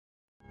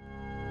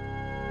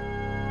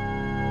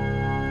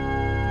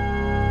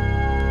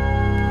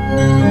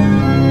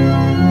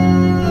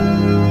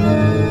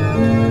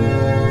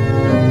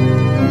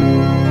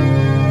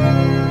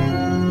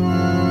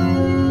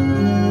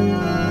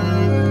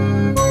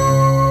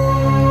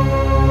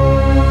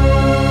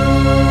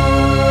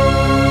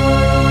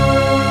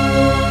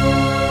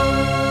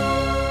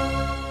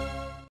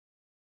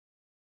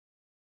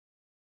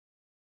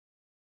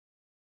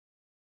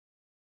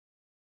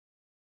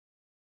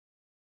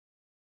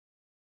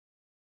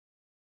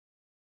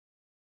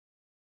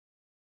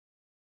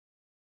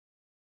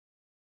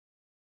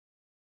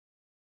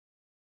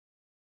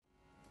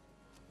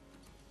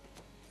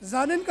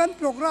zanin kan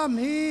program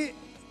hi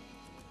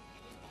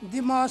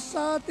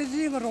Dimasa te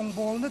jing rong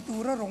bol na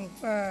tura rong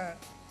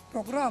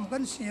program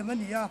kan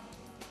siamania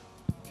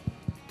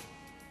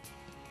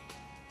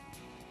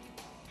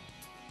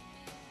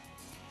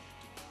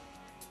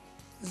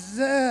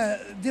ze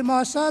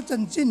Dimasa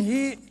chanchin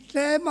hi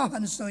tlema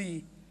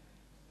hansoi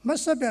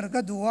masaber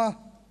ka duwa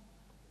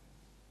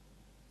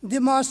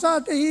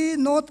Dimasa te hi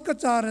not ka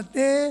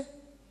charate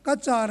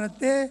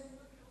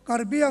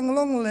Karbi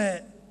Anglong le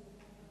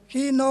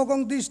hi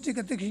Nogong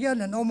district te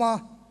khian an oma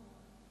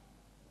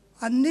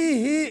anni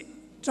hi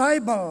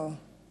tribal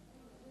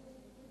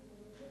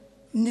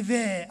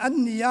nive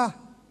annia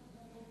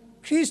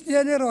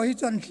Christian ro hi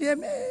chan thlem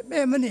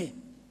me mani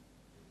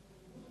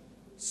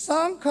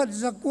sangkhat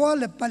zakwa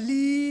le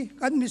pali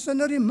kan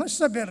missionary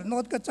masaber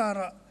not ka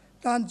chara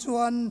tan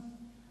chuan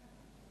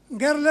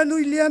gerlan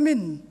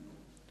Williamin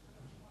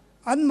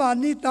an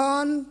mani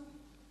tan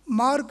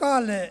marka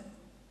le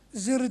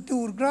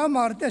zirtur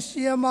grammar te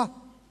siama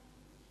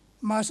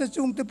masa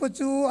chung te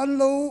pachu an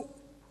lo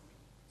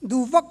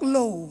du vak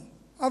lo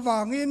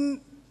awangin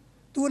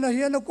tuna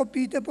hian ko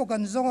pi te po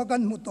kan zonga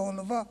kan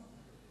mutolwa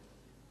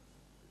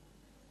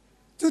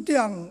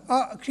tutiang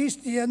a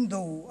Christian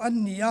do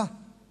annia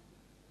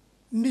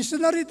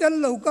missionary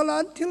ten local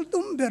an thil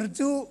tum ber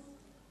chu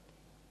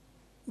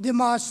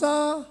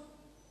Dimasa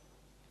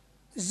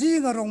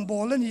zinga rong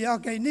bolan ya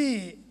kai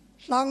ni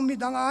hlang mi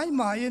dang ai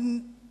ma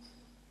in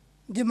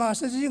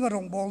Dimasa zinga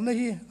rong bol na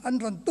hi an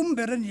ron tum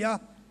beran ya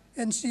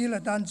en sila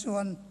dan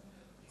chuan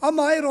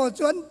amai ro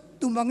chuan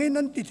tumangin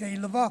an ti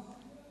theilwa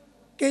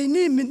ke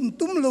ni min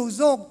tum lo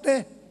zok te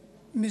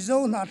mi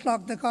zo na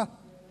tlak te ka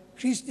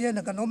Christian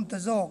kan om ta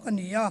zok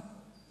ania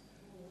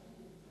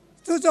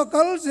chu cho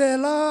kal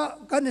zela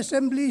kan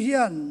assembly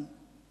hian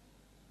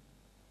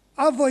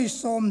a voice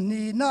som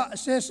ni na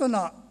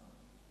sesona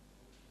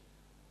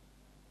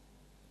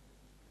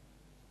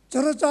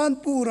charachan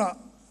pura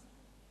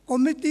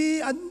committee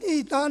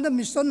ani ta na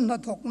mission na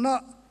thokna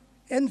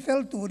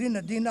enfel turin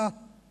adina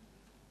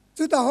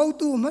chu ta how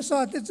to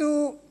masa te chu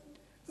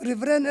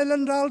Reverend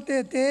Ellen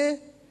Ralte te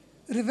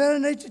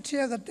Reverend H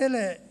Chia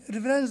tele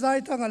Reverend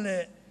Zai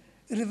Thangale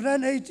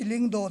Reverend H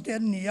Lingdo te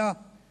nia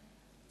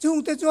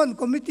chung te chuan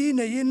committee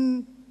nei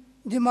in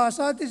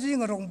Dimasa te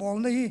jing rong bol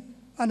nei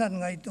anan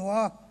ngai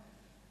tua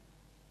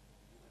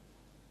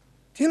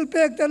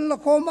thilpek ten la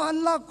khom an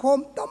la khom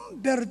tam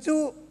ber chu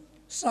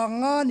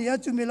sanga nia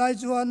chu milai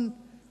chuan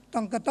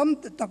tangkatam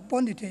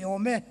takpon di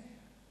theome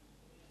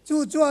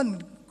chu chuan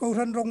ko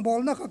ran rong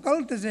bol na kal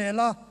te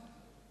zela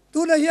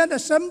tuna hian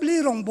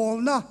assembly rong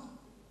bol na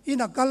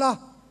ina kala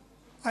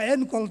a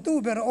en kol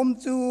tu ber om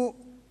chu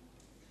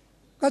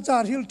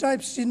Kachar Hill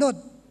Tribe Synod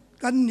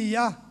kan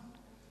nia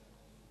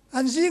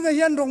an zinga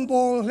hian rong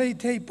bol hlei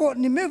thei po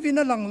ni me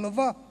vina lang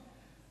lova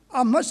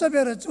amasa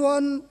ber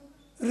chuan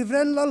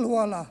Reverend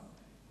Lalwala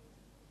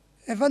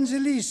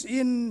evangelist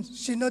in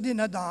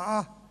synodina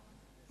da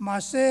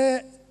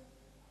mase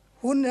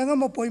hun enga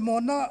mo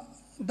poimona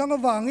danga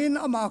wangin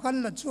ama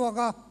kan la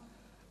chuaka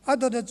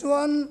ado de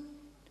chuan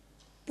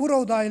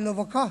puro dai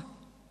lovakha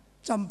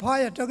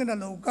champhaya tagina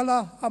lokala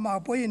ama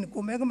poin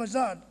kumega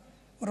mazat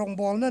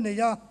rongbol na ne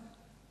ya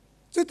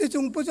chuti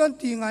chung pujan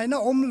ti ngai na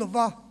om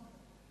lova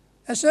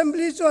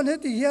assembly chuan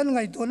heti hian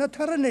ngai to na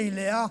thar nei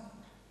le a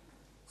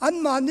an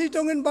mani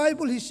tongin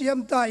bible hi siam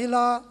ta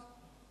ila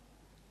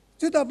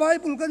chuta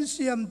bible kan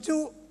siam chu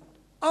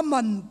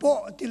aman po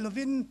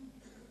tilovin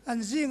an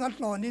zing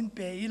atlonin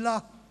pe ila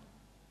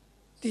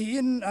ti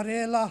in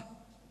arela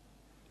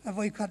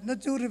avoi khat na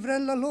chu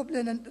Reverend la lop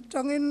len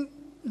tangin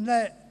le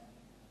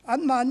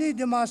an mani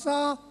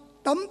Dimasa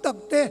tam tak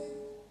te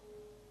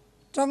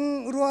tang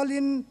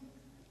rualin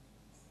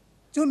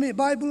chumi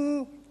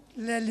bible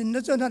le lin na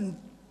chonan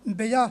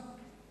beya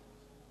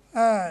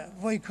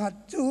voi khat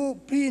chu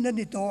pri na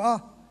ni to a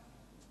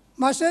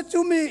ma se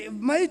chumi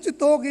mai chu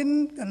tokin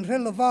kan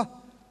relova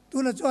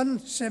tuna chuan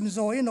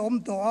semzo in om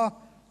to a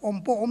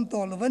om to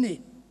lovani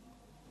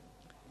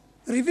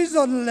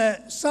revision le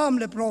sam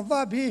le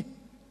proverb hi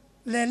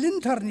le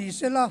linthar ni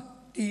sela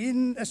ti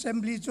in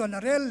assembly chuan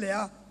rel le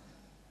a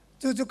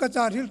chu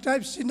Kachar Hill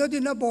Tribe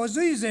Synodina bo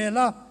zui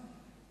zela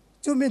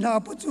chumi na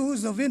pu chu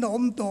zovin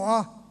om to a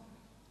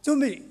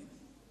chumi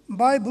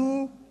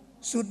bible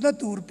sudna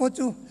tur po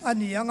chu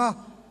anianga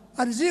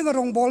an zinga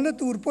rong bol na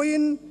tur po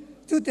in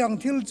chu tiang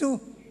thil chu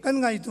kan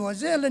ngai to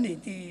zela ni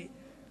ti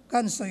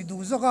kan soi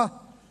du zoka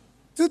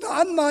chu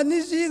ta an mani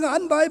zinga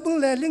an bible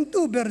le ling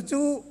tu ber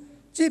chu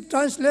chief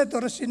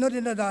translator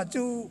synodina da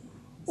chu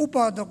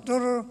upa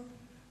doctor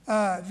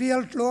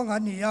VL Tlong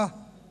ania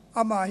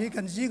ama hi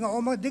kan zinga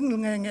oma ding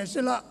nge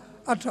sela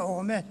atha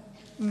ome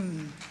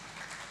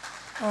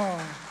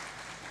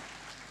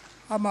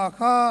ama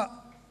kha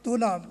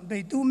tuna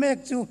beitu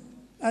mek chu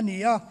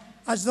ania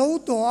azo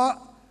to a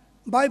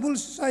Bible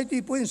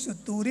Society point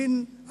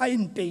suturin a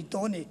in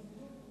peito ni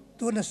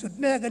tuna sut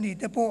mek ani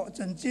te po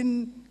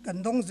chanchin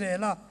kan dong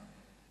zela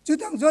chu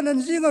tang zon an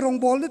zinga rong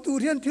bol na tur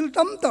hian thil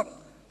tam tak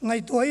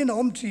ngai to in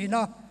om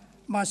thina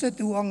ma se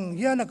tuang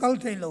hian a kal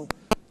thailo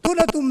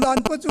tuna tumlan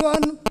po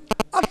chuan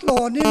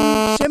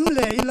atlonin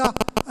semleila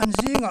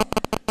anzinga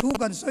thu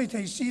kan soi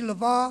thei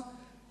silwa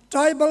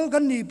tribal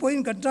kan ni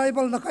point kan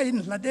tribal na kain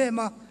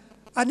hladema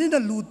anina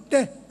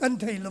lutte kan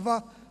theilwa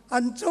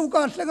an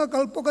chauka hlenga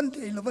kalpo kan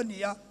theilwa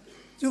nia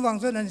chuwang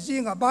zon an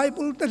zinga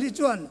bible te hi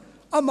chuan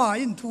ama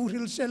in thu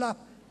hil sela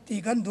ti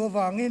kan do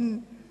wangin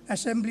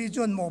assembly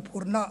chuan mo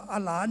phurna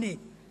alani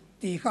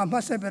ti khama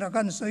sebera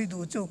kan soi du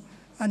chu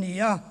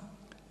ania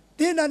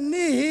tin an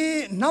ni hi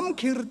nam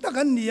khir ta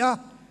kan nia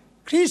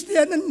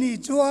Christian an ni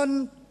chuan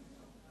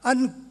an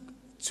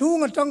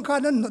chunga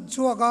tangkhan an not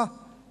chuaka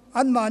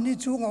an mani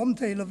chunga om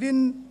theilovin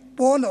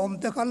pon om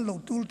te kan lo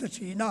tul te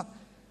china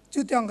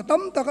chu tiang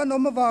tam ta kan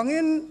om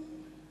wangin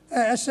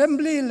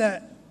assembly le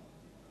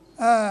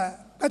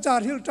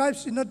Kachar Hill Tribe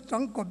sinot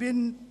tang kobin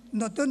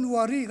noton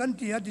wari kan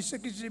tia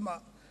disekisima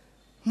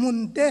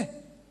munte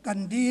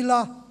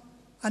kandila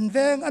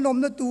anveng anom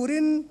na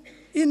turin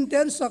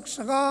inten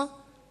saksaka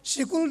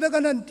sikul de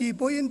kanan ti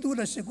po in tu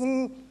da sikul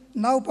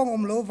naw pang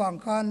om lo wang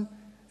khan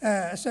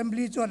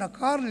assembly chuan a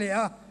khar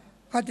lea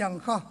khatyang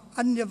kha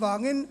an ye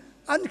wangin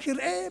an khir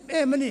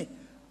mani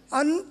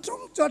an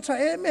chung cha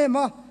tha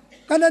ma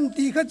kanan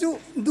ti kha chu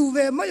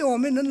duwe mai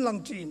omin an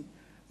langchin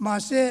ma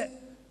se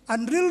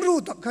an ril ru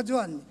tak kha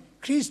chuan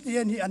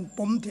Christian hi an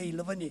pom thei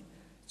lawani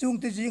chung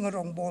te jing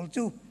rong bol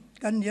chu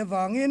kan ye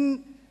wangin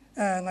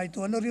ngai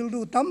to na ril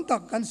ru tam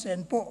tak kan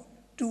sen po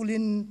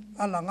tulin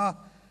alanga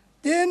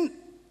tin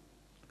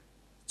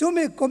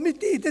chumi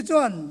committee te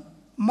chuan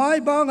mai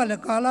bang ale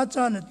kala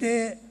chan te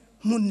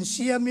mun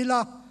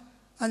siamila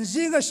an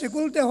zinga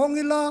sikul te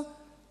hongila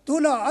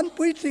tuna an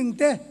puitling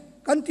te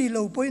kan ti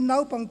lo poi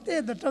nau pang te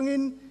da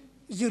tangin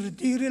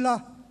zirtirila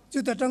chu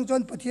ta tang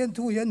chon pathian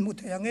thu hian mu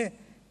theange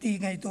ti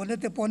ngai to le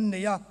te pon ne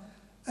ya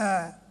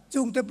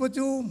chung te po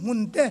chu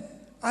mun te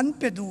an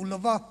pe du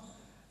lova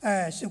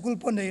sikul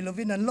pon nei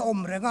lovin an lo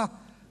om renga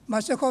ma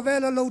se kho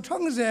vela lo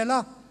thang zela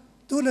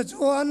tuna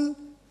chuan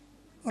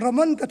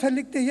Roman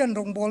Catholic te hian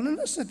rong bol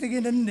na sa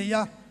tigin an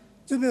niya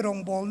chumi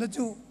rong bol na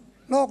chu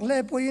lok le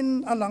poin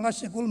alanga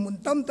sikul mun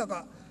tam taka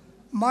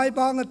mai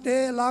bang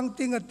te lang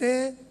ting te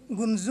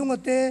gunzung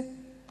te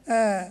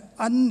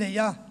an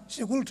niya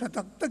sikul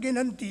thatak takin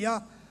an tia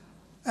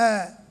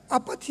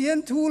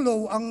apathian thu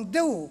lo ang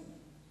deu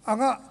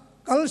anga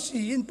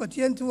kalsi in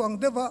pathian thu ang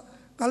dewa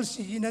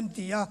kalsi in an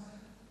tia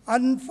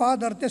an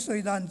father te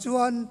soidan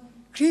chuan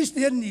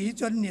Christian ni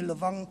chuan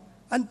nilwang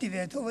an ti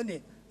ve thawani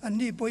an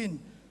ni poin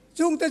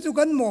chung te chu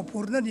kan mo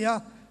phurna nia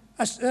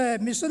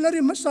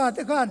missionary masa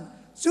te khan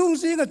chung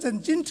singa chan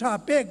chin tha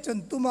pek chan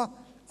tuma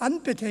an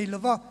pe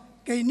theilawa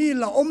ke ni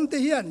la om te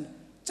hian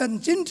chan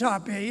chin tha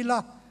pe ila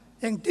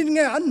eng tin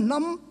nge an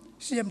nam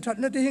siam that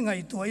na te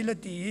ngai toila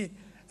ti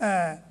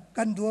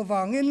kan du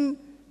wangin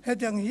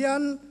hetang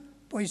hian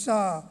poisa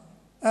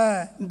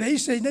bei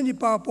sei na ni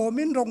pa po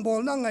min rong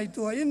bol na ngai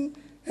to in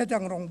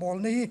hetang rong bol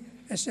ni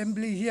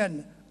assembly hian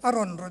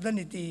aron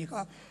rodani ti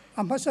kha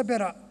amhasa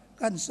bera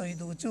kan soi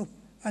du chu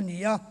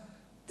ania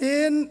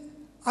ten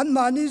an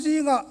mani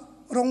zinga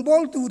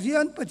rongbol tu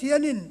hian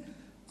pathianin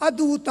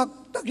adu tak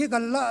takhi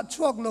kalla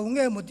chuak lo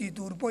nge muti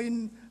tur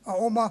poin a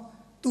oma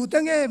tu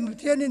tange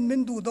pathianin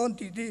min du don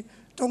ti ti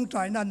tong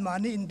trai nan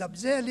mani in dap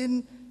zelin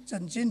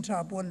chanchin tha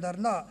pon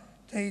darna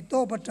thei to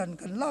patan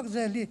kan lak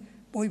zeli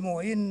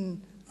poimo in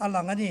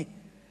alangani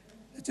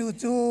chu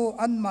chu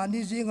an mani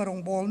zinga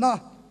rongbol na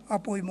a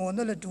poimo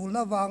na le tul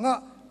na wanga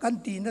kan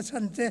ti na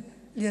chan che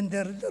lien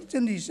der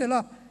chen ni sela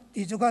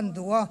ti chu kan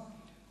duwa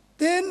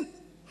ten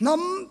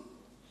nam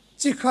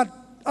chikhat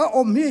a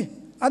om hi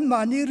an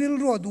mani ril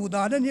ro du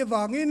da na ni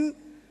wangin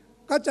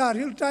Kachar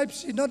Hill Tribe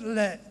Synod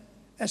le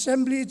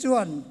assembly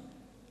chuan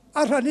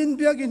a ranin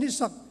biagin hi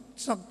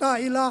sakta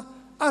ila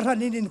a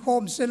ranin in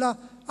khom sela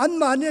an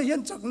mani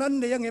hian chaknan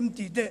ne yang em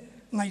ti te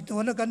ngai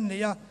to na kan ne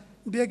ya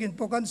biagin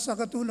pokan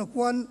sakatu na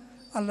kwan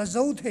ala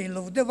zo thei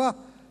lo dewa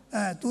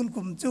tun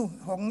kum chu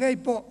hong ngei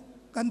po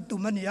kan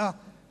tumania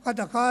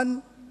kata khan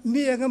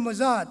mi anga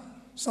mazat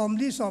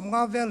somli som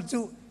nga vel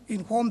chu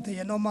in khom thei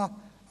anoma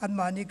an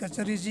mani ka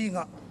chari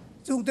zinga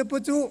chung te pu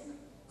chu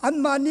an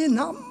mani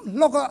nam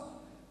loka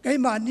kai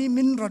mani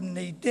min ron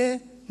nei te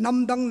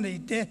nam dang nei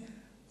te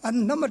an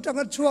nam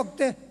atanga chuak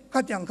te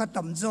khatyang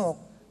khatam jok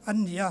an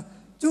nia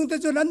chung te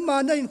chun an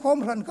mani in khom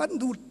ran kan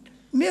du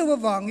mewa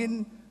wangin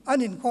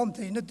an in khom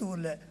thei na tu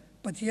le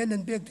pathian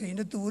an bek thei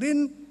na turin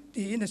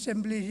ti in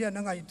assembly hian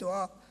angai to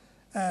a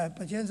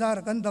pathian zar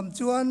kan dam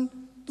chuan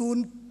tun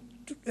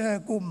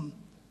kum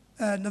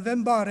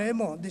November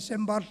remo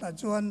December la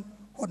chuan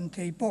hon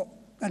thei po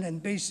kan en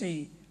be sei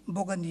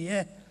bogani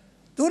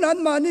tun an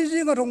mani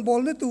zinga rong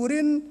bol na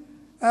turin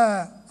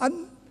an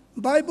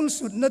Bible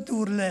sut na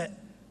tur le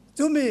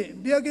chumi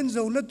biagin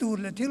zo na tur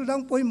le thil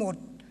dang poimot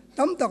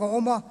tam taka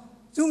oma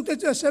chung te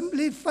chu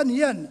assembly fan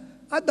hian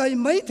adai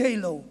mai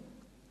theilo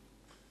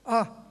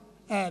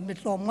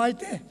mitlom ngai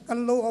te kan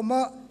lo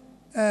oma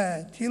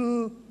thil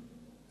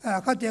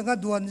khatenga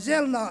duan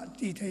zel na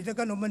ti thei te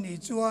kan oma ni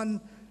chuan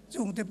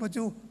chung te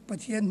chu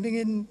pathian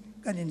mingin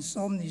kan in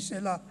som ni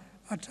sela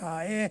atha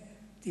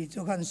ti chu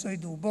kan soi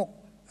du bok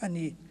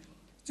ani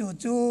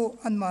chu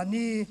an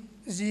mani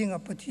zinga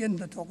pathian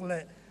da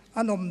thokle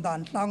anom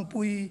dan tlang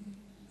pui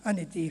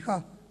aniti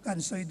kha kan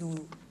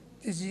soidu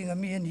te zinga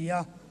mi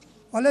ania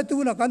wale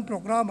tu na kan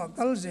programa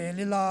kal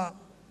zelila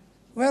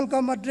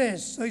welcome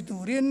address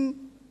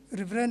soiturin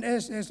Reverend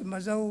S.S.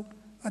 Mazau,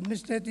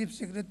 Administrative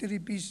Secretary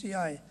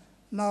PCI.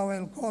 Now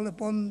I'll call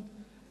upon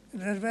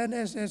Reverend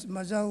S.S.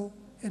 Mazau,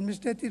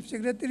 Administrative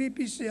Secretary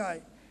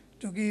PCI,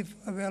 to give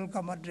a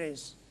welcome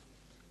address.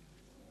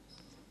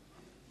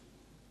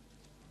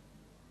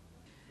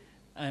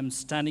 I'm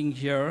standing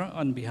here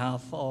on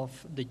behalf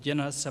of the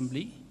General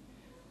Assembly,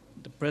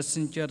 the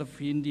President Church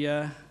of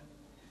India,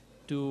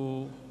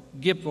 to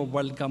give a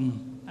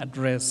welcome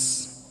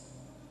address.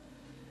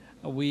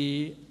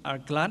 We are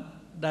glad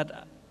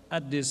that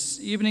at this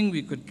evening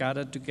we could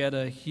gather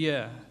together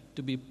here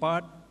to be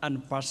part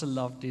and parcel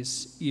of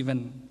this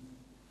event.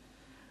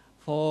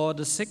 For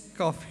the sake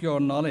of your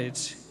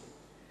knowledge,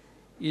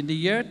 in the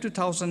year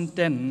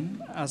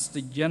 2010, as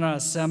the General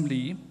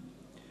Assembly,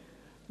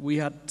 we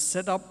had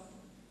set up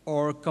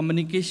our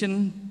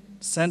communication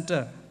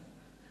center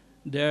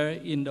there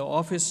in the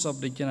office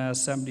of the General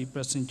Assembly,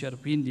 Presbyterian Church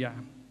of India.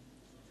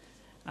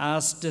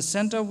 As the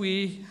center,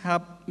 we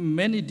have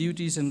many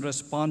duties and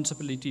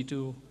responsibility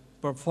to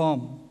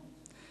perform.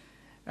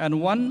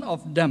 And one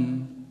of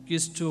them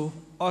is to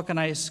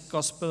organize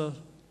gospel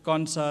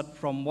concert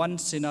from one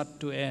synod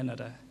to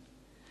another.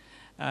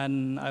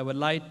 And I would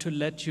like to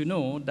let you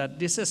know that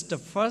this is the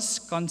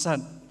first concert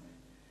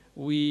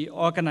we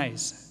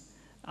organize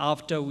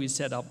after we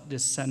set up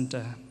this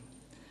center.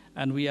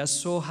 And we are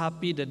so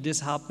happy that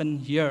this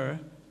happened here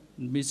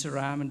in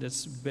Mizoram, in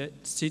this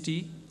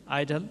city,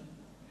 Idle,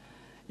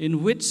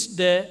 in which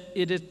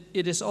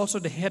it is also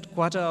the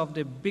headquarters of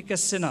the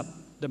biggest synod,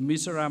 the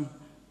Mizoram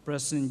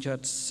Presbyterian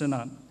Church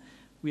Synod.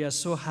 We are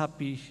so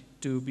happy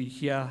to be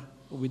here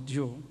with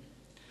you.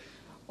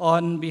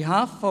 On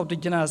behalf of the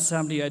General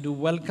Assembly, I do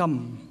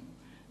welcome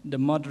the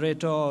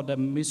moderator of the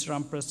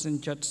Mizoram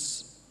Presbyterian Church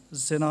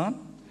Synod,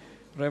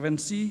 Reverend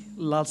C.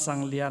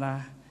 Lalsang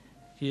Liana.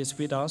 He is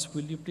with us.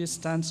 Will you please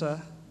stand, sir?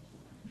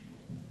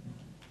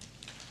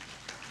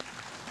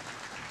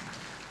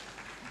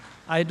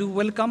 I do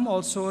welcome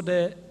also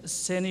the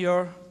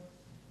Senior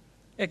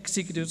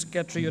Executive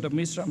Secretary of the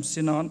Mizoram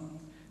Synod,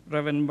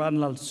 Reverend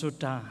Banlal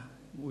Sutta.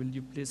 Will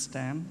you please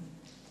stand?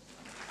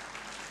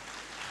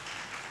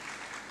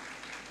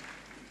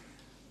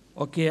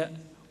 Okay,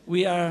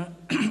 we are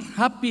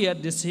happy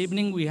at this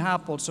evening. We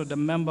have also the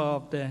member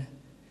of the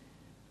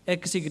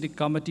Executive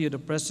Committee of the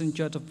Presbyterian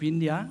Church of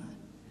India,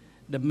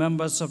 the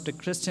members of the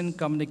Christian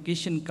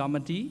Communication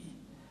Committee,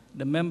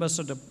 the members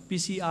of the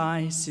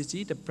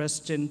PCI-CC, the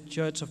Presbyterian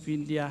Church of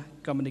India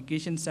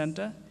Communication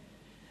Center,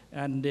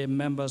 and the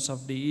members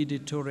of the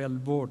editorial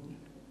board.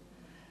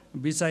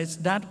 Besides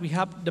that, we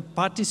have the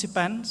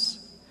participants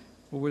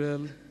who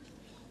will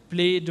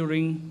play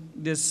during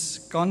this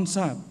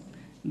concert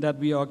that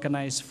we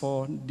organize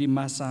for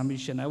Dimasa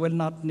mission. I will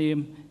not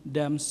name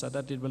them so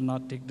that it will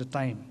not take the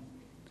time,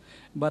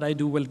 but I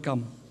do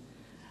welcome.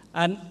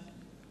 And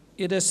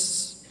it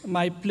is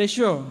my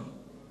pleasure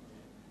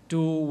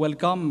to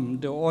welcome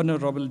the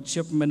Honorable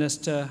Chief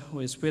Minister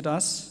who is with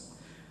us,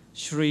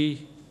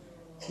 Shri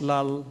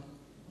Lal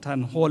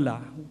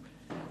Tanhola.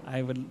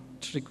 I will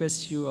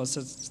request you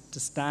also to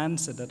stand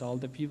so that all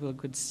the people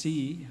could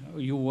see.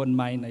 You won't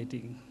mind, I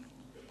think.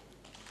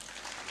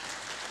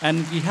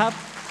 And we have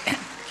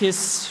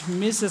his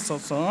Mrs.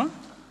 also,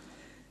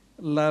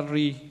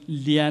 Larry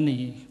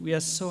Liani. We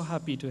are so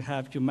happy to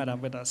have you,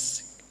 madam, with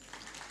us.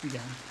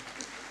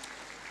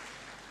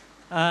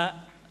 Yeah.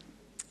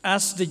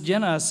 As the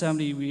General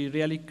Assembly,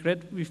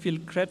 we feel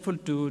grateful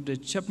to the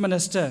Chief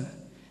Minister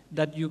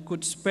that you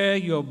could spare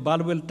your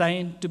valuable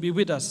time to be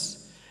with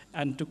us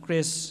and to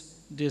grace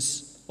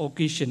this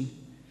occasion.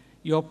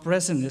 Your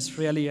presence is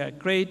really a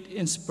great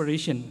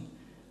inspiration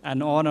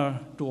and honor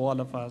to all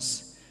of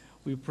us.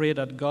 We pray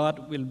that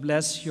God will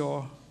bless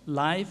your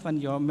life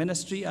and your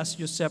ministry as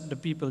you serve the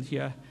people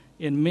here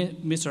in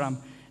Mizoram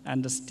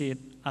and the state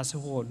as a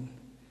whole.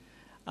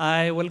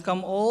 I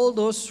welcome all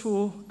those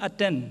who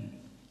attend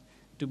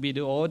to be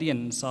the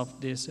audience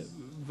of this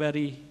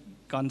very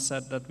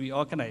concert that we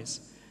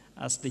organize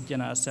as the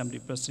General Assembly,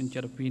 Presbyterian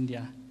Church of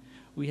India.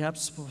 We have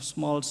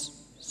small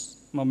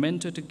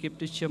memento to give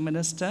the Chief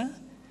Minister.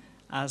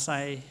 As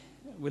I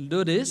will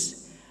do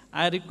this,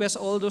 I request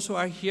all those who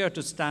are here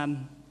to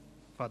stand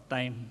for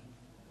time.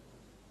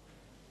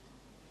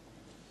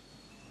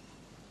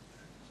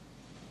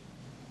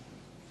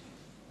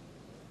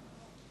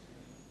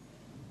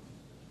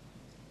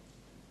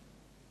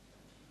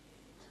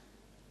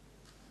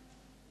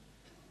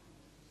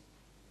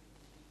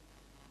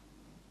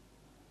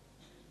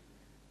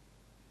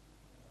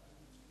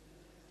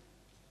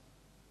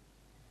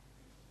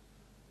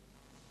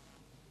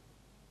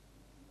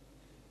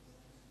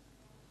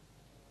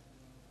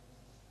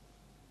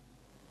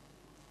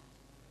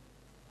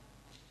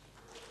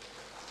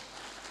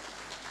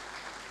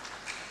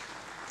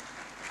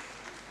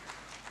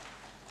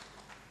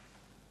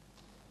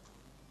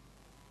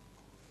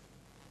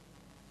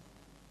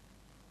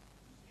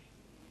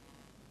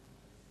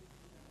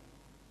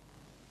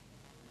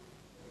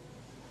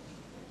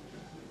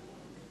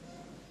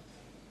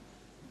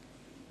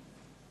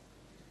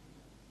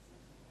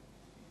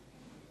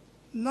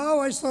 Now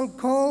I shall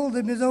call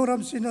the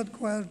Mizoram Synod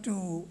Choir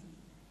to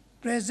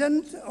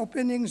present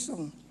opening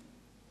song.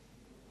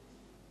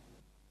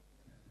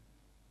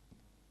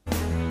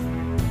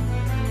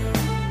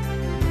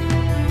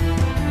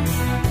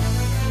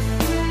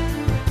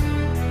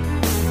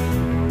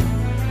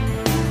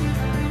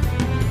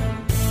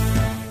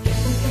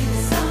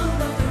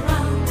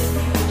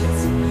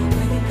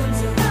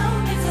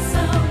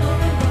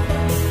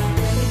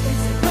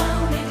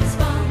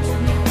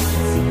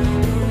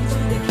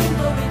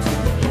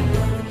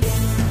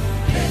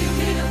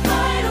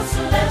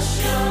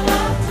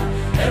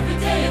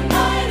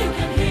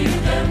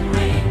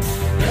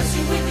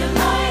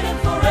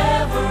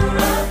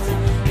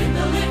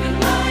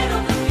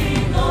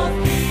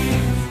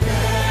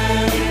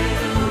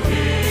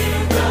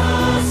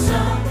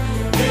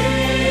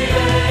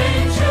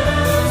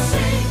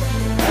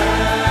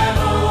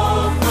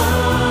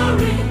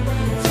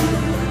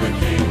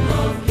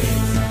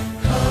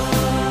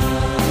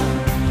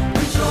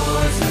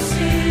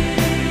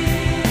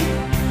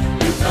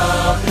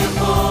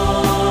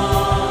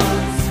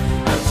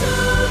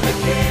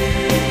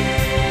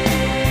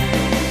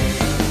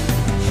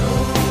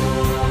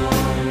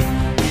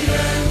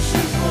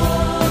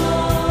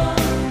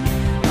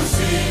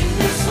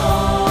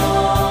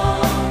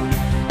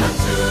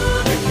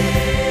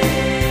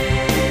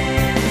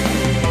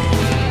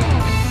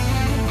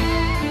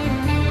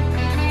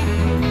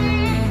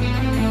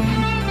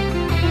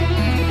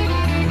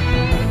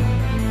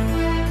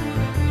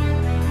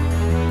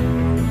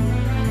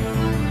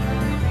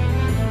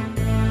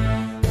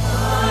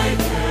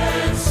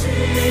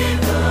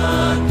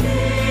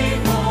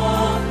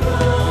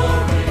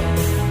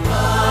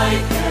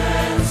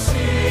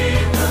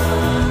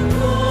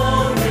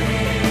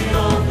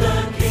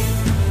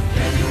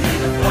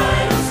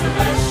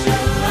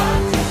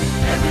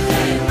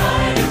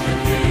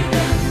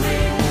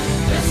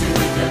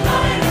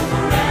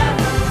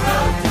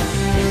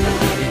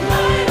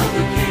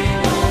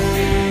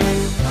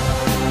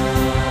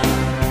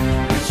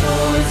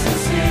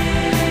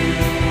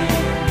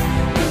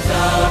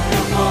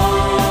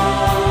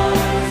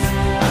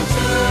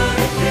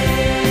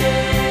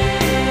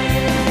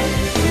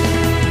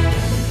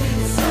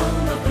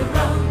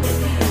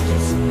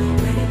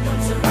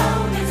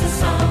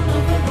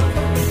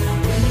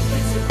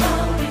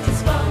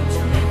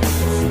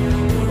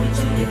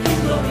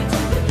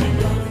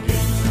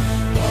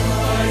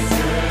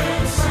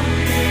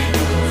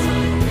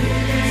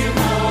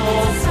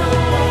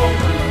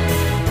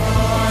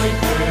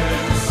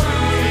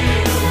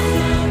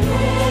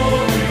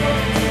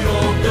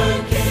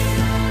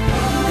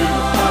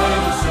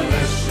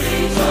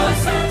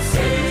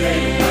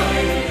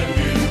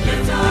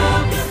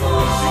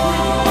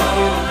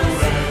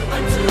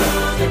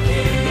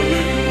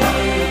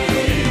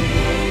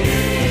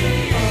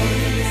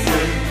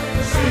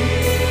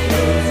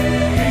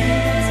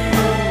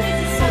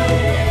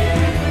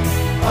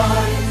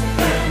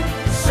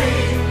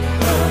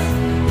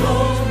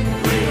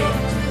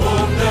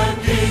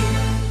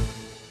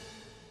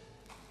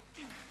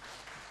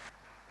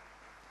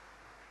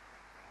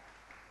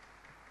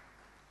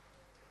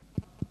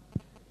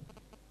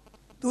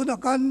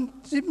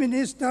 Tunakan Chief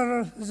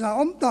Minister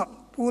Zaomta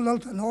Pulal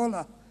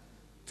Tanhola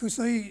to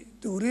say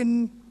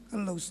Turin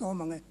and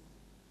Losomange.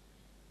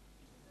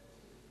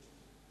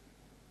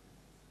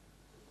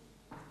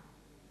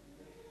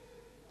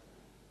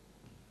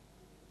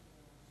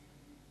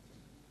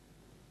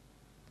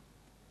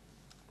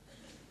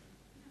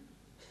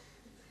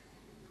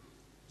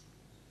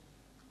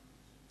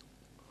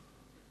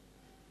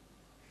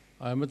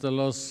 I'm at a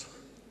loss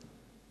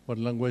what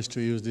language to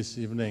use this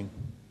evening.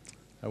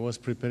 I was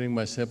preparing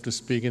myself to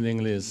speak in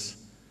English,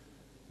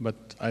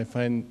 but I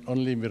find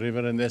only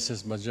Reverend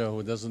S.S. Major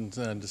who doesn't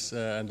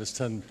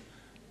understand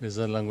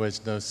Mizo language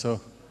now. So,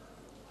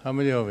 how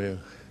many of you?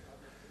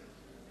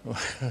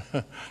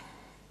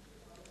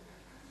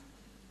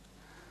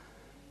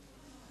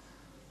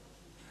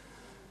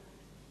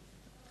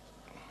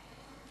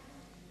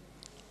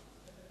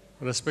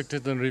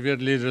 Respected and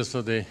revered leaders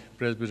of the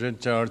Presbyterian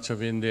Church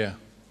of India,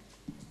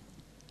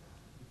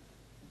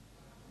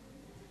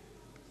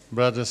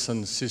 brothers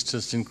and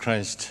sisters in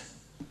Christ,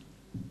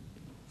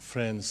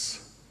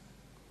 friends,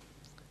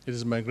 it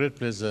is my great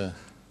pleasure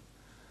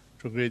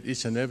to greet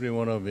each and every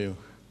one of you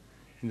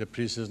in the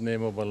precious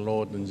name of our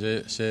Lord and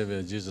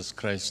Savior, Jesus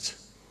Christ.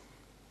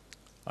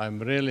 I'm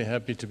really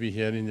happy to be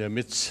here in your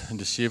midst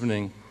this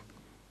evening.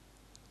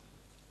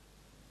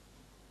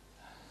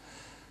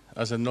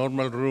 As a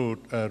normal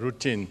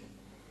routine,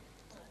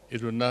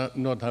 it would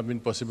not have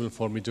been possible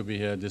for me to be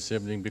here this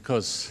evening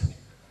because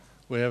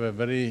we have a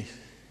very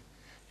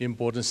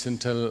important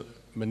central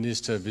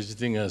minister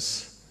visiting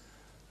us,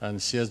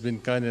 and she has been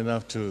kind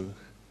enough to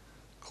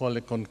call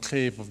a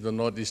conclave of the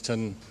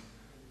northeastern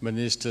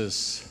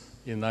ministers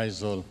in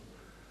Aizawl.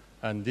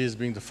 And this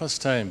being the first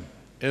time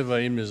ever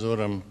in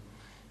Mizoram,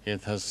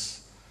 it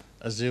has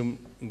assumed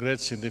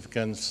great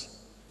significance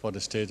for the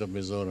state of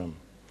Mizoram,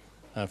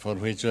 for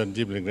which we are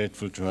deeply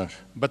grateful to her.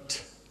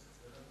 But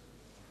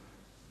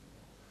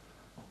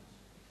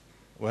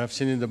we have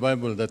seen in the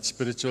Bible that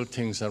spiritual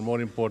things are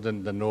more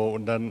important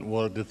than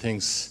worldly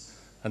things.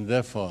 And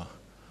therefore,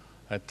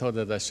 I thought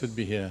that I should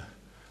be here,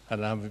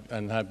 and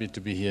I'm happy to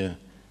be here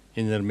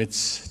in your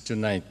midst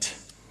tonight.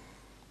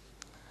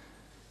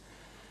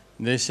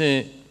 They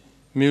say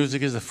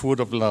music is the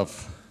food of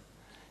love.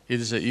 It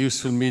is a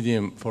useful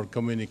medium for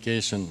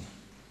communication.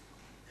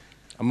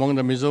 Among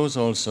the Mizos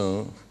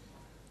also,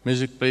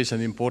 music plays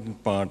an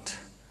important part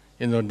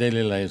in our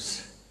daily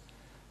lives.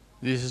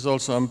 This is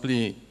also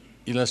amply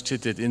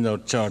illustrated in our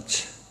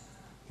church.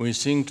 We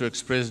sing to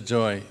express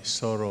joy,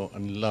 sorrow,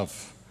 and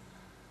love,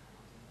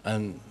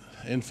 and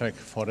in fact,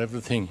 for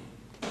everything.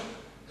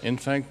 In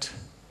fact,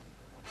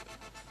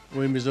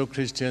 we Mizo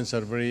Christians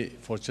are very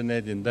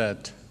fortunate in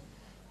that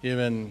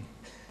even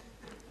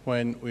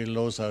when we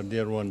lose our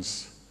dear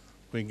ones,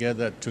 we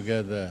gather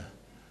together,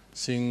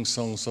 sing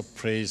songs of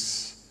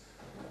praise,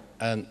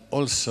 and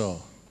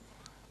also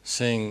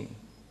sing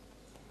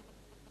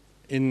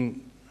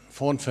in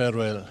fond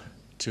farewell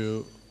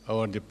to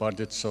our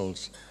departed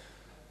souls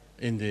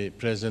in the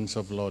presence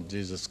of Lord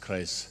Jesus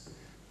Christ.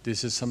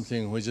 This is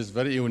something which is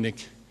very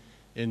unique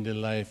in the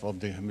life of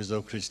the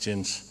Mizo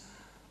Christians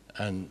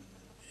and,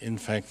 in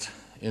fact,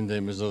 in the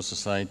Mizo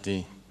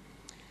society.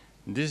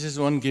 This is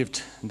one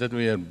gift that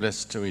we are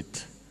blessed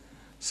with.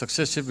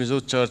 Successive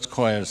Mizo church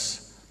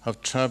choirs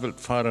have traveled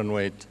far and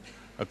wide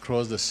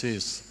across the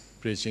seas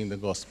preaching the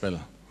gospel.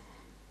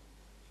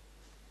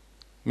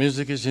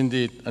 Music is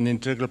indeed an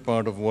integral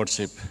part of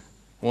worship.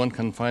 One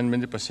can find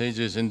many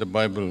passages in the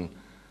Bible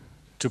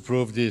to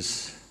prove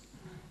this.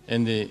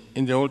 In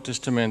the Old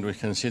Testament, we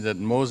can see that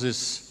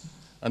Moses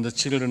and the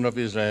children of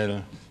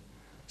Israel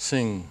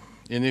sing.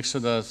 In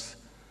Exodus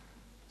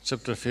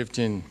chapter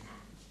 15,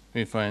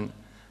 we find,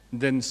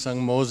 "Then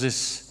sang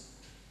Moses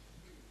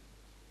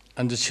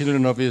and the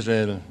children of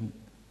Israel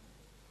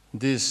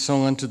this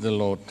song unto the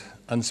Lord,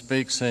 and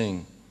spake,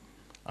 saying,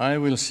 I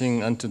will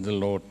sing unto the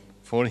Lord,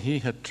 for he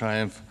hath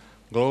triumphed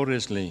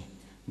gloriously.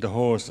 The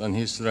horse and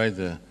his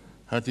rider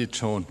hath he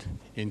thrown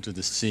into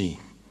the sea."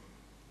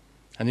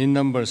 And in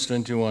Numbers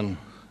 21,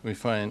 we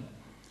find,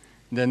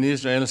 "Then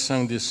Israel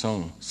sang this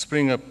song,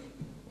 Spring up,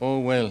 O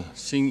well,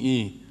 sing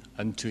ye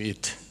unto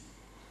it."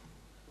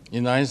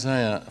 In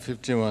Isaiah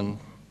 51,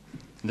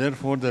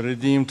 "Therefore the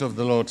redeemed of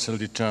the Lord shall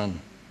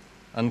return,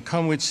 and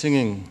come with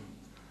singing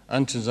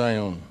unto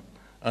Zion,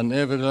 and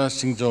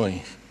everlasting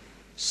joy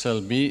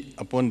shall be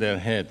upon their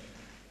head.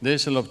 They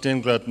shall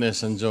obtain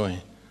gladness and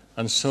joy,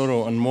 and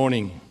sorrow and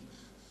mourning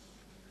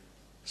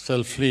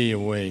shall flee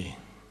away."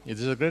 It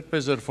is a great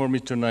pleasure for me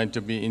tonight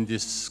to be in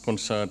this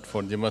concert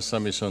for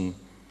Dimasa Mission.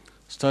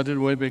 Started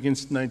way back in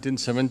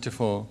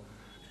 1974,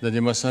 the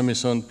Dimasa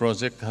Mission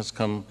project has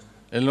come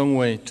a long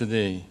way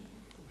today.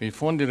 We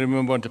fondly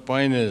remember the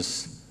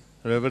pioneers,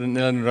 Reverend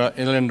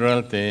Ellen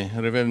Ralte,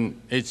 Reverend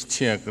H.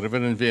 Chiak,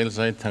 Reverend V.L.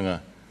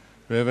 Zaithanga,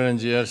 Reverend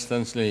G.R.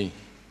 Stanley,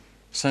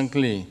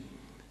 Sankli,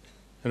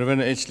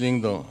 Reverend H.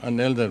 Lingdo, and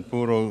Elder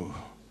Puro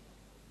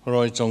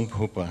Roy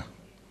Chongpupa,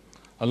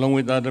 along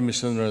with other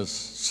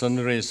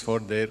missionaries for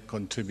their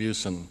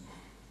contribution.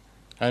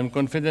 I am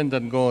confident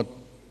that God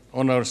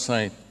on our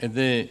side, a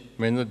day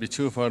may not be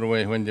too far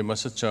away when the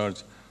Dimasa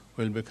Church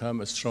will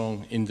become a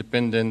strong,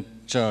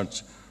 independent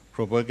church,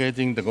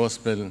 propagating the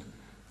gospel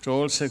to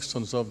all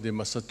sections of the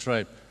Dimasa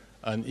tribe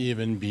and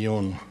even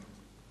beyond.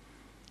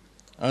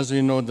 As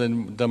we know, the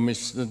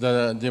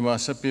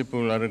Dimasa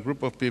people are a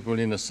group of people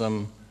in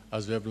Assam,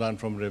 as we have learned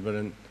from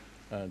Reverend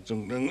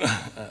Jungdung,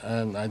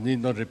 and I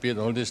need not repeat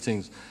all these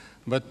things.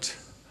 But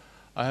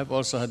I have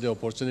also had the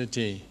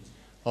opportunity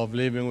of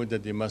living with the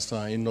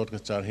Dimasa in North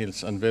Kachar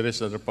Hills and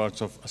various other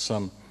parts of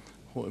Assam,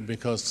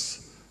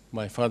 because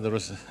my father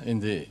was in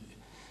the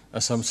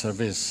Assam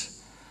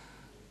service.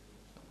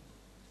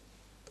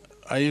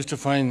 I used to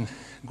find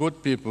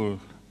good people,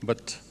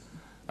 but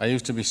I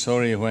used to be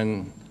sorry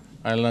when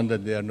I learned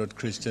that they are not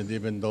Christian,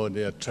 even though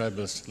they are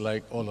tribals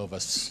like all of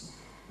us.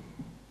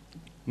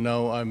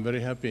 Now I'm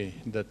very happy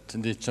that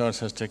the church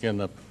has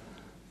taken up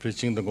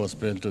preaching the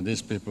gospel to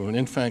these people.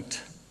 In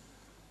fact,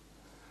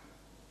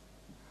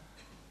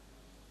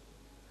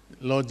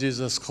 Lord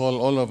Jesus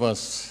called all of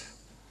us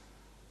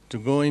to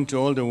go into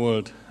all the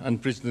world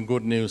and preach the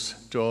good news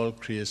to all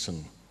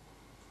creation.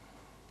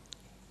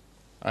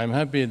 I'm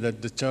happy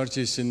that the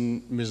churches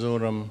in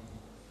Mizoram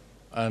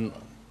and,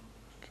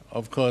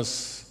 of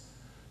course,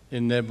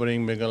 in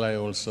neighboring Meghalaya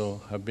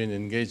also have been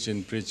engaged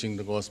in preaching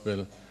the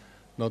gospel,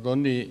 not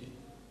only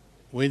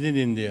within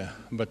India,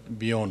 but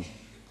beyond.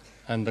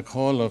 And the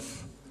call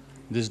of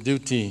this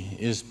duty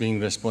is being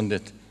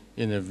responded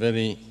in a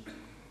very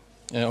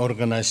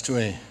organized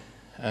way.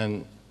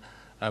 And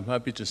I'm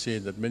happy to see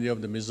that many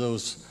of the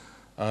Mizos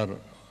are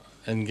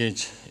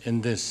engaged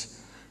in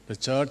this. The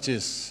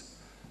churches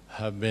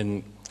have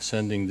been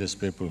sending these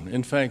people.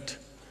 In fact,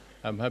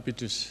 I'm happy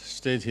to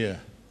state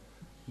here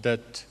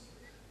that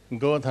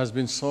God has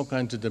been so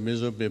kind to the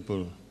Mizo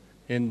people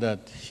in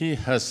that He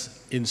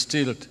has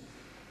instilled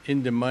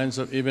in the minds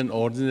of even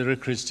ordinary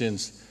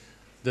Christians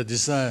the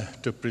desire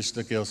to preach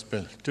the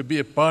gospel, to be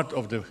a part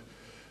of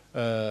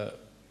the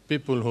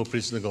people who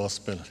preach the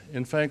gospel.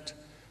 In fact,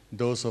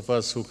 those of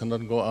us who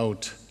cannot go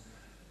out,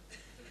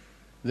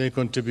 they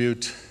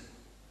contribute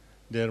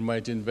their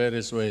might in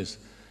various ways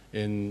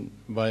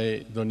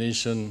by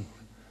donation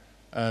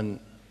and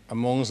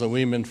amongst the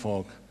women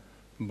folk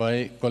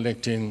by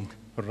collecting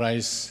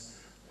rice,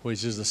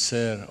 which is the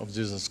share of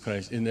Jesus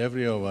Christ in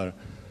every hour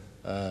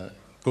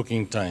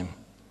cooking time.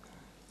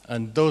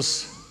 And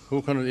those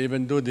who cannot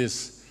even do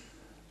this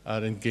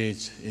are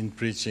engaged in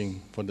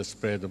preaching for the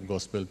spread of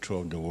gospel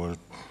throughout the world.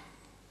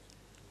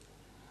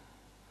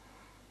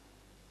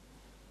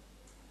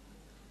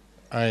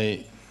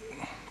 I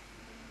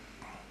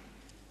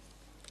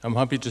am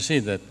happy to see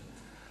that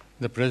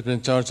the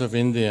Presbyterian Church of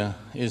India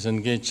is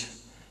engaged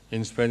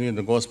in spreading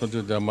the gospel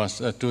to the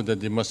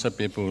Dimasa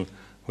people,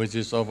 which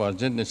is of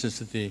urgent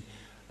necessity.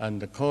 And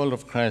the call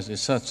of Christ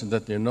is such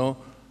that,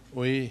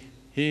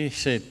 He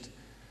said,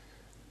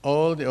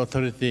 all the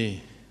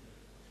authority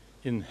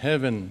in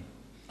heaven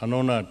and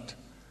on earth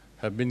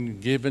have been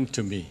given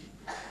to me,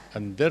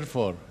 and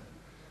therefore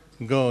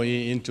go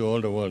ye into all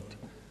the world.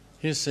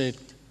 He said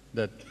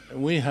that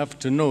we have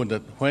to know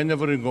that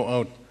whenever we go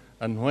out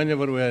and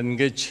whenever we are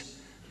engaged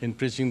in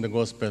preaching the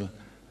gospel,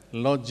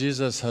 Lord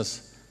Jesus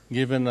has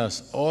given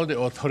us all the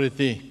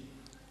authority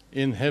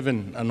in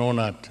heaven and on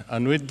earth.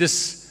 And with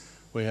this,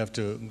 we have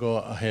to go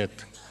ahead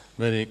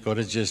very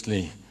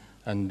courageously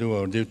and do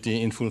our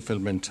duty in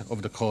fulfillment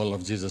of the call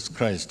of Jesus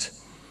Christ.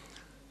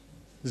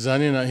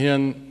 Zani na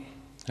hian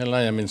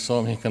helaya min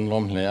som hi kan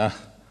lom hlea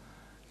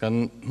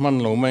kan man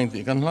lo mang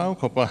ti kan lau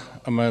khopa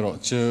amai ro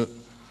chu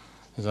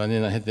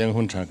zani na hetiang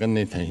hun tha kan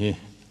nei thei hi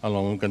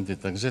along kan ti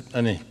tak zet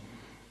ani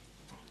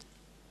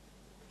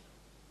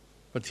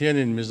pathian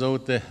in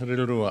mizote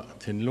rilruwa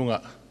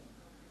thinlunga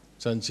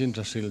chanchin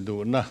rasil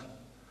du na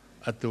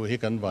atu hi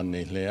kan ban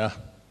nei hlea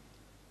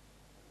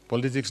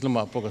politics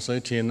lama po ka sai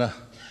thina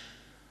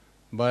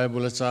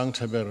Bible chang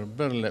thaber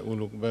berle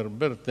uluk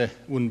berberte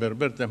un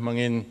berberte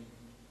mangin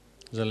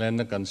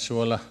zalena kan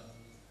suala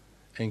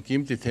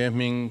engkim ti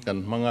theming kan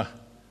manga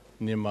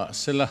nima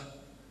sela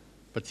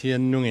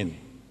pathian nungin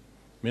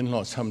min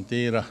lo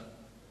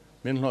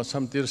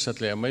samtir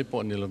satle mai po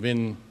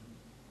nilvin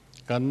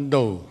kan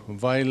do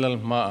viral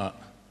ma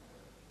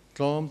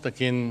tlom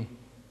takin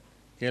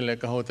kele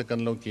ka hota kan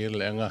lo kir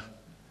lenga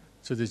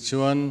chudi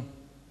chuan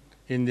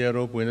India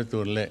ro puina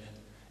turle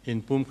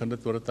in pum khanda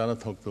turata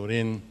thok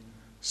turin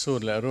sur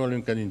la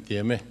rolin kan in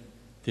tiame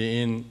ti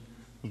in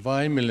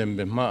vai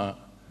milembe ma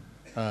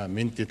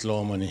min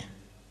titlomani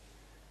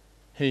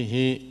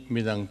hi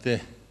midangte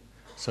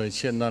soi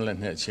chen nan le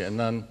ne che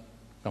nan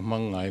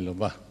kamang ngai lo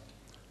ba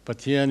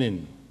pathianin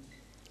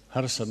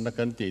har san na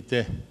kan ti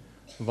te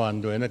van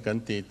doi na kan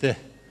ti te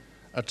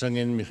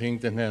atangin mi hing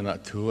te ne na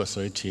thu a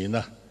soi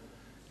thina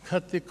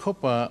khati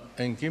khopa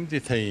engkim ti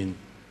thein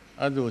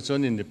adu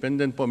chon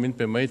independent po min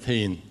pe mai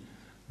thein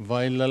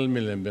vailal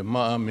milembe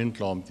ma min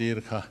tlom tir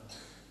kha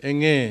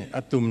enge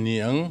atum ni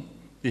ang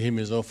ti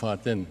himizo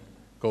faten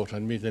ko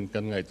than mi ten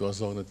kan ngai to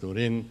zong na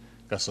turin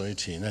ka soi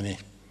thina ni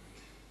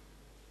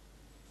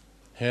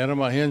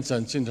herma hian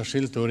chanchin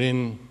thil turin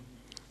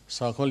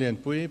sakholian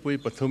pui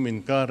pathum in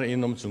kar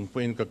inom chung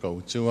puin ka kau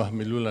chuwa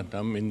milula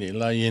nam in ni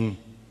lain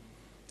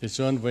ti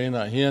chuan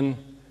veina hian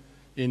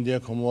India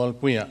khomwal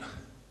puya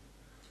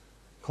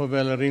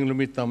khovel ring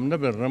lumi tam na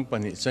ber ram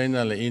pani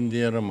China le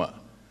India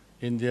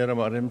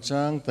rama rem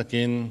chang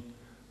takin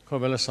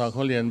khobela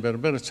sakholian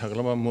berber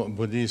chaglama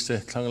buddhist te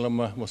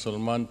thanglama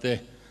musulman te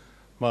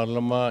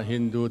marlama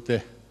hindu te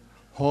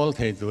hol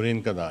thei turin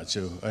kada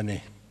chu ani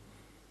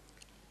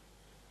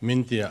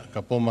mintia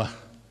kapoma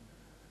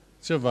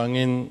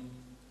chawangin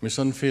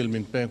mission field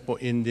min pek po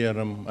India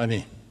ram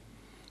ani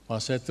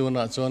ase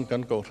tuna chon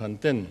kan ko than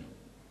ten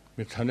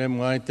mi thanem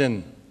ngai ten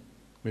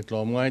mi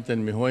tlom ngai ten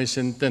mi hoi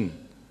sen ten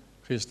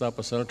Krista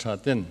pasal tha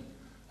ten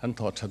an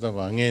thot thata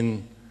wangin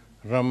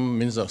ram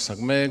min zak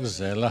sakmek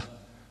zela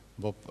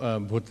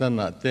Bhutan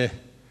te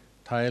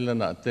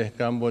Thailand te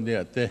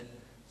Cambodia te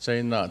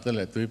China te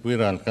le tui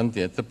puiran kan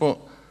ti te po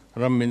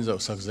ram min zak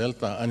sak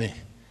zelta ani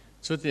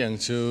chutiang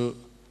chu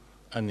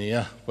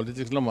ania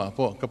politics lama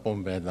po ka pom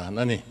be dan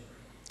ani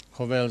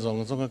khovel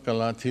zong zong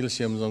kala thil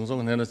siam zong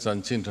zong hena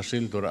chanchin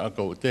thasil tur a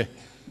ko te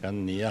kan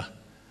nia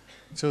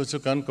chu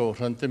kan ko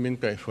ran te min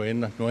kai hroin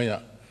na noya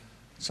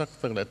sak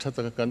tak le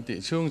thatak kan ti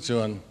chung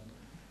chuan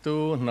tu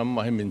nam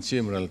mai min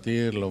chim ral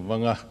tir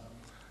lovanga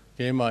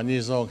ke ma ni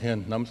zok hen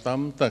nam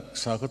tam tak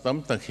sa ko tam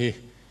tak hi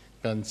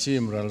kan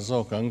chim ral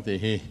zok kang ti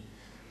hi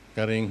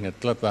karing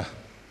hetlata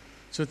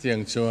chu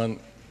tiang chuan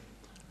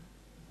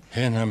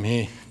hen ham hi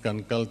kan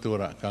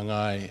kaltura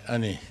kangai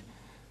ani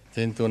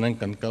ten tu nan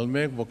kan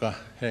kalmek boka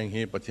heng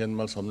hi pathian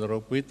mal som ro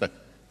pui tak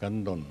kan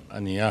don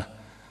ania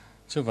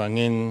chu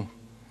wangin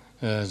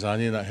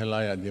zani na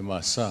helaya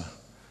dimasa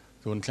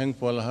tun thleng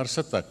pol har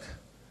satak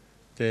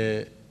te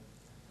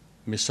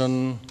mission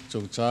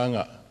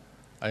chungchanga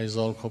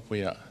aizol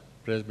khopuya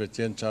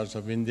Presbyterian Church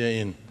of India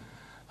in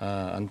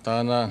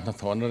antana na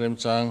thona rem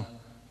chang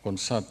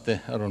konsat te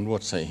aron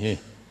wot sai hi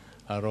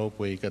aro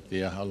pui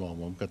katia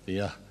halomom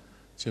katia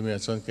chime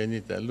chon keni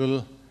te lul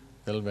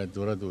เตลเว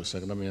ตูระดูสั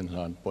กน้ำยันหล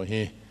านปอย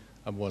ฮี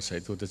อบวชใส่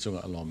ตัวจุง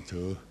อารมณ์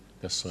ถือ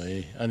กระสวย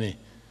อันนี้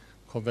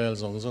ขบเวล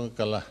สง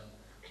กันละ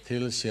ทิ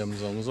ลเสียม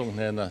สงเ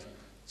นี่ยนะ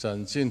จัน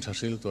จินทั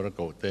ศิลตัวระเ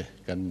กต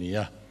กันเนี่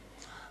ย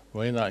ไ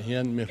ว้หน้าเฮีย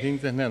นมีหิ้ง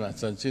เตเนี่ยนะ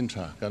จันจินท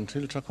ากันทิ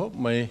ลทักบ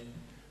ไม่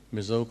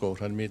มีโจโก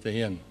ทันมีเตเ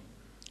ฮียน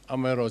อ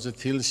เมริกาจะ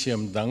ทิลเสีย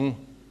มดัง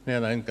เนี่ย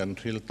นะกัน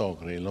ทิลตอก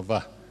เรลวะ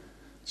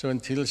ส่วน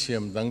ทิลเสีย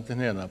มดัง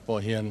เนี่ยนะพอ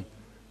เฮียน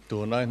ตั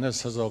วนั้นน่ะ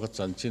สะโจก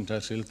จันจินทั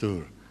ศิลตัว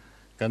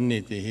กันนี่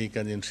ที่ฮี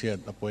กันอินเสียด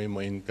อภัยมา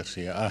อินกษ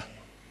ยอ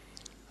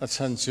า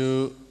ฉันจู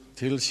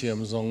ทิลเสียม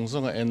ส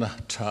งเอ็นะ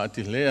ชา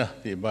ติเล่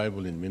ที่ไบเบิ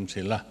ลินมิน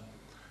สิละ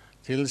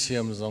ทิลเสีย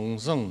มส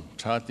ง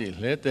ชาติ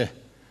เล่เต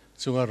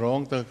จุงร้อง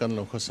ตะกันล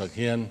งขสักเ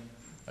ฮียน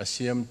อาเ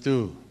ซียมตู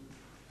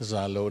ซ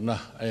าโลนะ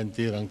เอ็น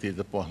ตีรังตีต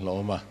ะปอลอ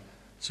มา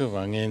ช่วง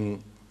เงิน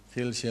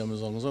ทิลเสียม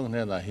สงเ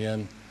นี่ยนะเฮียน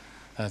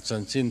จั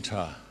นจินช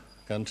า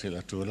กันสิล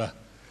ะจูละ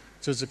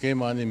จุดสเก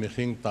มานี่มี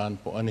หิ้งตาน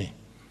ปอนี่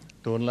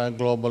ตัวละ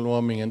global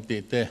warming อันตี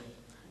เต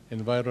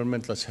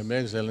environmental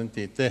change อัน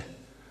ตีเต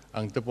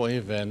อังตะปอย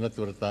แวนนั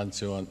ตุรตานช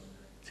วน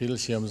ทิล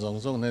เสียมส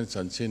งเนี่ย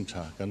จันจินช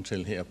ากันสิ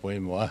ลฮีอปอย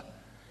มัว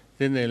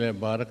ที่นี่เลย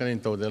บาร์กันอิน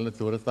โตเดล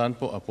ตุรตาน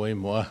ปอปอย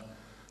มัว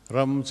ร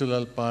ำจุล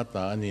ลปาต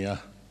าอันนี้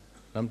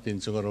น้ำติน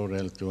จุกโรเร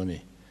ลตัว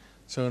นี้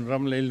ส่วนร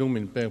ำเลยลุง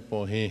มินเปกปอ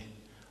ฮี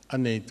อัน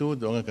นี้ตู้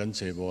ดวงกันเ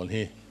จ็บบอล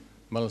ฮี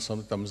มาลสม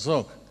ตำซอ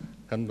ก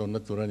กันโดนนั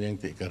ตุรันยัง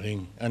ติกระริง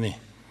อันนี้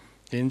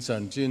ทินจั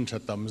นจินชะ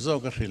ตำซอก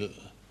กระหิล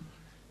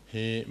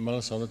ฮีมาล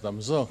สมต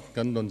ำซอก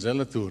กันโดนเจ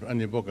ลตูร์อัน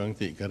นี้บอกกัน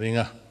ติกระริง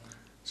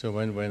ส่ว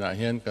นวันอาเ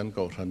ฮียนกันเ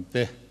ก่าทันเต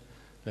ะ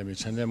แต่มี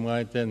ฉันยังง่า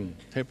ยเต้น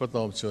เทปต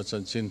อมชัวจั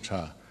นจินช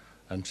า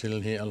อันชิล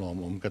ฮีอาร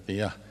มณ์กติ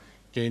ยา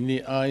เกนี่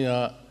อายา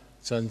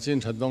จันจิน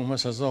ชัดดงมา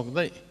สะซอกไ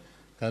ด้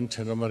การเ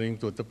ชิญมาริง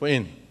ตัวตะเป็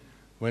น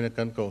วัน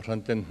กันเก่าทัน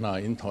เต้นหนา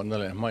อินทอนนั่น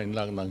แหละไม่อิน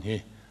ลักนังฮี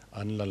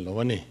อันลันล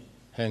วันนี้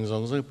แห่งส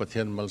งสัยประเท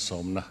ศมัลส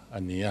มนะอั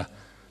นนี้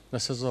นั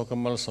สซอก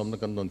มัลสมนั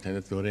กันโดนเทน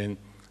ตัวเรน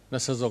นั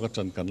สซอก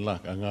จันกันลั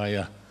กง่าย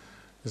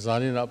จา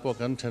นีนับพวก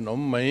กันเทนอ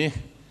มไม่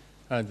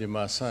ดิม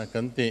าซากั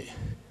นติ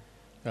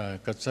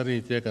กัจจริ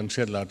ตกันเ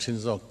ชื่อหลาชิน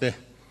จอกเต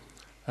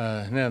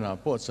เนี่ยนะ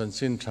พวกจัน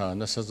จินชา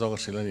นัสจอก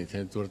ศิลนิเท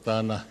นตัวตา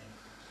นะ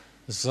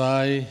ใจ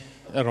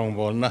รองบ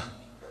อลนะ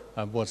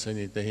บวชส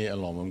นิทที่อา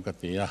รมณ์ก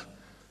ติยา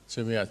ช่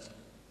วย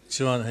ช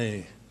วนให้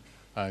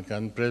กา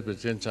รเพรสเบ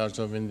เจนชาร์จ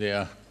อวินเดีย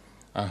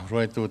ร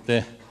วยตัวเต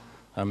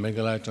เมก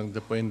ลายจังเต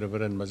ปอินเรเว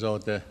รนมาจอ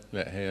เตแล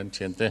ะให้อันเ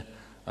ชียนเต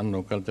อันน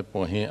กลเตป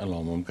อฮีอาร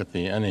มณ์ก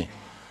ติอันนี้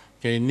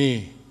เกนี่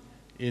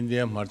อินเดี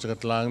ยมาจา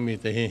กลางมี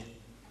เตฮี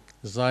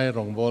ใจร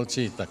องบอล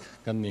ชีตัก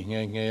กันนี่เ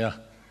งี้ย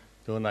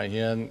ตัวนายเ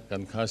ฮียนกั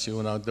นข้าชิว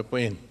นาเตป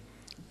อิน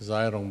ใจ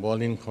รองบอล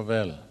ลินคอเว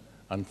ล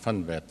อันฟัน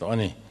แบบตัว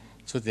นี้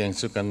สุดยัง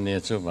สุกันเนี่ย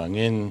สุวา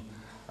งิน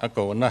อาก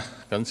นะ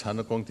กันฉัน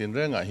กงตินเ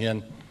รื่องเฮียน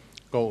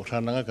กูทั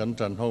นกัน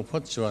จันทร์พ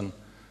ดชวน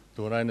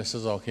ตัวไรนัส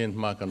จอกิน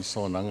มากันโซ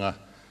นัง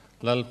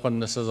ลัลปัน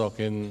นัสจอ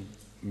กิน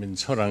มิน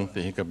ชรัง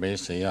ติกับเบส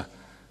เซีย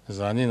จ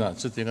านี่นะ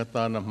สุดที่กต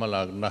านะมาล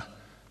ากนะ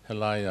เฮ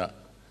ลายะ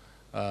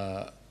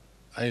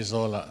ไอโซ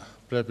ล่า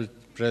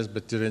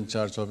Presbyterian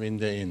Church of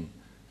India in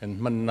เห็น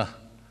มันนะ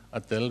อั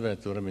ตเตลเว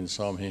ตัวมิน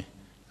ซ้อมฮี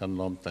กัน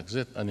ลมตักเซ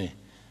ตอันนี้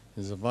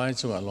จะไว้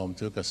ช่วงลม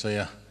ถือกระเซี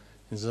ย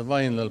จะไว้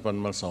ลัลปัน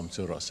มาซ้อม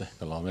ชูรสเซ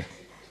กันลม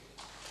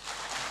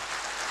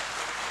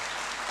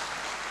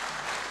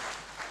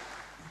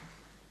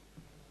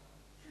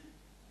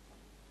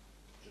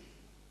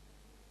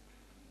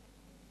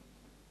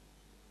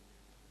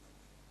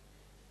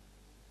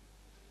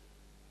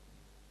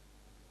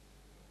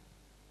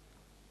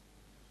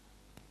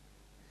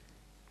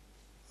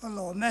ห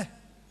ล่อไหม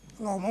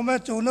หล่อมา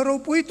โจนเรา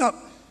ปุยตัก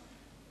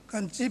กั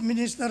นชีฟมิ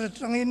นิสเตอร์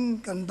จังอิน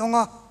กันดง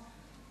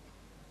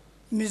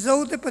มิเจ้า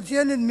เตปเทีย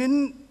นินมิน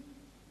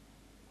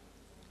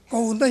กู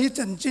ได้ฮิ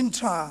จันจินช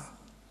า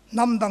น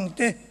ำดังเ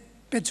ต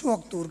ไปชวก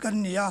ตูร์กัน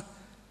เนี่ย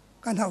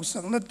กันหาสั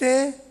งนัดเต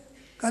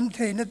กันเท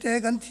นัดเต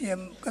กันเทียม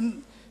กัน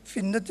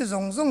ฟินนัดเตส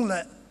งเล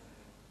ย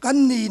กัน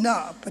นี่นะ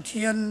ปเ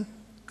ทียน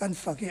กัน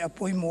ฝักให้อ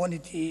ภัยมวนิ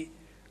ที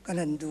กันเ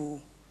ห็นดู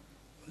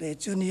เล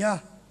จุเนีย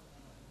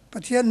ปร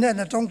ะเทศเนี่ย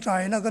นะจงใจ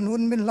นะกันหุ่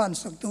นมินลัน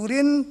สักตู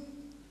ริน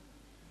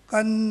กั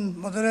น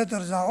มอดเรเตอ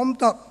ร์จะอม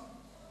ตัก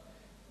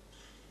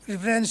รี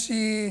เฟรน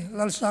ซี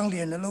ลัลสังเลี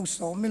ยนลูกส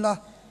าวมิละ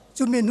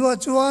จุดมินหัว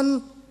จวน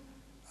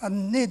อัน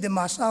นี้เดม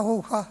าซาฮู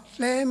ค่ะ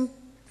เลม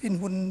อิน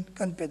หุ่น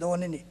กันเปโด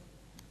นนี่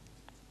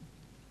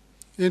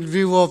In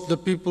view of the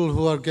people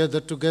who are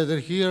gathered together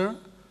here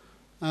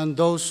and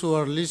those who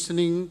are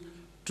listening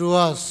to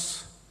us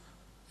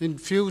in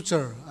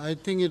future, I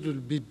think it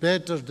will be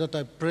better that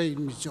I pray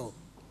in Mizo.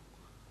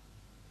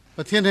 ป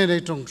ระเทศใน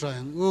ตรงใจ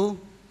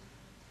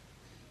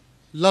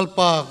ลัลป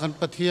ากัน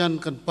ประเทศ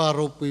กันปาร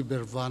ปุยเบ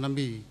รวานา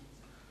มี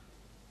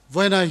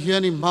วันนั้นเฮีย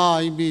นิมา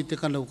อิมีที่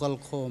กันเอากัล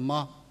โคมา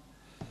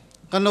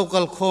กันเอา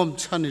กัลโคม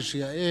ชันิเสี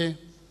ย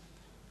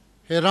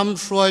เฮรัม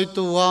สวย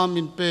ตัว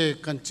มินเป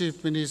กันชีฟ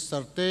มินิสเตอ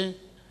ร์เต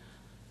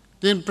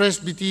ติน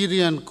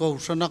Presbyterian ก็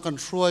ชนะกัน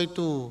สวย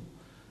ตัว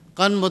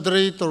กัน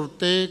moderator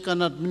เตกัน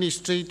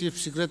administrative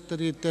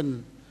secretary เต็น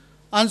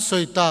อันสว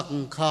ยตาก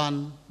ขาน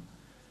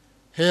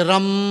เฮรั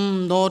ม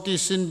โนติ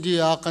สินเดี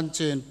ยกันเช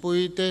นปุ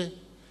ยเต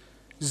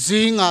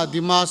zinga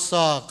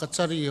Dimasa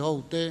kachari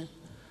hote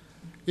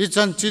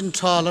ichan chin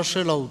tra la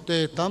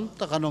shelote tam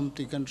takanom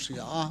tikan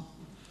sia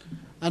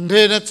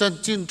ande na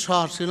chan chin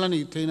tra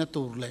silani theina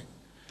turle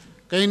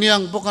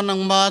kainiang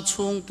bokanang ma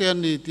chung tian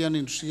ni tian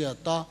in sia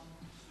ta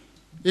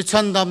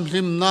ichan dam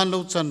lim nan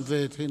lo chan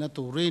ve theina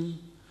turin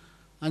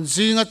an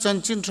zinga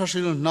chan chin tra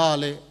sil na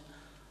le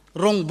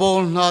rong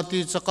bol na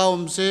ti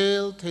chakaum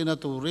sel theina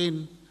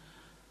turin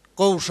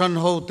ko shan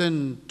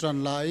hoten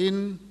tran lain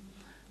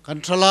kan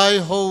thalai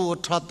ho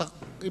thatak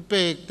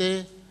ipek te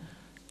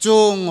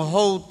chung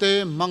ho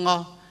te manga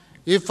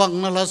ifang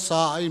na la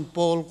sa in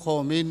pol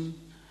khomin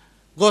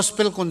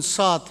gospel kon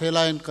sa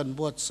thelain kan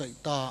buat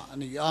saita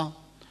ania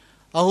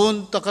ahun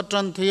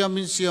takatran thia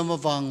min siam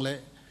awang le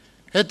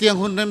hetiang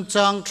hun rem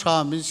chang tha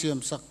min siam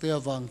sakte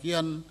awang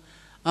hian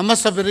ama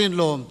saberin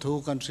lom thu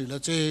kan sila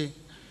che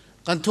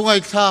kan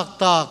thungai thak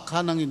tak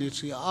khanang ini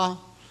sia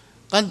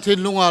kan thin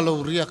lunga lo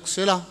riak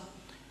sela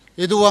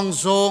iduang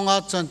zonga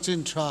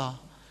chanchin tha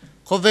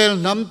khovel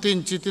nam tin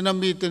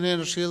chitinami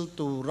tenen sil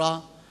tura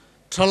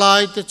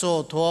thalai te cho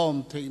thom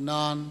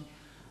theinan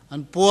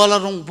an puala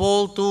rong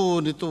bol tu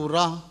ni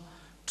tura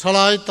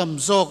thalai tam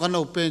zo kan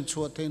open chu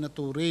theina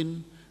turin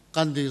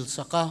kandil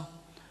saka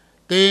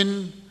ten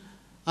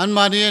an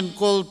manien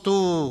kol tu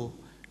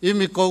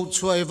imi ko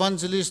chu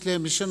evangelist le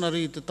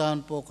missionary te tan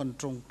po kan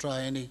trong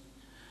trai ni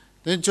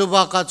ten chu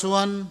ba ka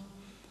chuan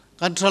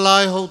kan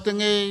thalai ho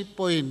tenge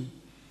point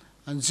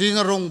an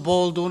zinga rong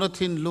bol du na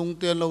thin lung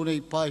te lo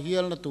nei pa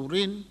hial na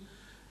turin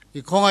I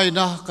khongai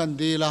na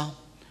kandila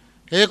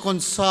he kon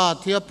sa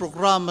thia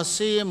program ma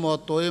se mo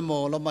toy mo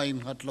la ma in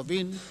hat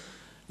lovin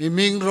I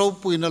ming ro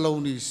pui na lo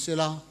ni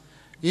sela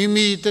I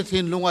mi te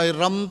thin lungai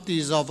ram ti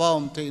zawa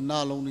te na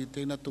lo ni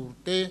te na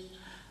turte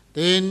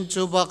ten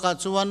chu ba ka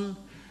chuan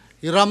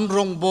I ram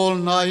rong bol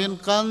na hin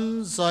kan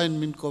zain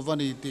min ko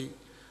vani ti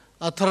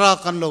athara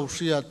kan lo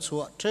sia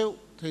chua theu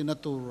te na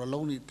tur lo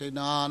ni te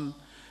nan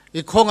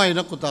I khongai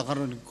na kuta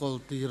karon kol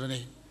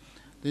tirani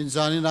tin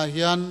zani na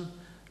hian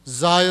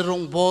zai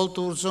rong bol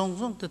tur zong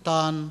zong te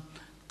tan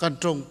kan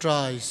trong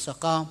trai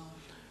saka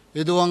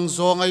iduang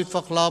zongai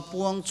fakla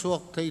puang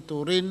chuak thei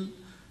turin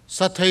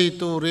sa thei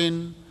turin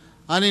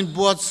anin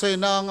buat se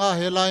na nga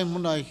helai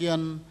munai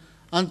hian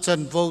an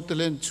chan vo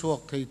telen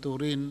chuak thei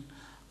turin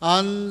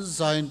an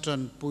zain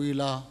tran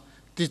puila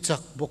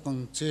tichak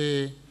bokang che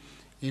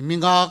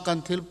iminga kan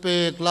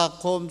thilpek la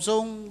khom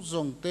zong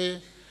zong te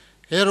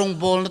herong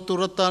bol na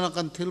turata na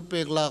kan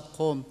thilpek la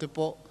khom te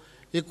po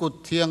ikut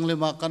thiang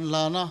lema kan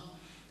lana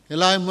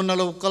helai mun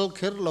lo kal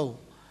kher lo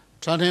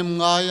thanem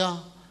ngaya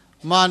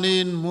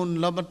manin mun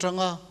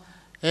lamatranga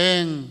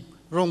eng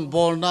rong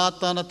bol na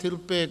ta na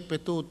thilpek pe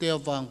tu te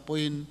wang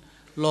poin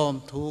lom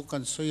thu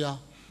kan soya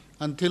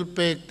an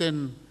thilpek ten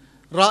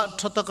ra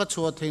thata ka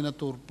chua theina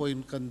tur poin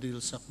kan dil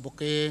sak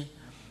boke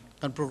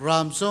kan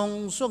program song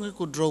song I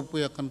could drop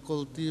ya kan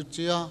kol tir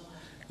chia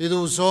idu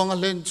zong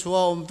len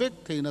chua vek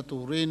theina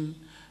turin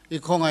I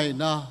khongai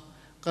na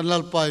kan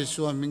lalpai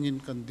suam mingin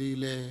kan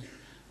dile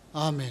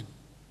amen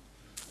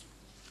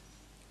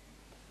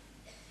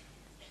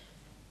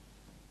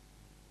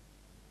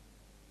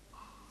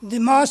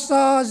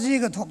Dimasa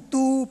ziga thok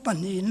tu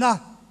panina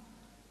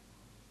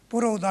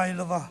puro dai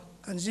lova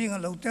kan zinga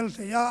lo tel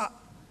thea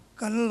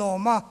kan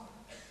loma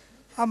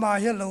ama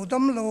he lo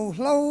dam lo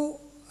hlau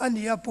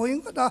ania poing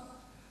kada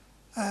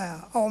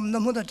om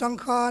namu da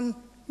changkhan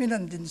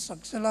minan din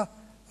saksela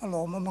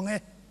aloma mange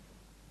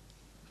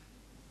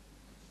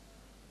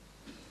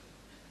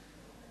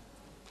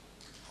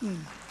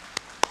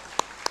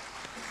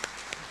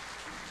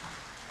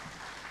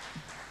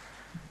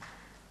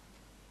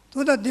tu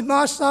da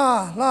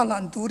Dimasa la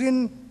lan turin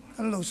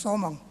kan lo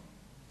somang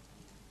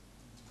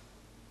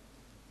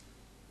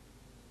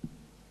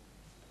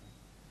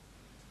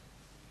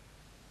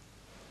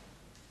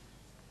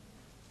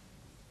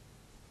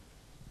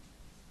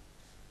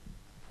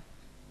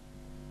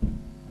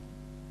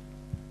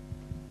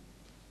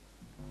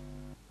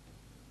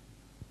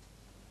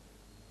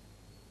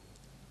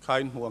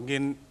kain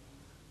huangin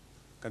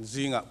kan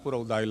zinga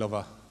puro dai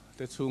lova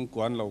te chung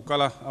kwan lo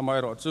kala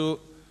amai ro chu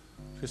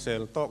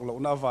fisel tok lo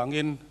na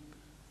wangin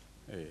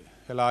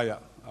helaya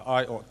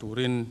ai o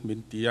turin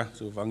mintia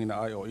chu wangin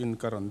ai o in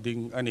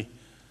karanding ani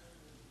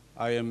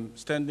I am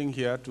standing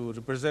here to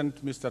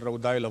represent Mr.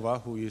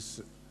 Raudailova, who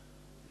is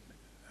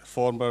a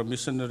former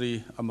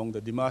missionary among the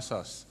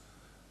Dimasas,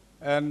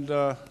 and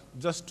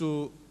just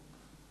to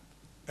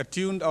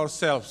attune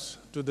ourselves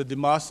to the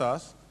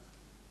Dimasas,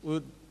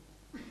 would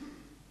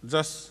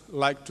just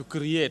like to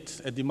create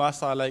a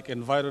Dimasa-like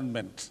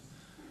environment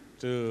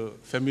to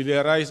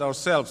familiarize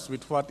ourselves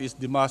with what is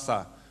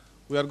Dimasa.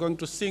 We are going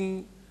to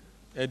sing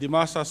a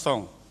Dimasa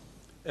song.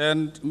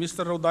 And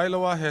Mr.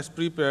 Raudailova has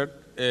prepared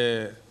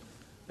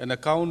an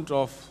account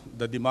of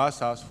the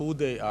Dimasas, who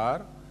they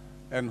are,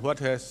 and what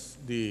has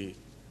the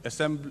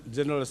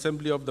General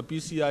Assembly of the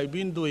PCI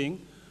been doing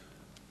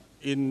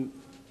in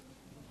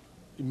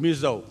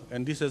Mizo.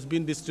 And this has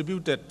been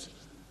distributed.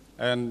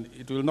 And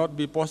it will not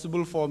be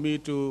possible for me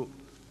to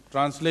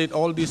translate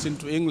all this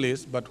into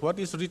English, but what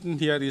is written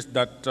here is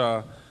that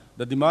the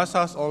The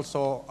Dimasas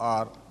also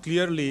are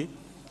clearly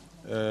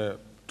a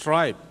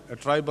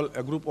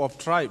group of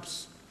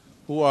tribes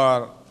who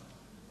are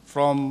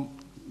from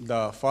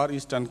the Far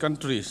Eastern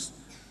countries.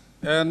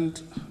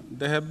 And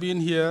they have been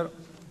here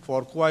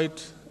for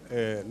quite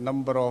a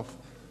number of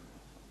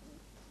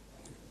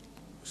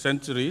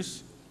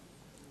centuries,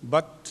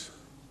 but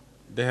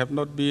they have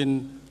not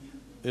been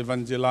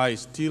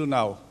evangelized till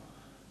now.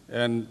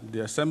 And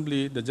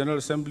the General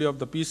Assembly of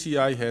the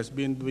PCI has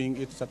been doing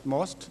its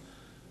utmost,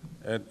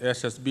 and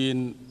as has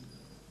been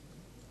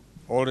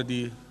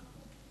already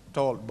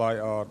told by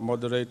our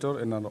moderator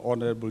and our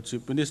Honorable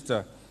Chief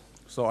Minister.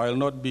 So I'll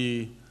not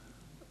be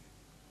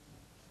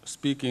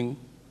speaking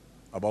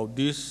about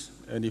this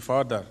any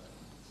further.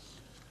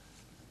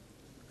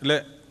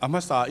 Le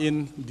amasa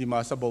in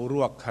Dimasa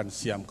Bauruak han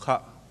siam kha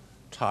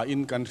tha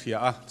in kan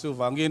ria chu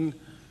wangin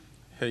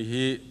hei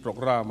hi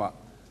programa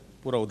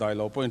purau dai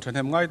lo point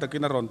hem ngai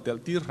takin ron tel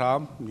tir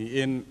ram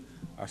ni in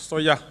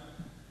asoya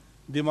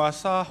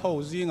Dimasa ho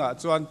zinga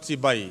chuan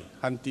chibai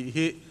han ti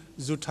hi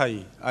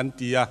zuthai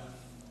antia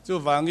chu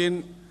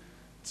wangin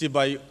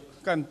chibai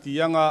kan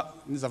tianga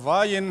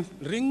zawain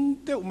ring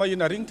te mai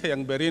na ring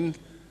theyang berin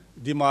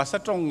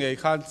Dimasa trong ngei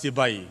khan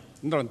chibai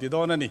ron ti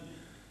don ani.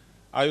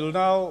 I will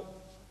now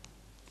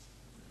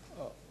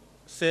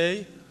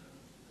say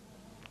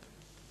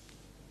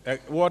a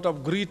word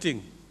of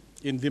greeting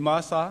in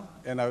Dimasa,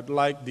 and I would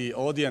like the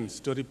audience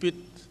to repeat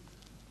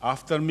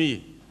after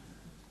me.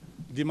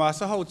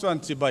 Dimasa ho chuan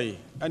chibai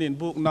anin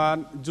buk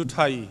nan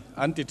juthai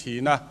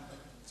antithina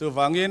chu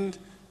wangin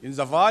in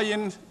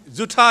zawain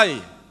juthai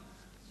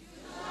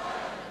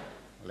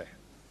le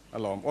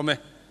alom ome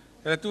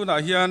he tu na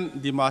hian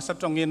Dimasa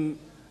tongin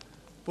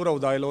purau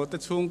dailo te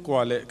chung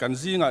kwa le kan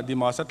zinga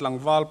Dimasa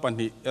tlangwal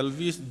pani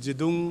Elvis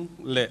Jidung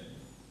le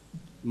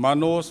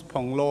Manos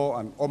Phonglo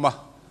an oma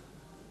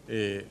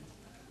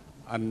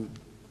an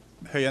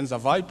heyan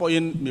zawai po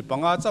in mi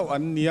panga chau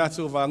an nia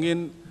chu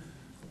wangin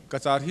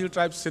Kachar Hill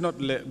Tribe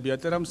Synod le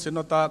Biateram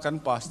Synota kan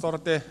pastor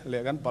te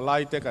le kan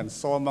palai te kan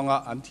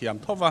somanga an thiam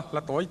thova la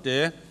toi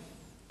te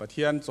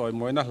pathian choi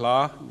moina hla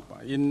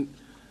in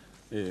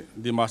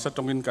Dimasa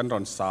tongin kan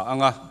ron sa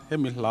anga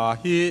hemi hla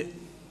hi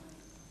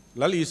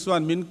lali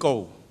suan min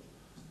ko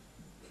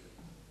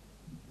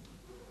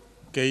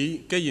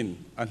kein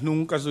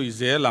anung ka zui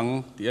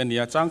zelang ti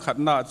ania chang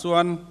khatna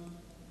chuan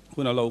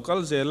kuna local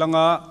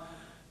zelanga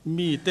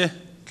mi te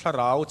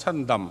tharau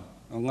chandam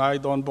ngai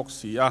don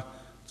boxia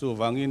chu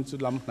wangin chu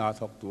lam na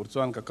thok tur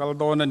chuan ka kal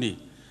don ani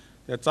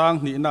ya chang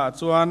ni na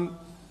chuan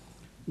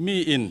mi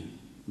in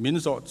min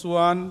zo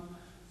chuan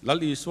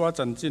lali swa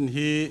chan chin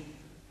hi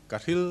ka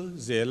thil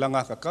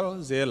zelanga ka kal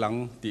zelang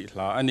ti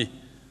hla ani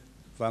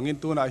wangin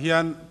tu na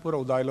hian puro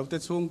dai lo te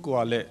chung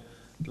kwa le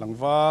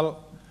langwal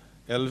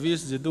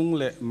Elvis Jidung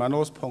le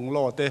Manos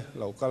Phonglo te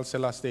local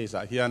sela stage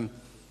a hian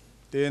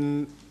ten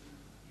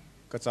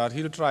Kachar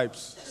Hill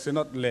Tribes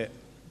Synod le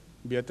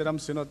Biateram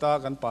Synota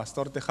kan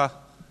pastor te kha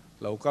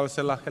local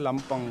sela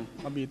helampang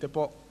abi te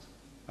po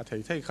a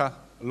thei kha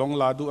long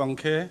la du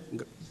angkhe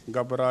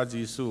gabra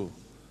jisu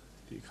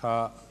ti kha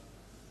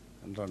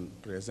ron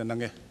present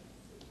ange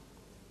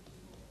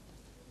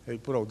hei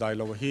puro dai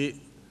lo hi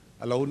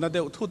alo na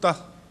deuh thuta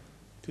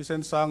thi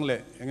sen sang le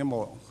engemo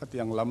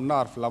khatiang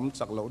lamnar flam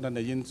chak lo na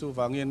nein chu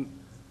wangin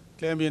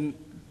tlemin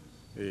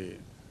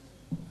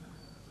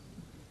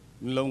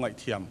min lo ngai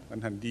thiam kan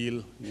han deal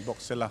ni box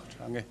sela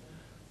ange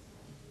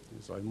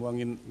zoi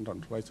muangin ron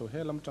roi so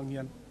helam tang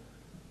hian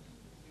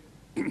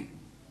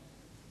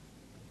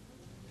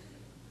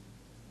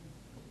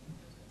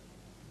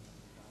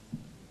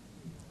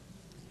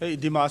hey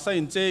Dimasa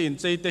in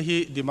che te hi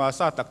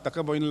Dimasa tak tak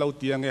boin lo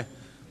tiange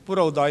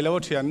puro dai lo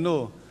thian no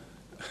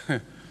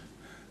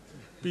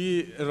pi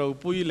ro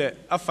pui le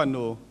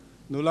afano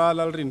nula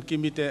lal rin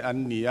kimite an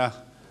nia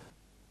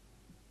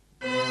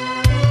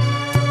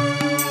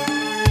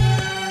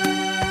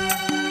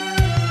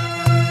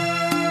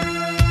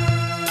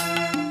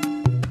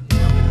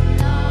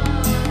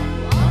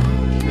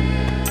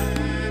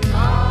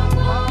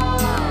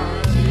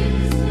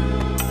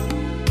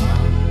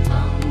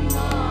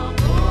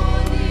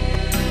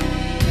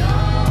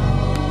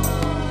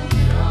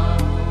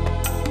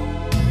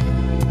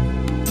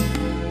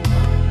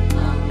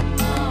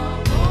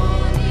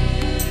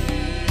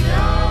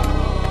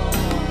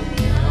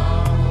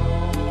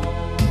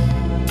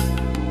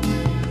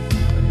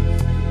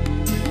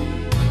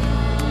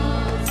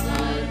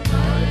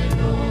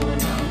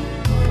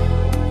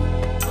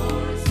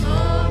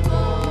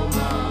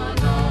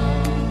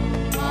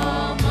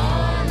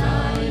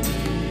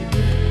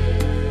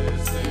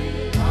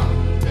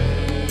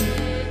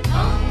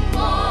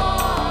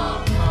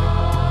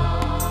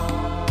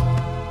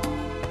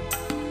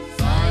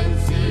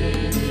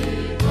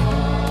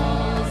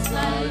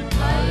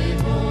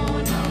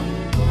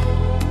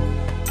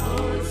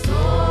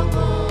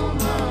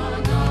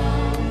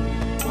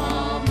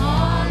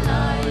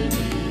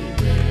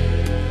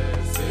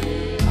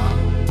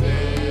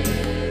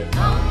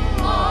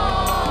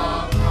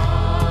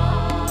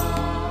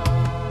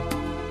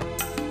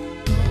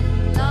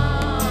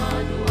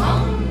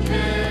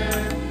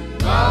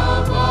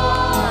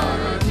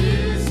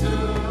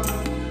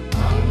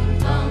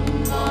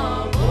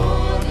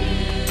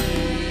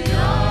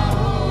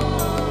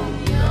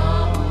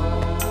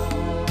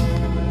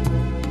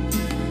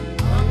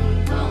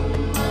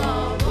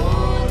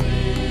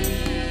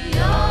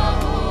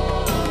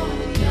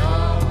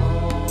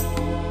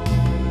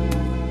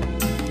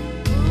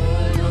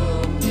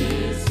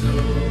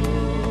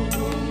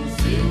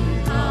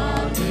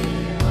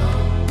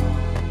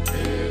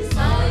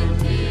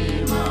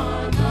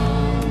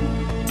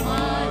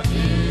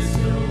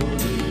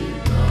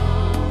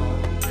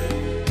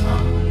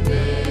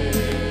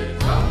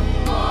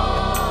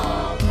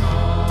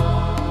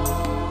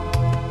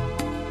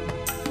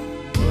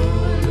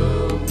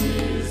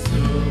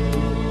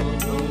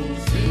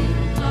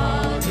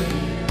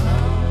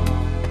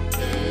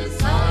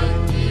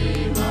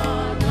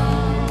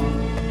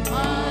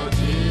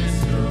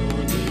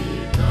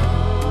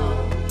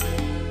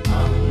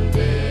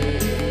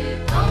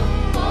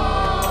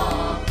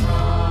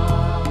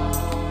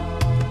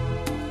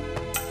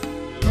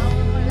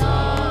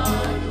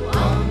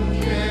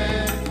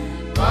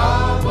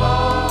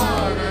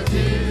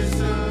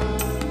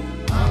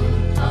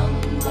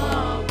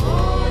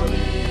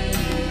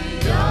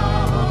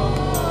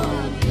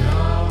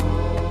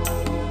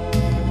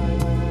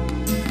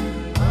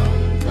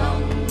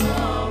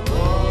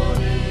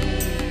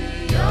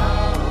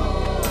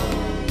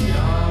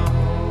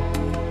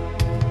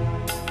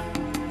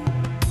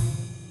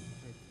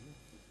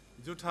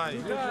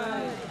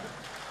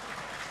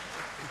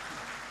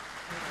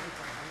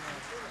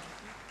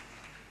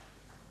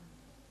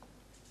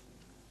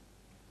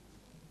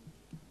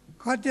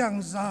ขัดอย่าง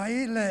ใจ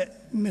และ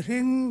มีหิ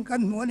งกั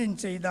นหัวนิน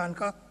ใจดาน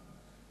ค่ะ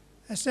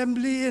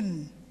assembly in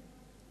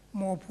ห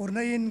มอผู้ใน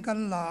อินกัน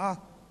ลา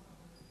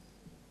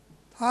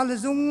ถ้าเล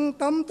จุง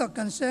ตั้มตะ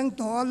กันเสียง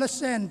ตัวและเซ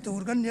นตู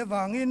กันเยว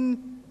างอิน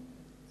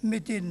มิ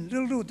ตินเรื่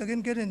องรู้ตะกิน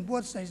เกินบว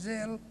ชใส่เซ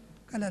ล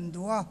กันอัน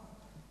ดัว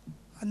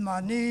อันมา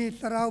นี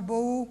สราว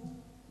บู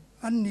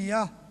อันเนีย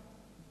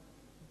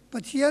ปะ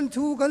เทียน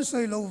ทูกันสว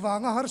ยโลวาง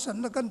หารสั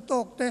นกันต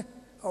กเตะ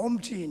อม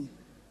จีน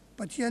ป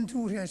ะเทียนทู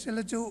เฮเซล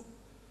จู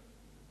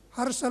ห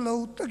ารสโล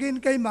ตะกิน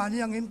ไกมานี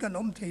ยังอินกัน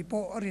อมเทโป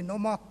อรินอ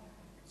มา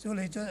จูเล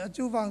ย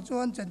จูวางจว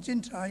นจันจิน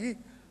ชัย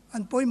อั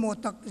นปอยโม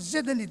ตักเจ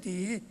ดนิตี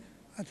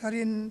อัธ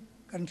ริน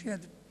กันเทีย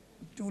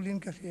จูลิน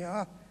กันเทีย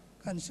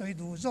กันสวย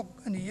ดูจก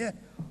อันนี้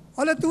อ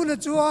ะไรตัวละ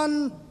จวน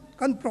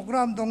กันโปรแกร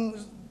ม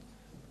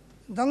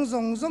ดัง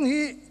ซง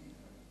ฮี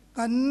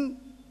กัน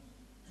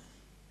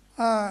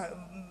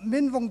มิ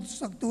นวง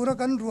สักตัว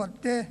กันรวด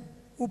เต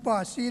อุปา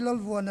สีล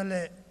วัวนั่นแหล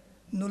ะ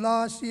นุลา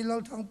สีล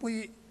ทั้งปุย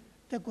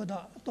เตกุดา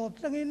ตบ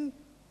ตั้งอิน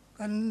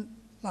กัน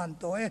หลาน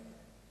ตัว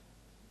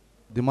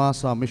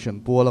Dimasa mission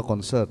Puala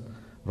concert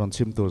ron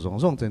sim tur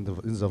zong ten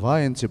in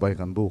zavain chibai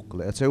kan buk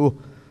le cheu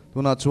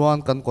tuna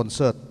chuan kan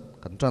concert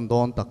kan tran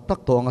don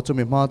tak to anga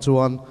chumi ma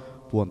chuan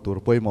puan tur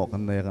poimo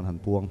kan ne kan han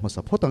puang ma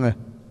sa photange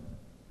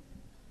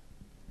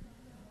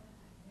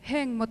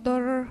Heng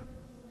motor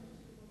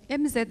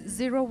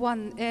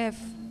MZ01F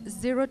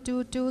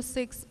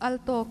 0226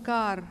 Alto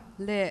car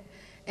le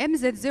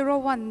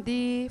MZ01D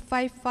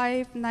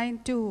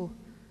 5592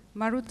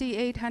 Maruti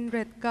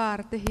 800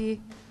 car te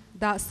hi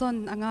da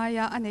son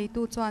angaya anei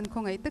tu chuan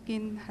khongai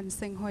takin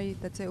hanseng hoi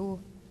ta cheu.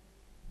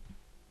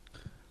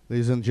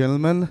 Ladies and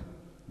gentlemen,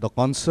 the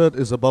concert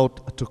is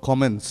about to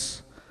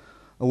commence.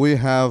 We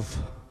have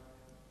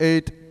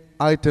 8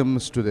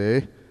 items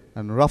today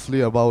and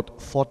roughly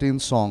about 14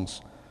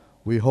 songs.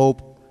 We hope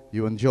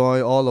you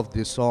enjoy all of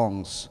these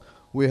songs.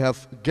 We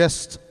have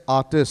guest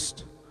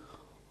artists,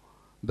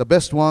 the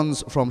best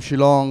ones from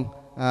Shillong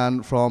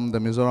and from the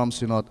Mizoram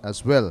Synod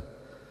as well.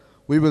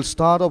 We will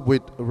start off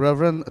with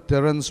Reverend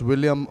Terence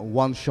William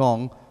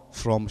Wanshong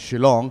from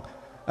Shillong,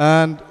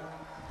 and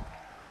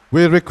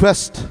we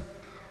request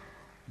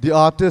the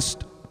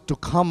artist to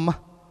come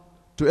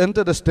to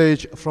enter the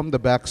stage from the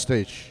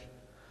backstage.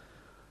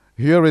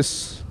 Here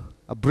is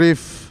a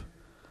brief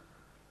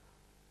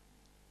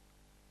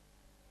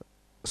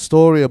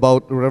story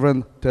about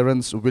Reverend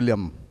Terence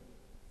William.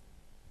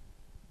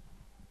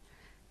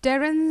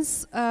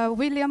 Terence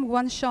William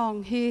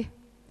Wanshong hi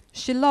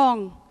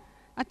Shillong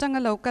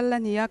atanga local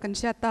lania kan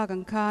siata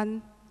kan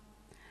khan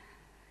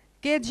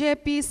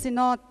KJP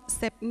Synod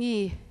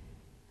Sepngi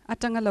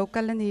atanga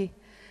local lani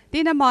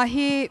tina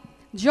mahi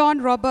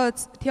John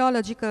Roberts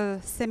Theological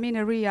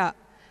Seminary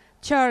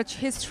Church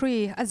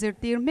History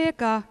azirtir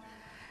meka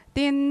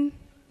tin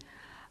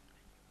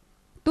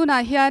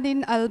tuna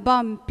hianin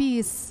album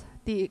Peace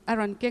ti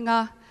aron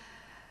kenga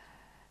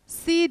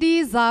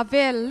CD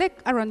Zavel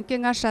lek aron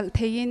kenga shal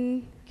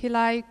thein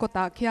khilai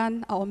kota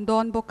khian a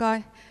omdon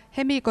bokai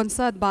hemi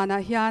concert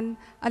bana hian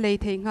alei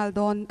theingal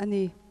don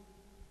ani.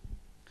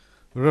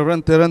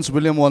 Reverend Terence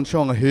William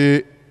Wanshong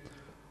hi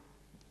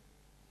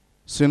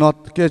Synod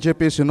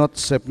KJP Synod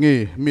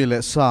Sepngi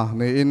mile sa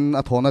ni in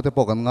athona te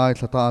pokan ngai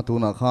thata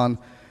tuna khan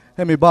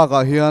hemi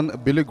baga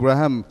hian Billy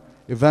Graham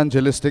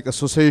Evangelistic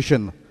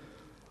Association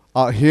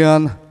a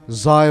hian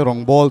zai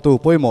rongbol tu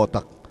poimo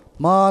tak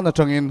ma na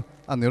changin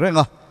ani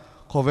renga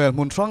khovel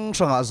mun sang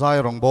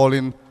zai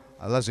rongbolin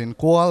alazin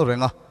kwal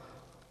renga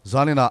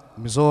zanina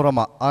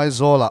Mizorama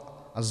aizola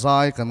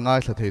azai kan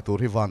ngai thei tur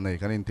hi van nei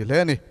kan in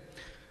tileni.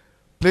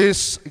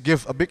 Please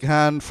give a big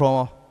hand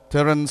for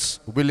Terence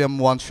William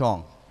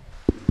Wanshong.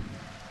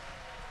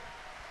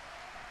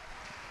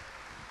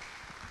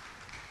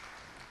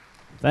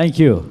 Thank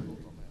you.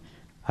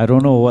 I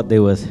don't know what they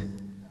were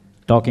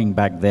talking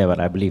back there,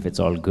 but I believe it's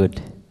all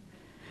good.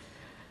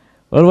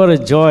 Well, what a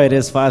joy it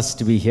is for us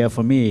to be here,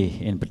 for me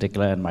in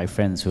particular, and my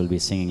friends who will be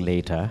singing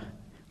later.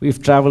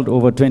 We've traveled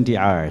over 20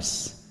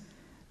 hours,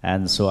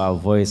 and so our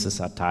voices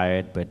are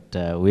tired,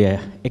 but we are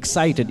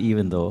excited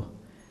even though,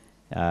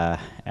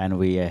 and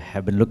we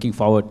have been looking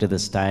forward to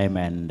this time,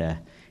 and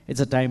it's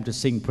a time to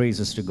sing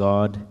praises to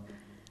God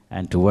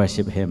and to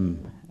worship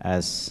Him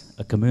as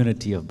a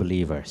community of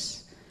believers.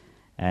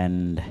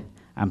 And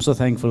I'm so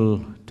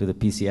thankful to the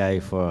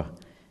PCI for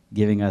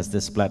giving us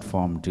this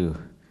platform to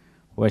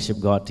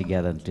worship God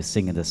together and to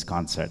sing in this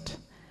concert.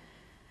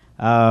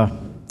 I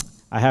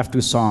have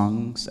 2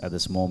 songs at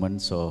this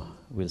moment, so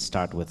we'll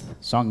start with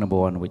song number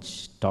 1,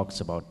 which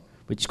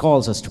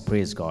calls us to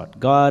praise God.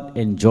 God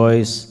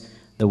enjoys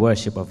the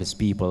worship of His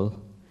people.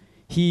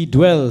 He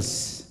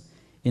dwells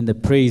in the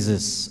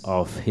praises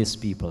of His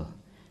people.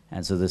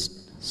 And so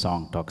this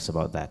song talks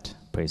about that.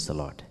 Praise the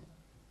Lord.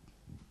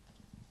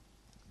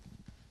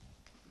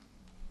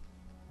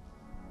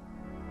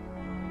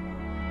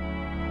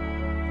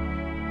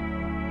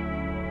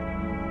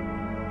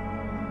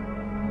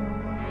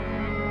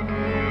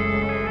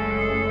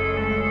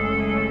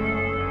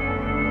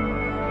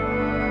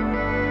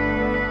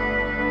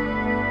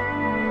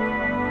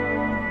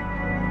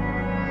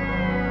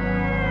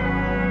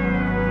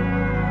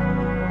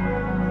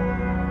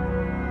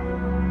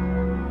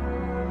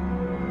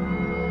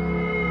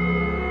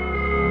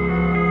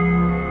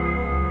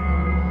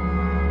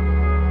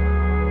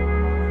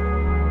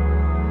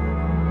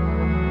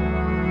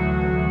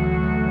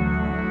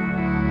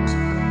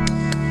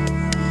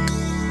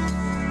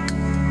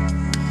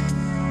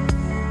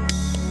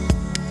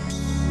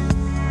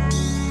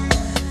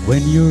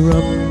 When you're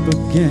up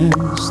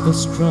against the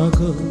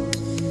struggle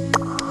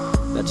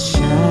that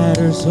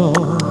shatters all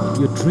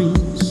your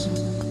dreams,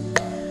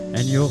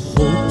 and your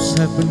hopes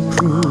have been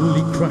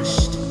cruelly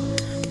crushed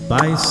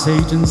by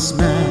Satan's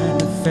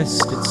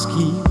manifested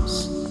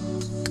schemes,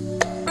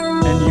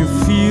 and you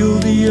feel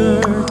the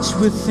urge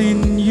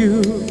within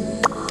you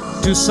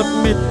to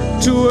submit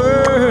to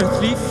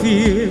earthly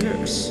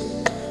fears,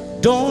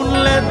 don't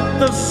let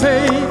the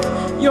faith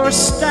you're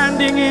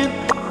standing in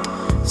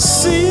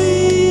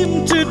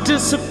seem to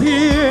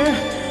disappear.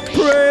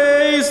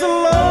 Praise the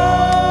Lord.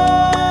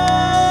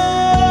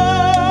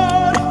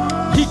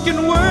 He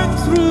can work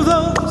through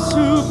those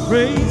who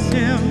praise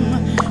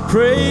Him.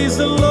 Praise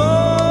the Lord.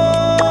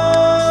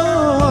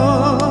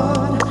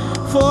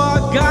 For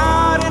our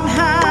God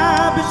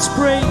inhabits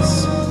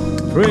praise.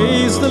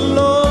 Praise the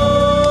Lord.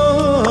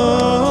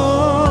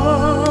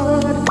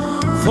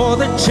 For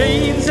the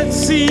chains that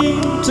seem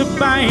to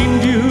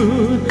bind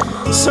you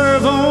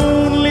serve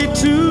only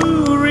to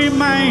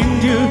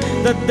remind you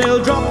that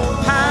they'll drop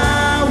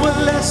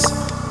powerless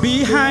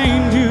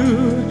behind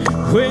you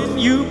when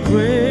you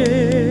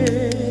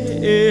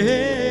praise Him.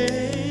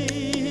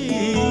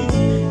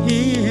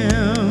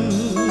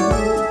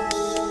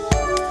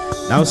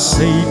 Now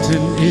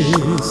Satan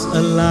is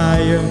a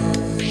liar,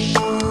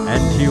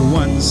 and he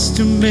wants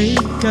to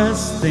make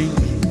us think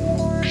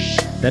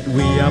that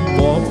we are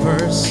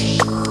paupers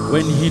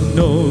when he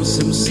knows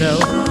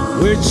himself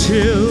we're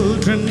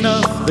children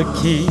of the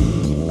King.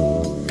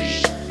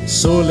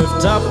 So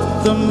lift up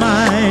the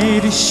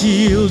mighty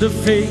shield of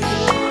faith,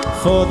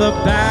 for the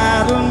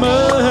battle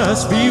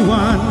must be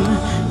won.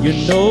 You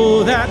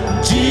know that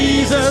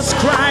Jesus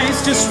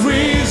Christ is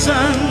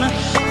risen,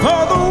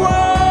 for the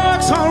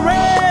work's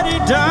already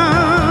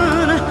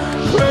done.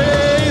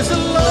 Praise the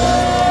Lord.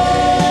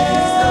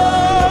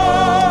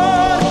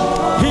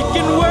 He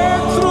can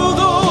work through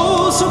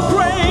those who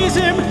praise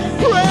Him.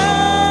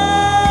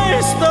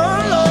 Praise the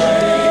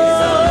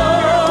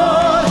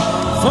Lord.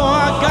 For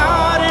our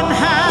God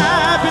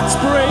inhabits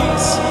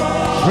praise.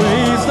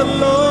 Praise the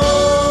Lord.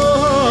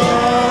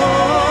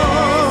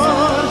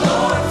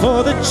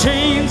 For the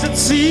chains that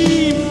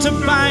seem to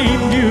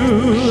bind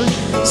you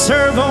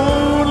serve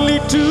only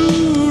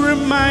to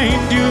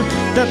remind you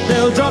that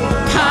they'll drop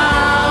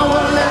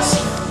powerless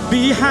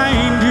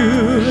behind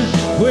you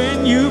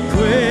when you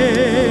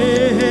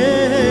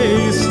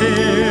praise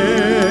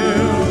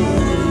Him.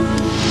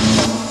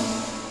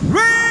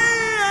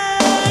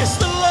 Praise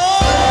the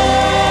Lord.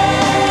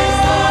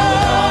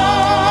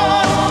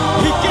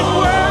 He can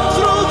work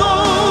through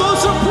those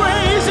who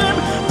praise Him.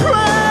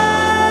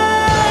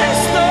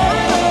 Praise the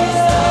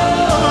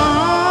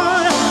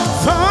Lord.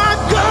 For our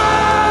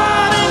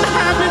God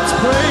inhabits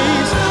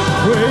praise.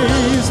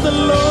 Praise the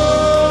Lord.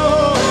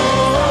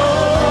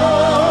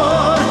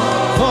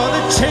 For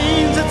the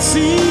chains that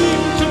seem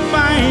to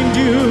bind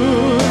you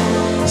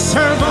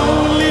serve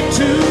only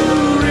to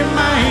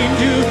remind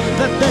you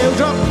that they'll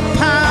drop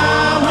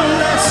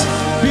powerless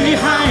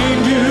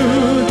behind you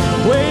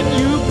when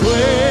you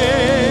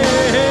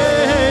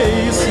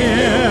praise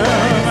Him.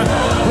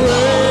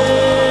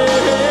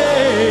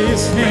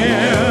 Praise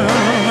Him.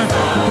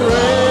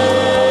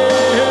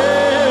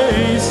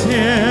 Praise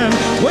Him.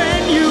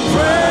 When you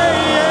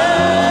praise,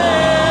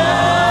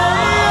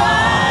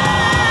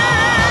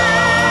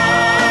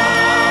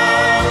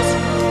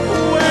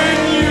 when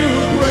you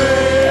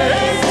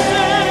praise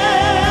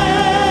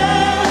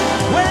Him,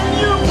 when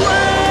you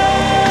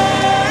praise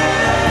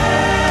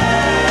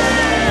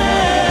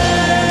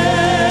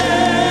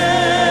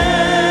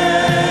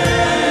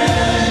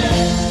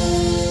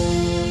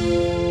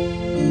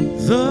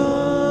the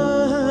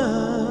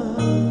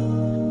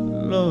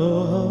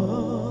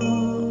Lord.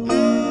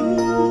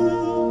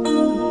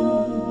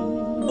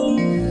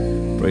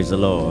 Praise the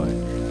Lord.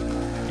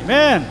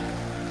 Amen.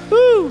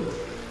 Woo.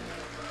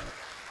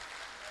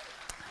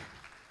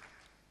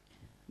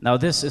 Now,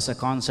 this is a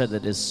concert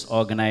that is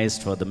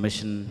organized for the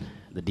mission,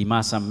 the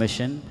Dimasa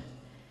mission.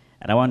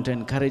 And I want to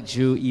encourage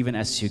you, even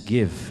as you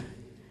give,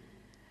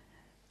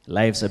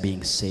 lives are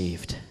being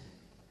saved.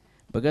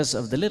 Because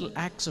of the little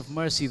acts of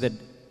mercy that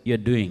you're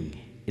doing,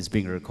 it's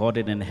being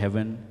recorded in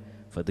heaven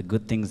for the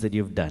good things that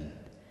you've done.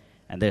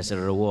 And there's a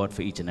reward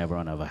for each and every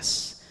one of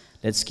us.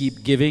 Let's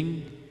keep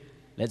giving.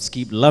 Let's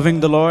keep loving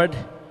the Lord.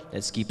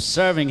 Let's keep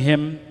serving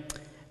Him.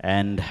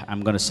 And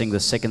I'm going to sing the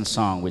second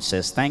song, which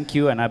says, thank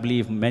you. And I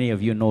believe many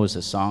of you know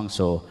the song,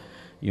 so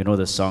you know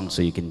the song,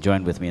 so you can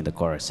join with me in the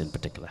chorus in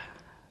particular.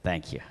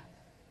 Thank you.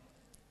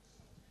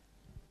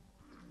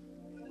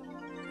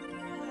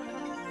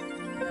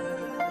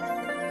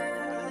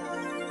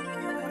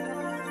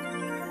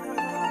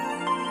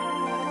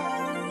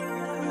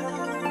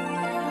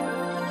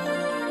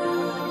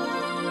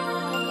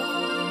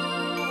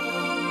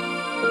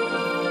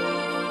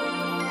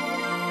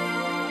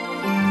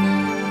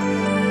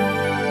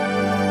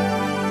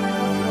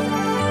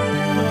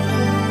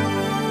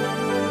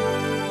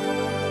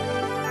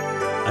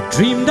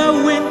 Dreamed I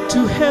went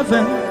to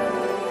heaven,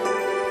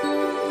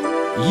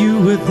 you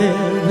were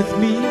there with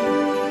me.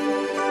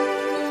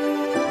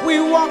 We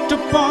walked walked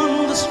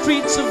upon the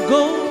streets of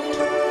gold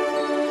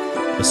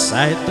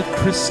beside the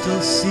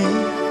crystal sea.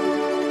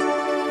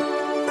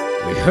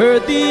 We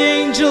heard the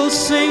angels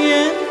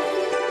singing,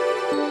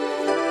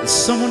 and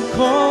someone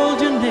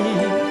called your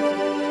name.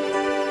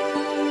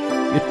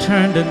 You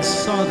turned and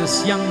saw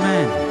this young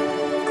man.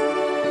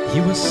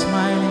 He was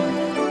smiling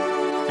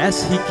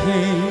as he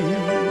came.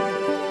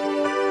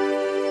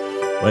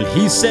 Well,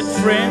 he said,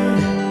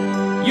 friend,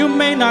 you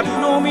may not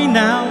know me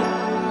now.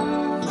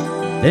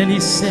 Then he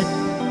said,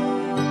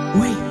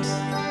 wait,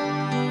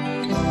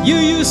 you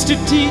used to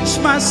teach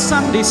my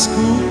Sunday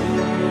school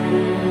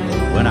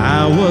when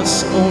I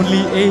was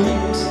only 8.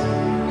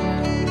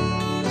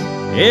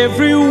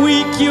 Every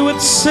week you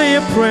would say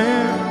a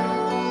prayer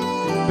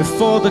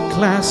before the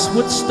class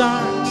would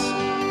start.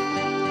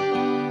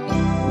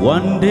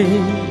 One day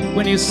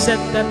when you said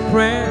that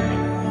prayer,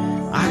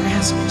 I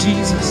asked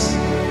Jesus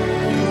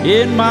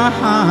in my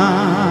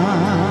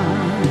heart.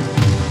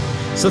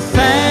 So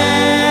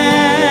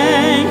thank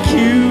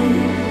you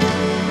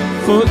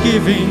for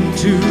giving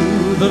to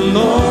the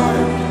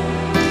Lord.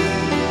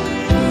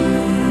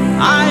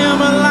 I am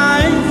a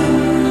life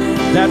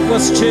that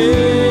was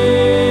changed.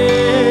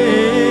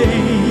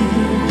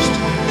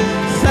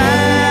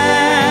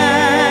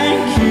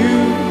 Thank you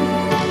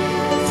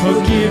for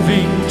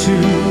giving to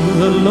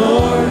the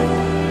Lord.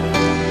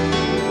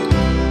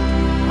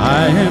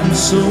 I am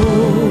so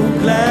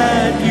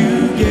glad you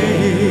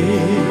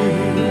gave.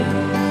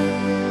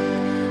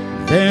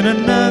 Then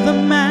another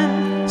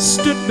man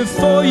stood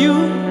before you.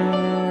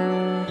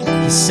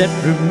 He said,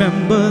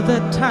 remember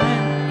that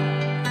time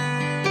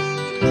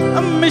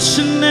a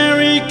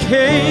missionary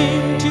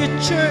came to your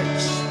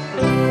church.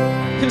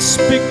 His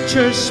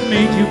pictures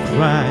made you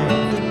cry.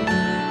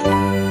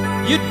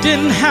 You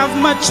didn't have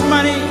much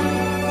money,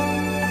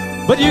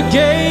 but you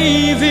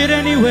gave it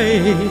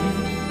anyway.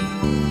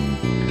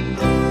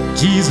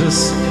 Jesus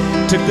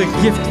took the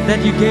gift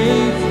that you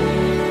gave.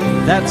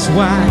 That's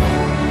why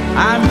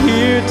I'm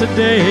here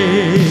today.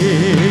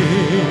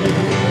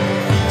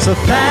 So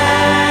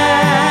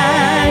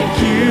thank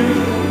you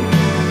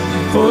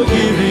for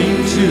giving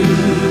to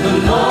the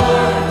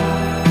Lord.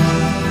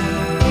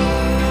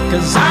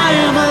 'Cause I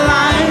am a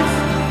life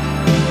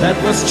that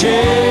was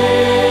changed.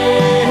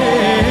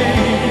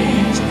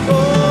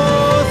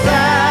 Oh,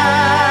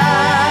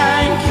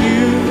 thank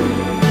you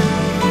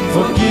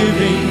for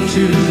giving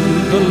to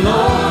the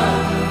Lord.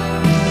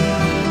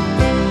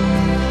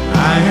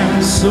 I am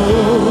so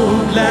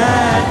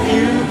glad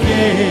you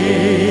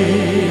gave.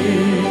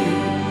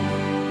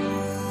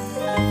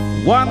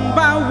 One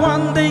by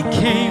one they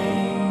came,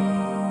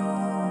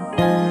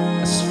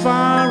 as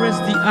far as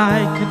the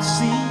eye could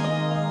see.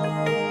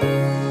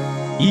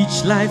 Each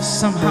life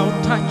somehow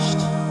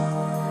touched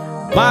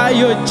by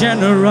your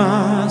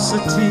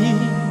generosity.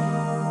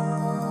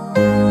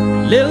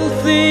 Little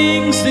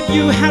things that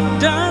you had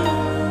done,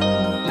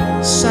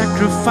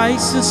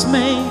 sacrifices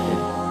made,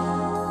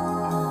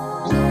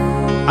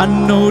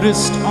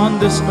 unnoticed on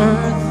this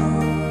earth,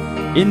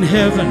 in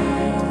heaven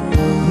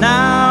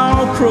now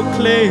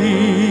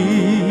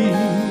proclaim.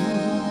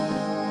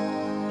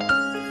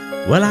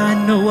 Well, I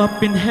know up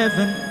in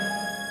heaven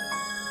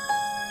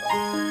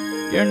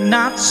you're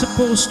not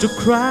supposed to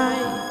cry,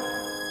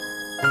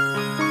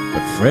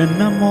 but friend,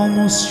 I'm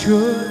almost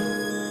sure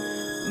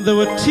there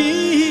were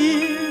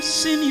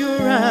tears in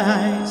your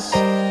eyes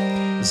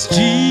as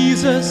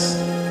Jesus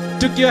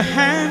took your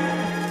hand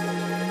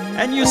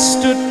and you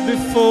stood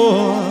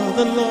before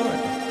the Lord.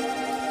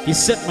 He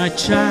said, my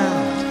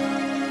child,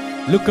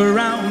 look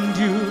around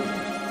you,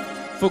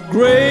 for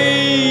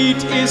great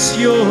is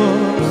your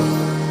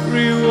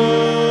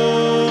reward.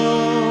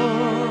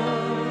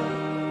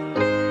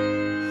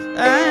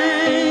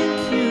 Thank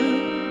you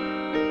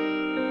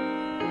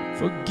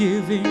for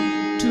giving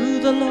to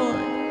the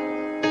Lord.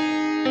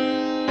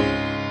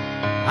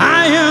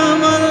 I am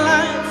a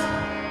life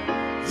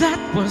that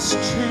was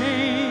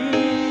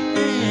changed.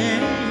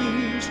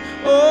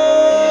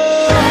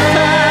 Oh,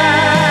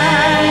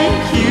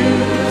 thank you,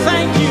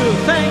 thank you,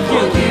 thank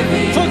you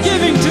for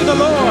giving to the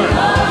Lord.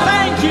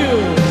 Thank you.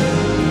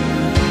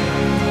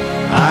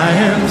 I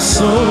am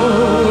so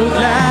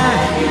glad,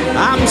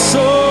 I'm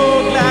so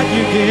glad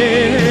you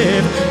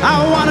gave. I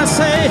want to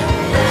say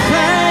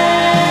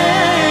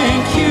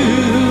thank you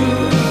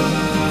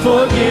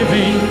for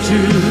giving to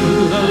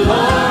the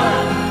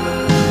Lord.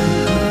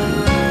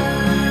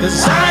 'Cause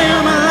I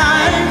am a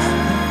life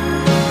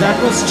that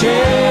was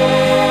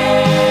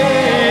changed.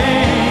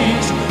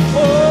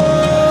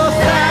 Oh,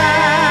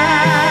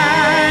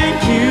 thank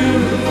you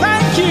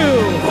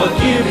for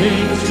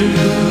giving to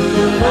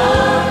the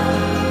Lord.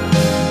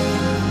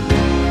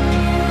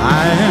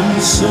 I am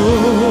so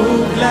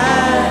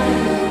glad,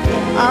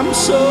 I'm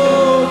so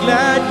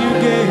glad you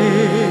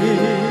gave.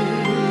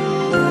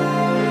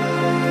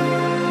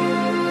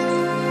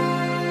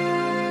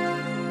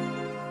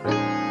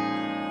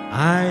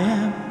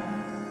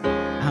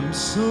 I'm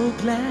so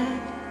glad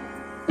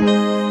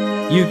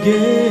you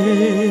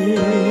gave.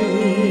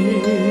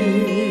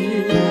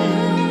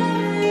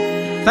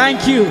 Thank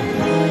you.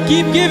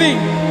 Keep giving.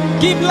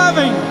 Keep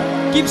loving.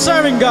 Keep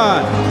serving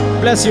God.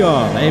 Bless you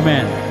all.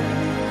 Amen.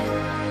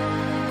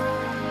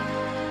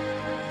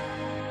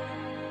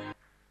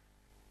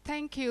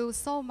 Thank you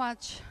so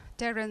much,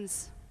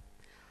 Terence,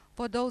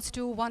 for those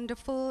two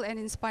wonderful and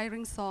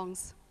inspiring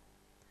songs.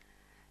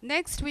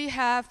 Next, we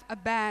have a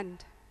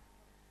band,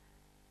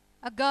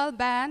 a girl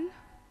band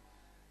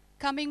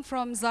coming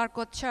from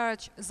Zarkot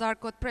Church,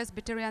 Zarkot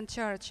Presbyterian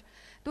Church.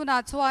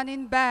 Tuna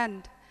chuanin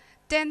band,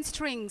 10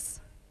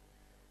 strings.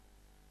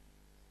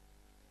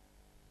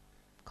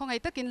 Không ai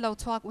takin lau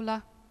chuak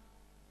ula.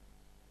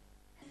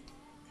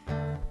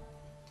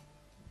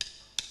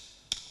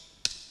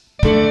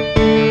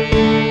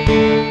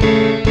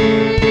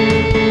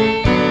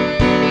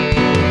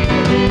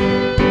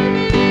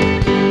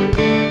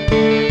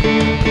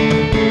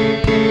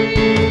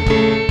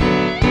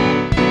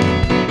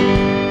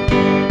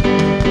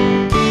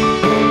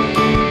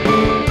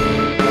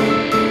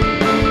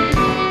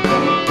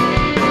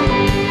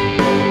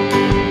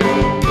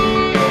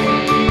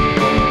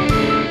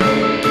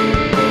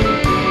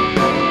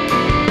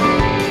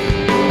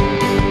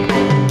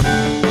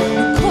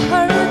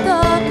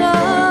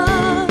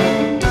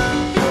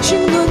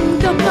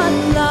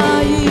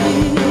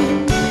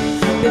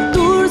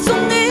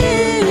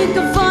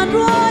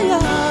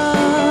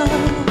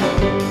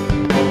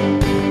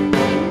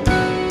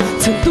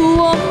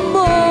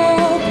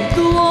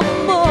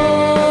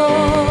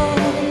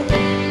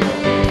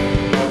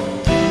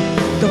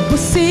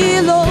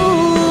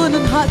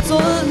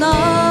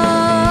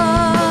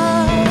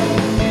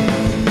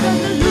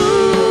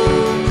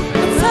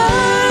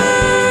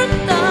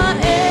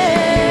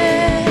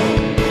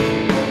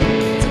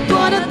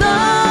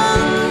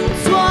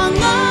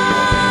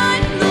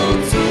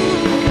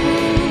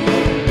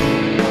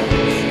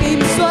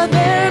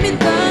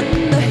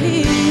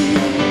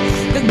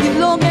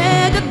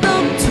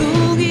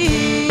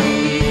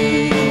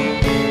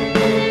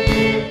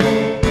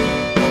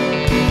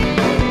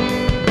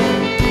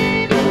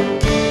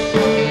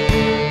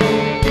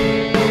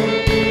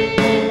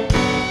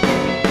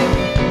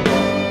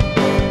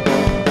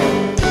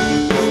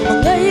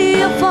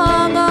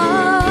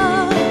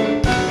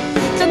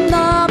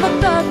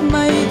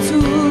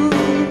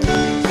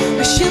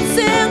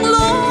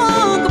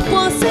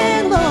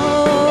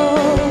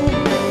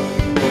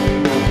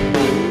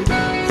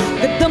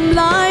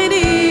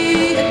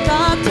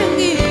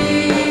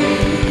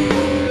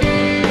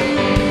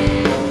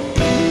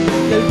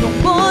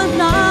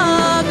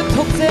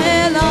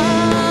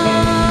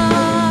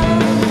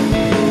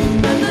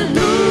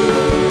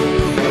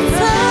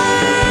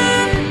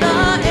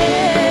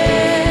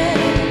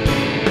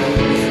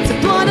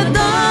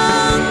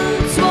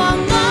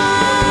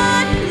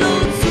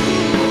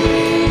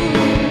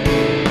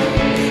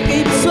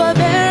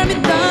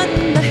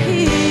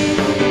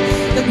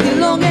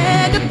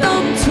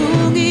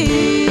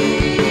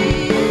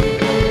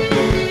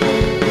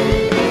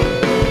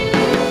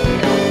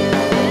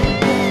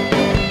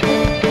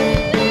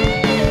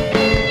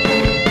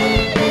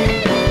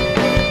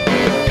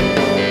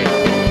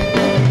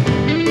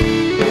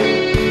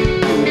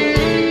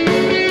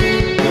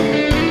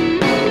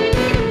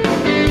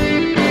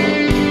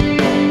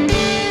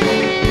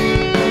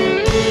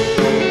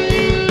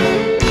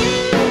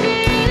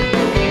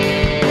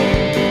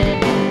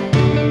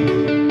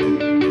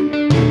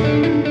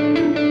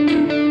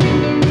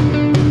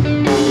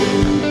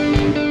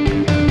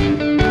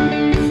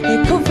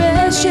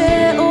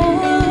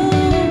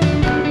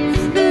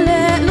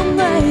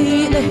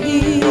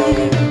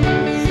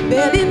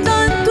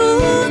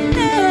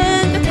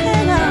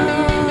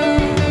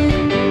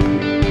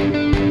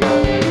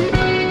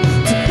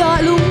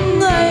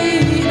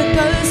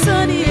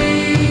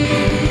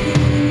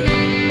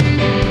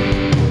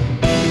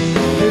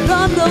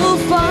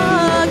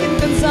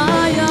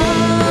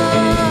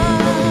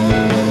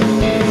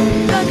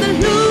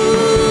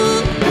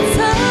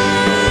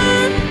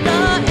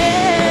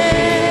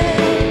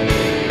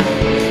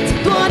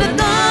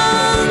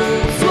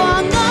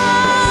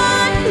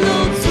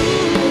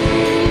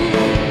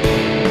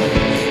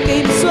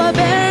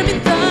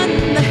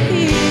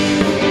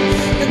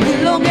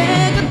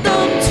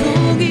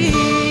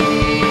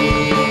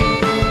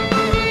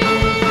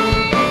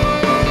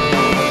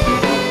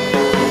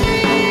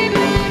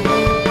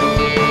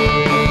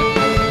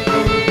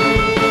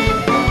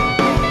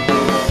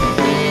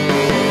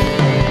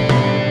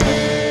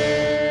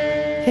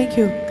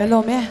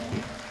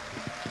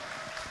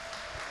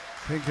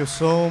 Thank you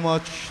so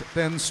much.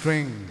 10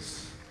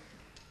 strings.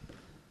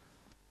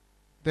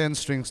 10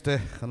 strings te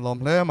kan lom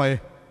hle mai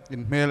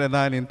in mel and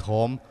nine in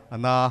thom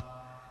ana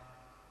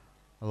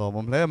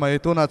lom hle mai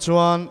tuna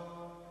chuan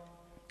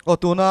o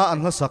tuna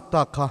an hla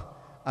sakta kha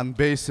an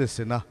basis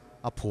ina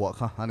aphua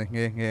kha ani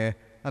nge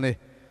ani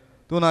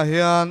tuna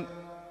hian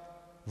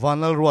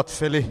vanal ruat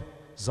feli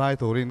zai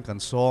turin kan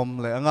som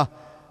le anga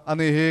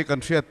ani hi kan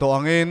thiat to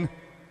angin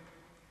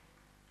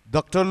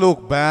Dr.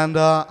 Luke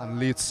Banda and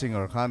lead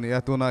singer khan ya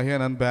tuna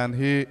hian an band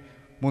hi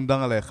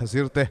mundang le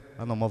khazirte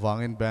anoma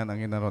wangin band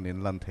angin aron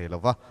in lan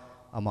theilawa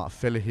ama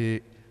fel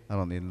hi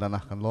aron in lana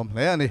kan lom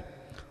hle ani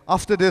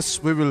After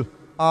this, we will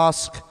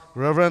ask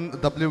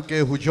Reverend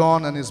W.K.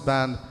 Hujon and his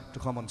band to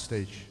come on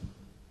stage.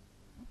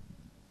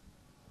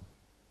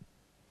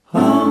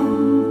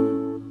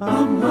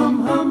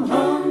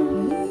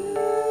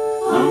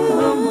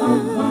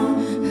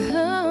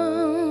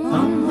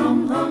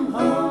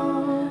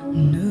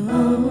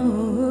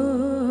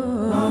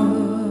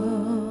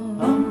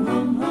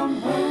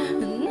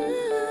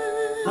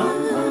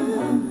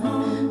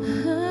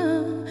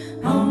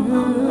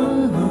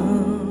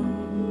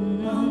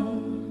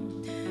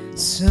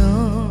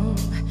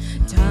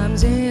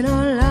 Sometimes in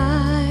our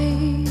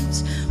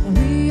lives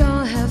we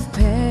all have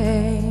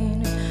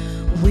pain,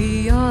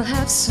 we all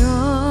have sorrows,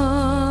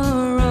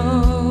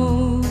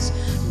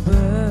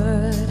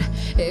 but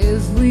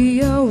if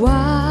we are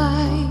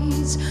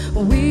wise,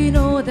 we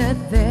know that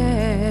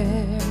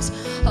there's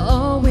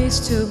always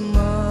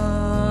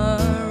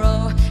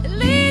tomorrow.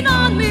 Lean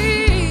on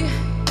me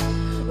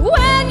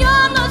when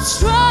you're not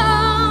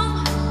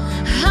strong,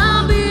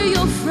 I'll be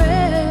your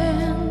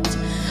friend,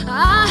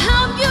 I'll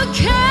help you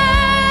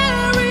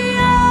carry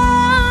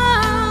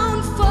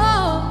on,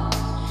 for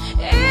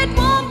it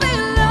won't be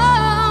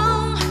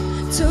long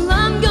till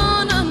I'm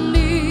gonna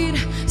need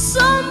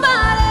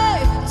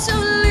somebody to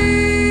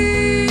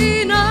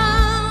lean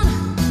on.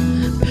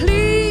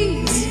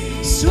 Please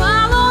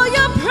swallow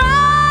your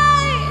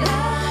pride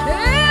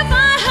if I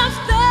have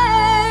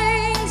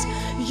things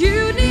you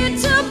need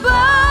to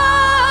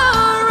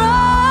borrow,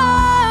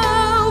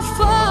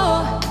 for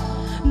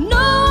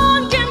no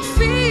one can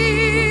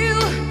feel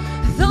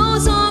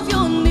those of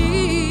your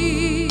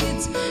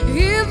needs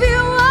if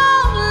you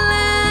won't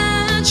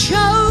let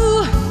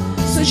show.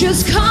 So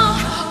just call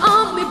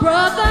on me,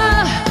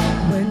 brother,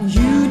 when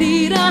you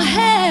need a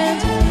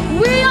hand.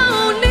 We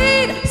all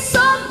need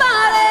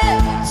somebody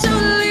to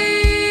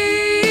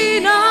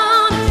lean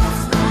on.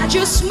 I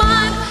just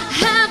might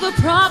have a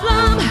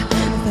problem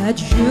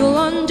that you'll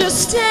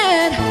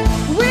understand.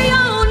 We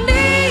all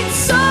need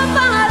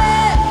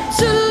somebody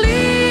to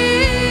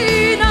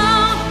lean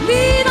on.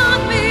 Lean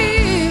on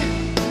me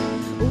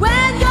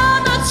when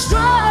you're not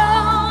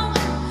strong,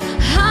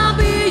 I'll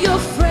be your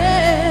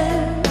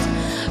friend,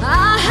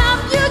 I'll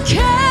help you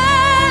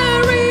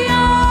carry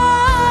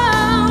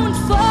on,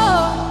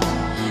 for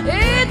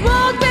it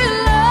won't be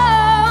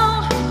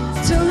long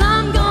till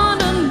I'm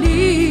gonna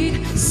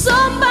need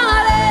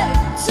somebody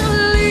to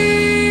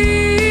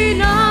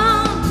lean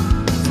on.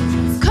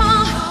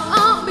 Call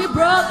on me,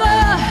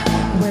 brother,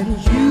 when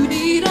you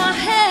need a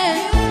hand.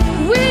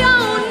 We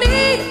all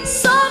need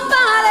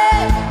somebody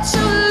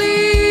to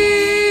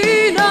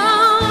lean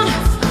on.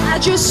 I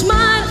just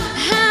might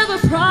have a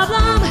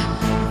problem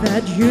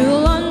that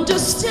you'll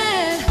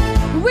understand.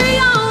 We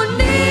all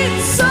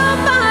need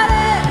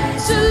somebody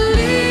to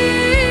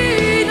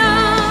lean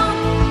on.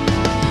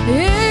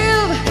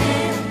 If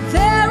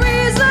there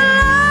is a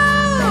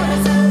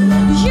load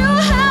you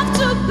have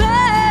to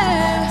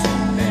bear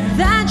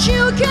that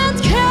you can't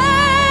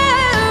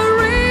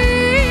carry,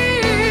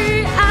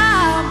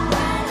 I'm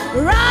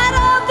right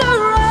up the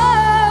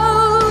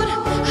road,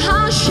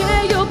 I'll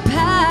share your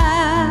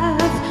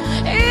path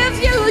if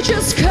you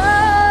just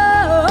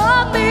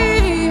call me.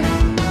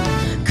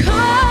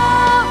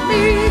 Call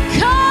me,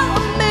 call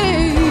me.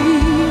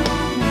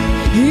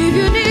 If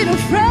you need a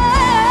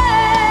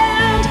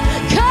friend,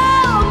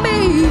 call me.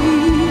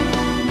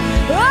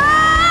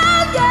 Oh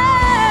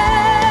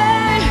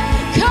yeah,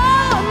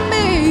 call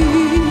me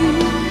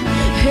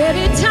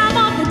any time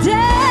of the day.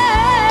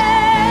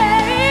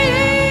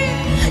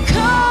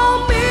 Call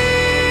me.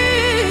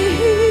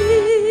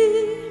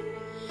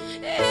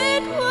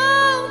 It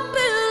won't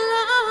be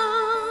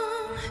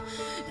long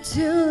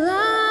till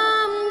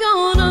I'm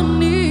gonna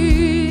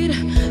need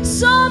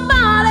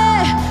somebody,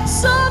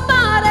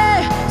 somebody,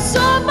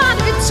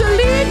 somebody to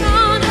lean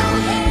on,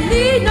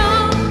 lean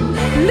on,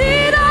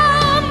 lean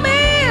on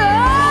me. Oh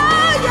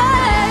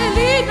yeah,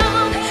 lean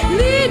on,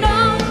 lean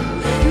on,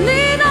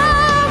 lean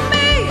on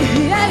me.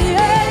 Yeah,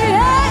 yeah,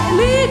 yeah,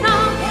 lean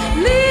on,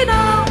 lean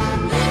on,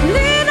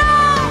 lean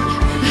on.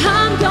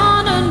 I'm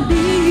gonna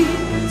need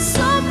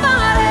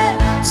somebody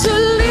to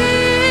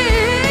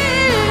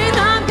lean.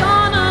 I'm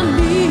gonna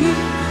need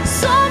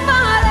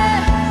somebody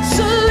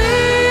to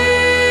lean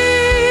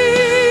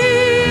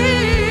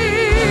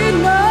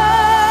on.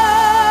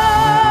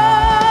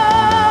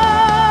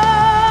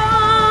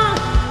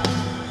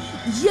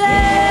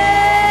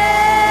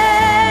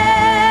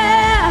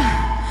 Yeah.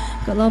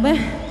 Có lo mấy?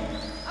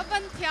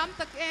 Avan thiam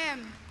tak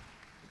em.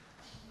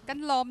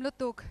 Kan lom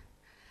lutuk.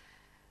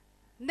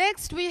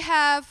 Next we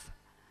have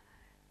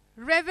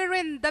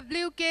Reverend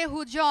W.K.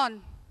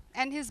 Hujon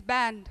and his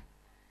band.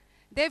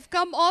 They've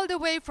come all the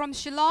way from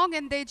Shillong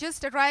and they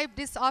just arrived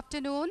this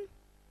afternoon.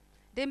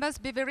 They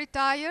must be very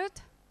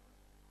tired.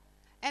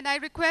 And I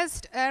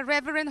request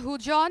Reverend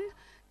Hujon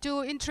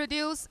to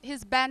introduce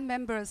his band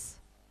members.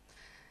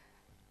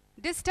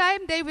 This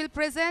time they will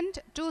present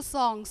 2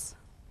 songs.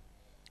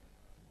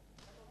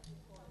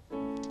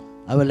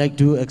 I would like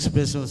to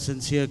express our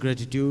sincere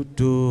gratitude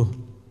to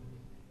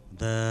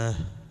the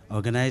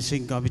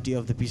organizing committee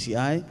of the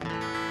PCI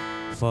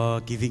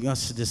for giving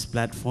us this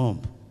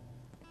platform.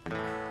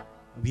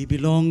 We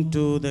belong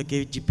to the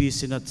KGP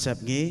Synod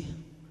Sapnge,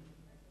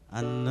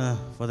 and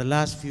for the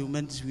last few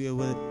months we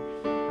were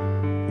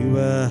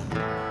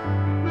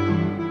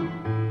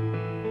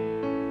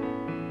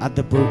at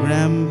the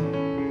program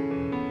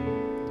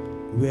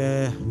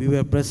where we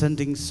were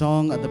presenting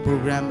song at the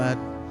program at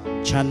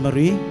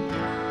Chanmari.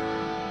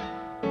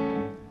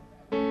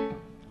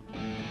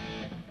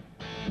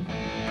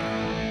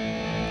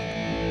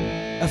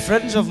 A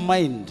friend of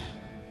mine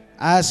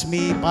asked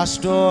me,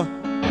 Pastor,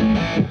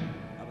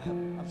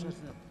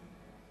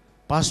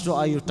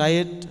 are you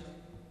tired?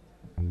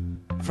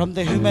 From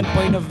the human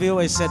point of view,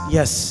 I said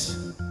yes.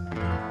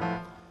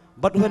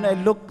 But when I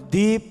look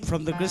deep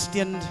from the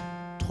Christian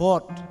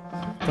thought,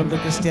 from the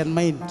Christian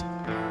mind,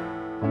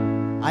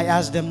 I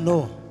asked them,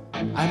 no,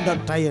 I'm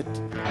not tired.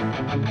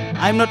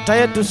 I'm not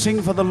tired to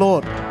sing for the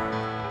Lord.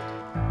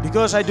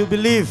 Because I do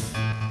believe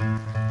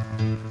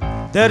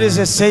there is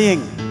a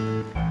saying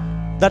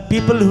that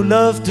people who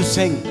love to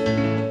sing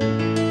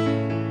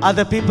are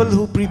the people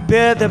who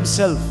prepare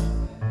themselves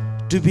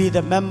to be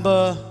the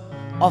member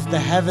of the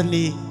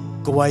heavenly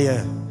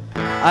choir.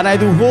 And I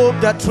do hope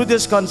that through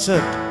this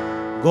concert,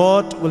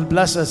 God will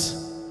bless us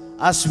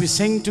as we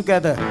sing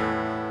together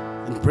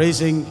in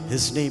praising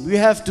His name. We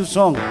have two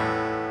songs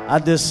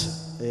at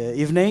this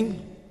evening.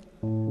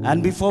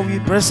 And before we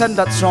present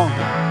that song,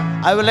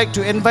 I would like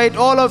to invite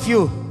all of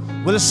you.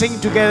 We'll sing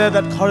together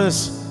that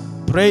chorus.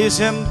 Praise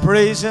Him,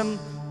 praise Him,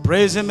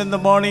 praise Him in the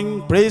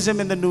morning, praise Him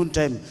in the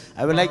noontime.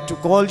 I would like to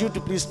call you to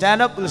please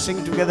stand up. We'll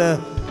sing together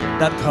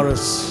that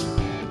chorus.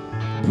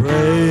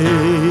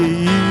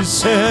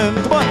 Praise Him.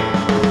 Come on.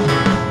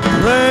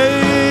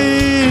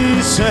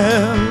 Praise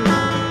Him.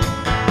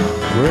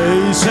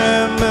 Praise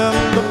Him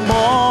in the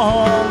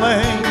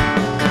morning.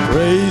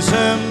 Praise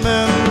Him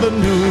in the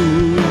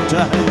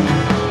noontime.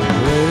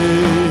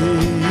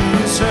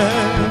 Praise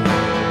Him.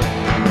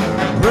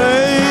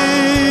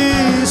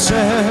 Praise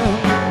Him.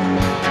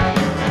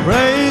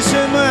 Praise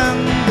Him when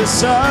the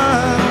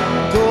sun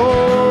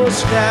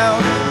goes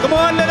down. Come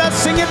on, let us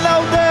sing it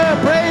louder.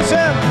 Praise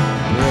Him.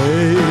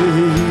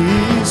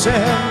 Praise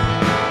Him.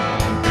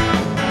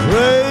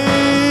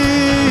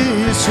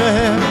 Praise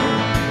Him.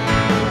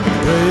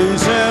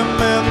 Praise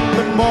Him in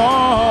the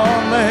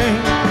morning.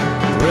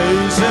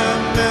 Praise Him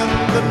in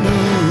the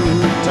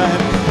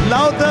noontime.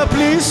 Louder,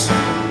 please.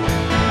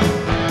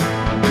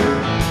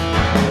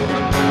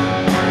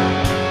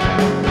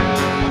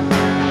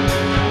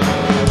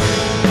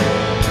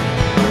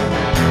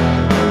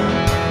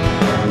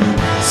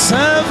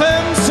 Serve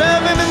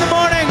Him in the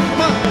morning.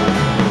 Come on.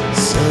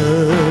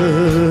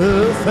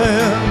 Serve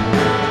Him,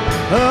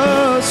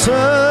 oh,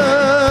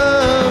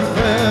 serve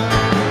Him.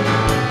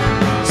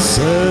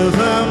 Serve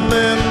Him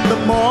in the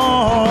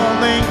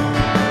morning.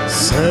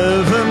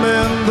 Serve Him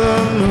in the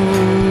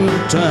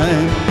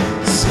noontime.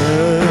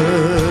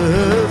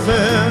 Serve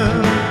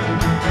Him.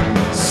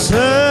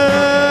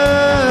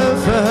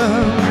 Serve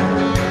Him.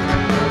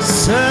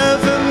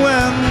 Serve Him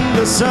when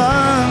the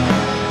sun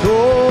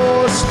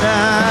goes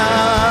down.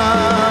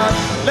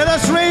 Let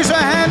us raise our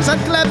hands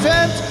and clap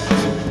hands.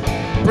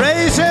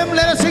 Praise Him.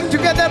 Let us sing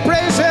together.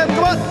 Praise Him.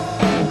 Come on.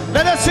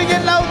 Let us sing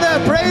it louder.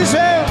 Praise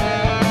Him.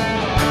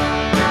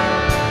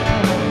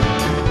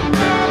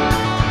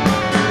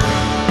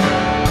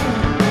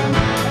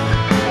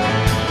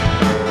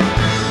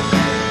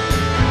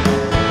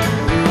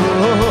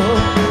 Oh,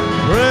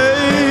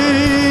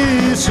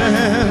 praise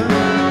Him.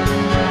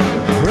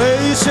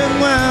 Praise Him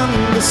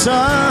when the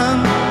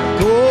sun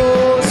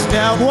goes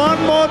down.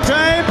 One more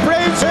time.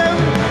 Praise Him.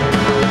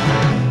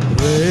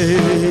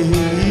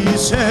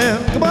 Praise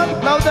Him. Come on,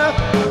 louder.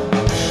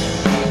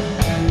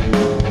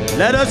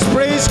 Let us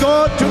praise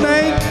God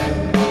tonight.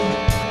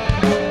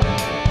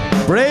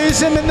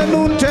 Praise Him in the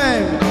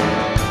noontime.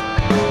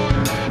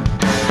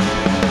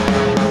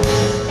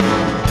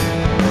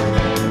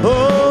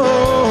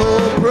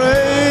 Oh,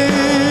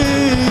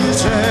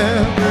 praise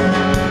Him.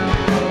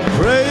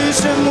 Praise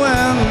Him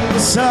when the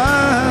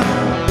sun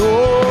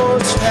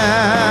goes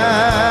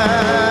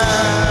down.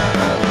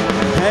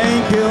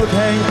 Thank you,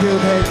 thank you,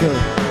 thank you.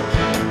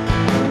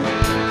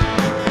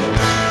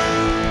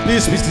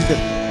 Please be seated.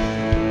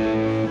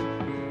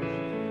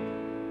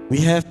 We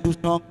have two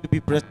songs to be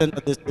present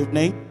at this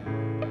evening.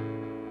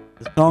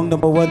 The song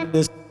number one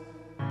is,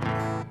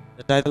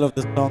 the title of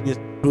the song is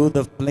Through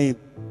the Flame.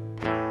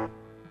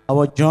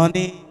 Our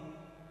journey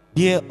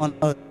here on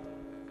earth,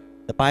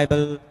 the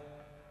Bible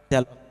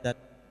tells us that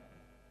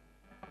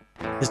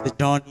is the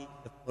journey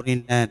of the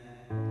foreign land.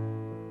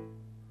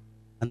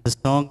 And the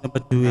song number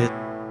two is,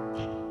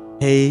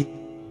 Hey,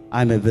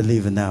 I'm a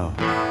Believer Now.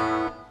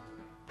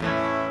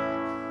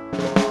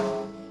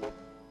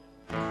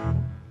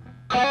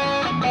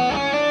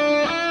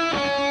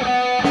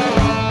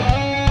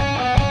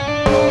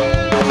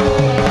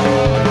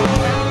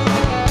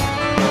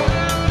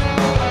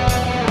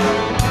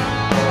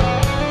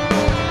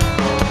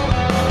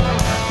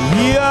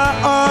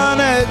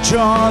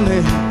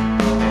 Journey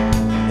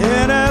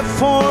in a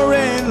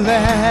foreign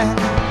land,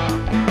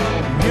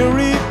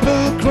 weary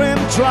pilgrim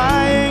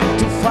trying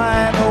to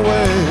find a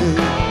way.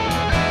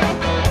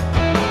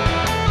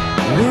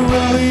 We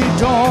really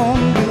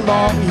don't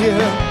belong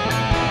here.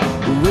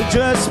 We're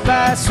just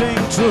passing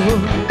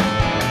through.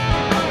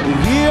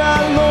 We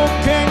are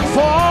looking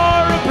for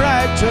a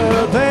brighter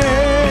day.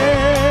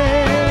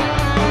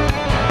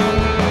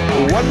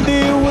 One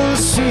day we'll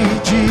see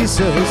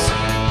Jesus,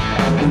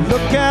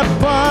 look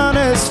upon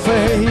His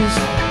face.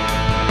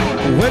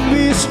 When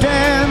we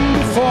stand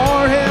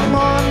before Him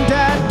on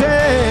that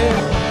day,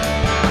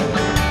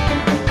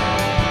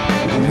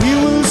 we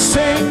will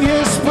sing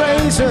His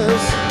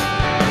praises,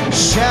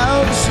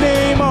 shout His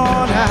name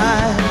on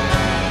high.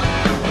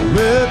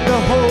 With the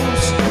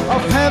hosts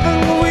of heaven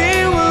we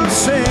will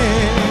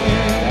sing.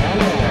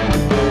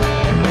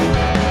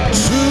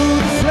 Through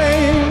the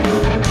flame,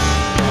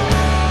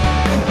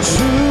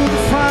 through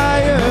the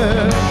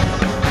fire,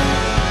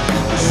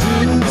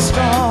 through the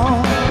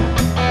storm,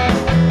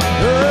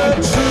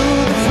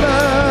 through the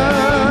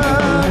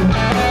flood.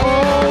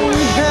 Oh,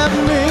 we have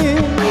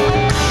been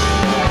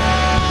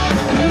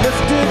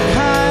lifted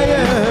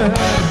higher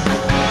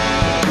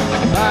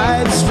by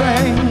the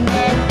strength,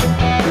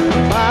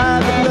 by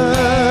the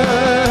blood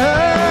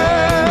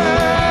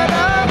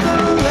of the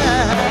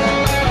Lamb.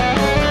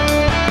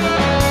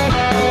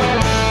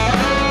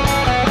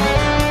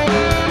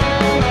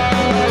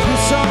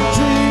 Through some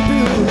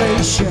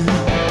tribulation,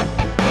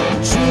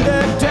 through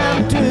the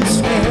tempest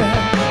near,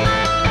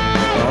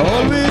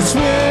 always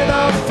with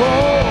our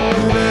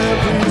foe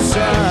every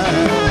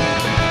side.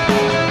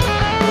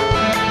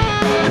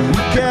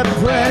 We kept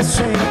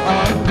pressing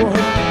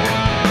onward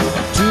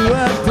to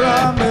a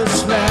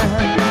promised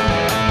land.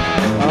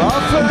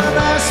 Often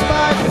as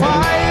by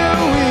fire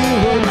we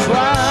will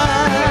try.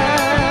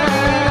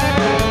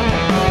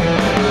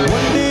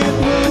 One day it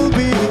will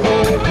be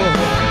over,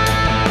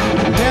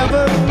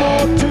 never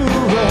more to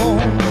roam.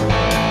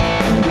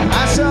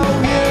 As our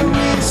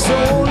weary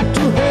soul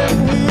to Him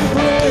we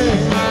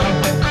bring,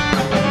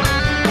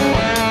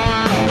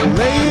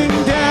 laying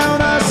down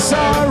our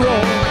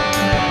sorrow,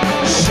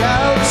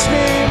 shout His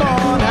name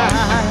on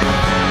high.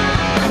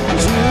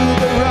 To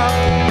the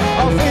rock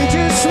of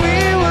ages we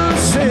will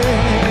sing.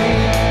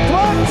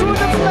 Walk through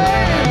the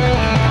flame,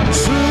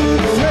 through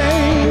the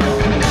flame,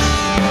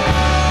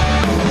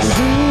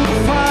 through the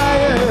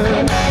fire,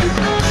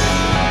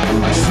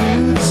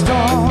 through the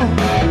storm,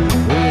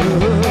 through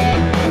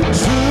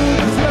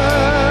the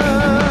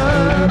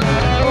flood.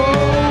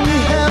 Oh, we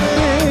have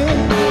been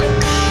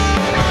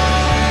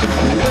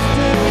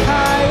lifted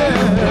higher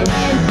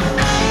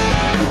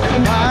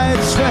by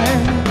His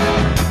strength,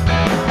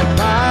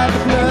 by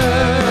the blood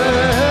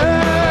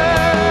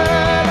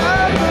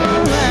of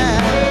the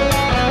Lamb.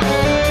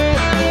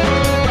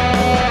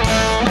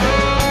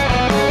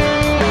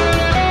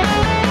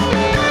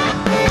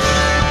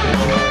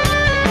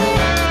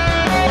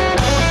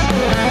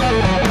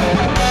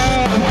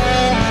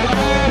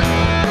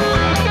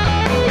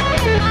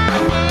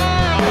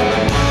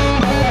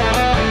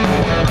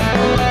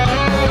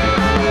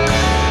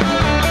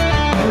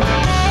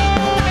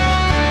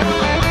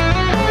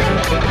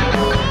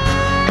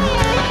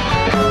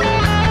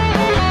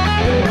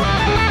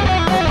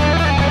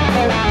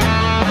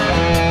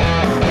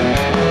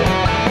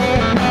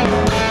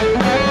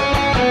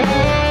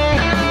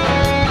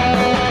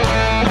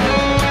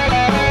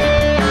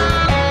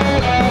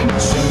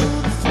 Through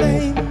the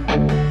flame,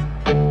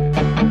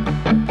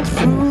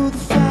 through the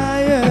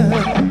fire,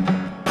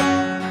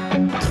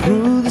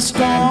 through the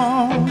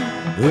storm,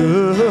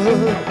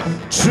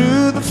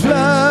 through the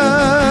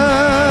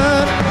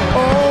flood.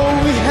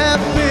 Oh, we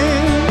have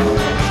been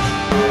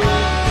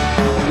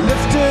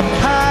lifted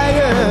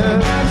higher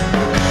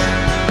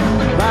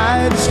by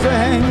the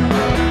strength,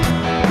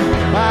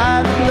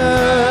 by the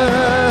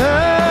blood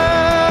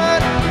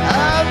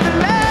of the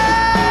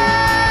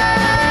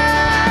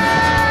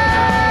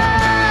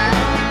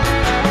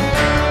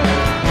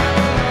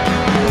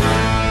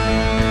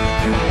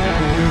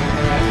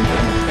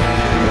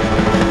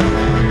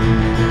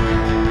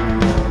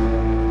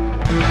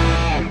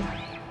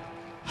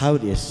How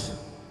it is.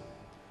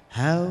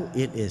 How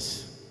it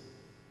is.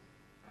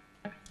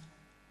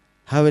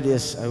 How it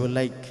is. I would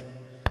like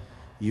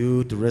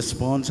you to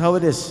respond. How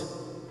it is.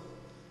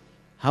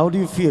 How do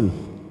you feel?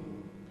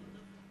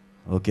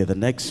 Okay, the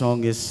next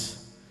song is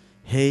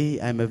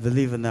Hey, I'm a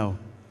Believer Now,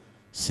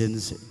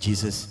 since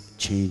Jesus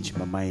changed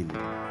my mind.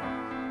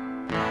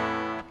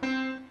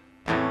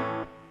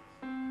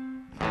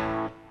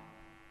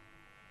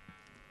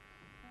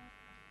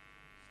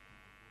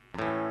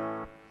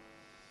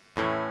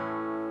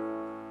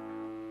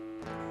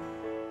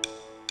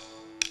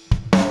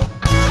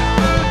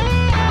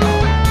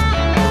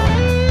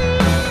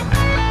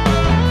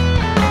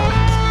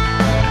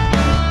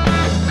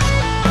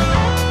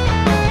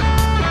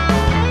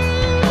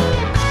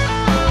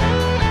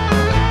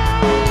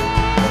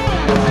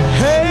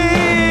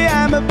 Hey,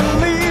 I'm a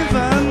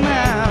believer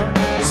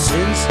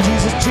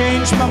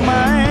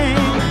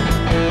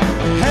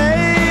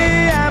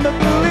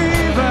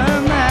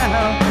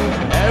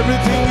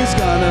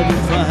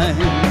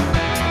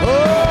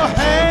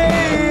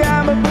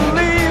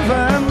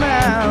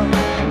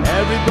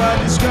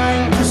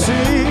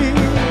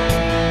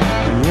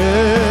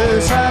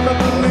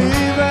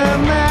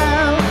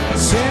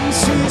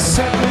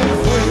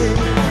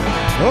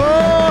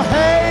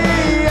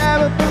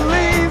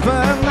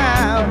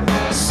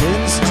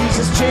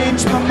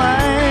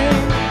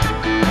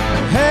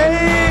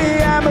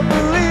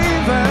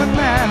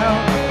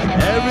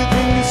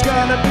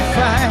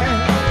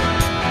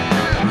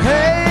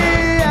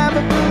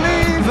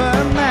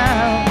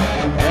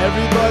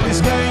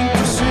everybody's going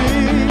to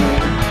see.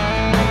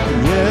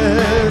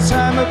 Yes,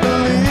 I'm a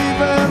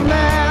believer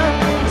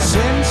now,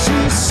 since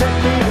He set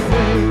me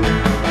free.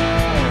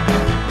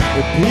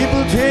 The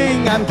people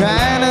think I'm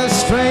kinda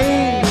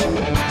strange,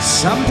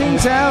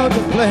 something's out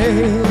of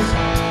place.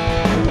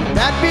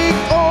 That big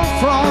old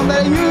frown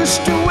that I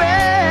used to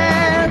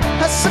wear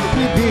has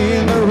simply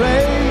been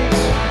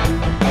erased.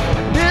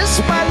 This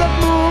smile that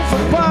moves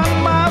upon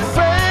my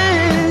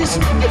face,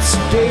 it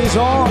stays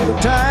all the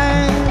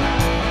time.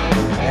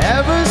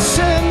 Ever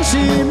since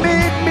He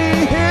made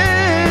me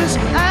His,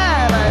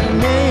 and I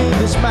made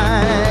His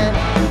mine.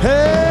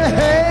 Hey,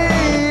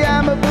 hey,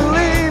 I'm a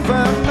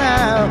believer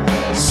now,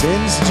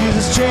 since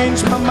Jesus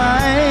changed my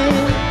mind.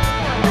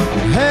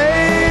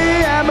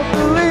 Hey, I'm a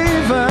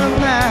believer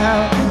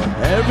now,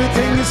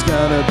 everything is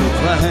gonna be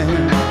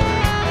fine.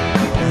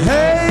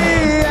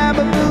 Hey, I'm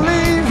a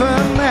believer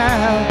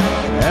now,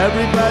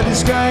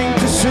 everybody's going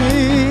to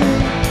see.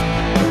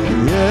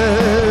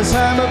 Yes,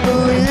 I'm a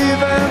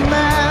believer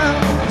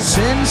now,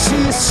 since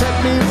He set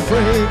me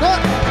free. Go!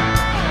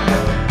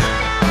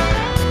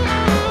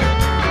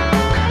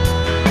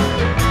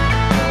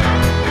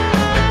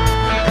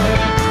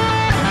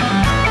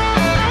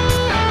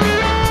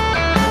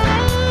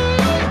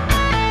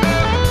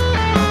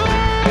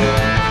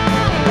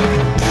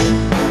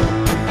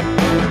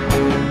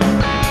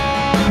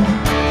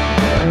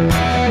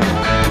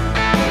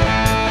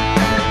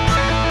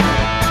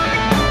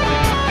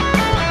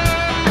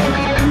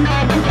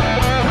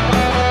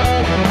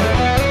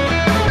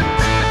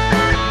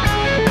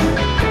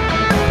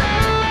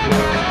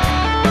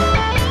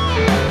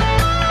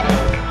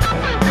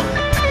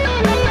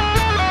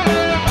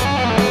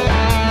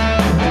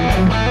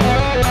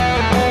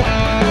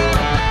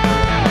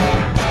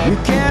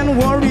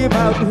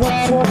 About what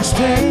folks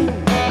think,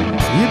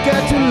 you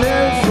got to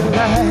live your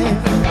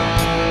life.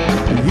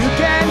 You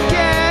can't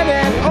get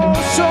it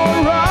all so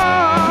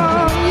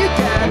wrong, you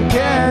can't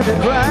get it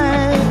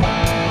right.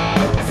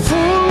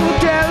 Fool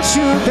tells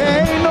you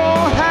they know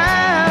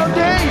how,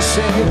 they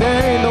say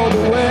they know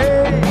the way.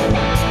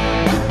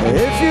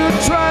 If you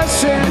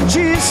trust in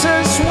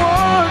Jesus'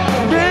 word,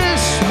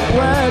 this is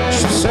what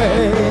you say.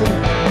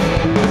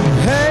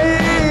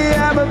 Hey,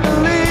 I'm a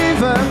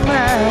believer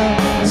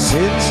now,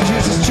 since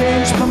Jesus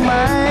changed my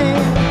mind.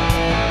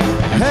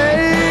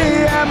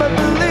 Hey, I'm a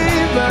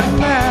believer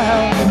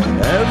now,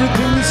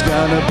 everything is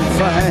gonna be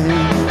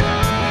fine.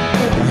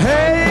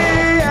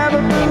 Hey, I'm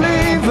a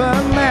believer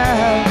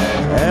now,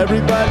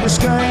 everybody's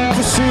going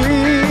to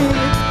see.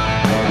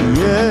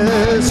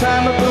 Yes,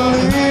 I'm a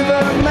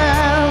believer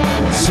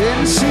now,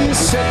 since He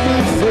set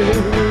me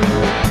free.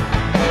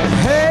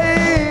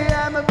 Hey,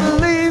 I'm a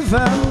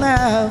believer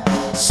now,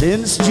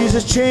 since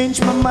Jesus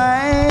changed my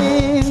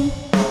mind.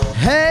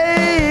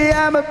 Hey,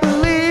 I'm a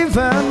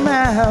believer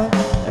now,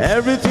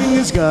 everything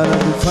is gonna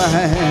be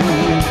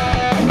fine.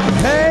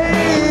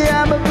 Hey,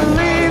 I'm a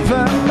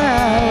believer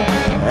now,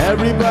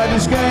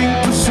 everybody's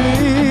going to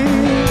see.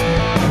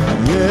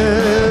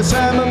 Yes,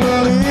 I'm a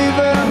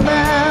believer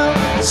now,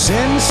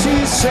 since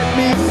He set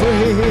me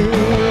free.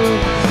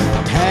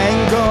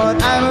 Thank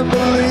God I'm a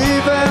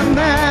believer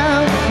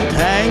now,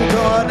 thank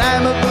God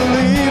I'm a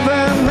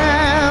believer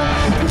now,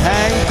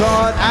 thank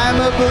God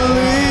I'm a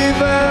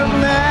believer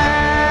now.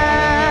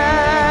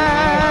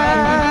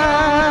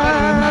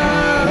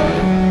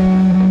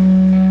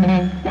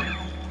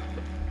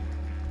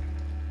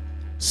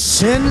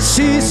 Since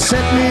He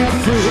set me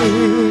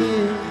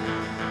free.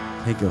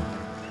 Thank you.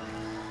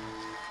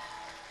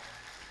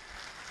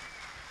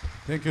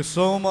 Thank you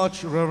so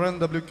much, Reverend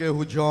W.K.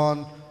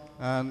 Hujon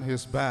and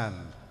his band.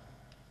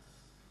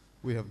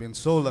 We have been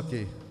so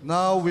lucky.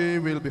 Now we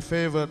will be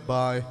favored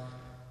by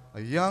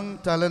a young,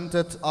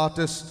 talented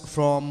artist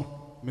from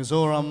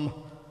Mizoram,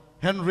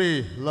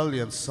 Henry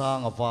Lallian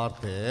Sang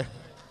Avarte.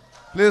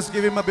 Please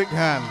give him a big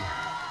hand.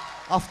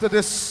 After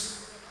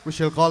this, we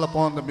shall call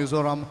upon the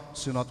Mizoram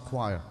Synod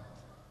Choir.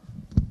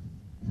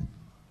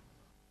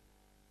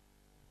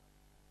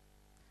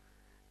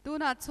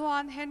 Tuna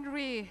chuan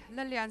Henry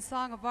Lallian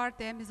Sang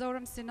Avarte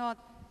Mizoram Synod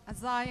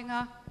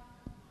azayanga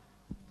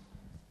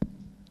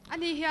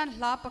ani hian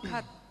hla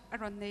pakhat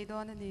aron nei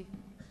don ani.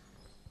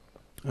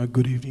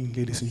 Good evening,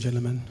 ladies and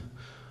gentlemen.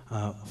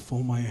 I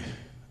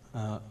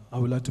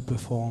would like to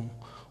perform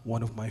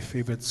one of my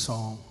favorite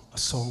songs, a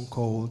song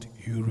called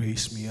You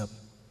Raise Me Up.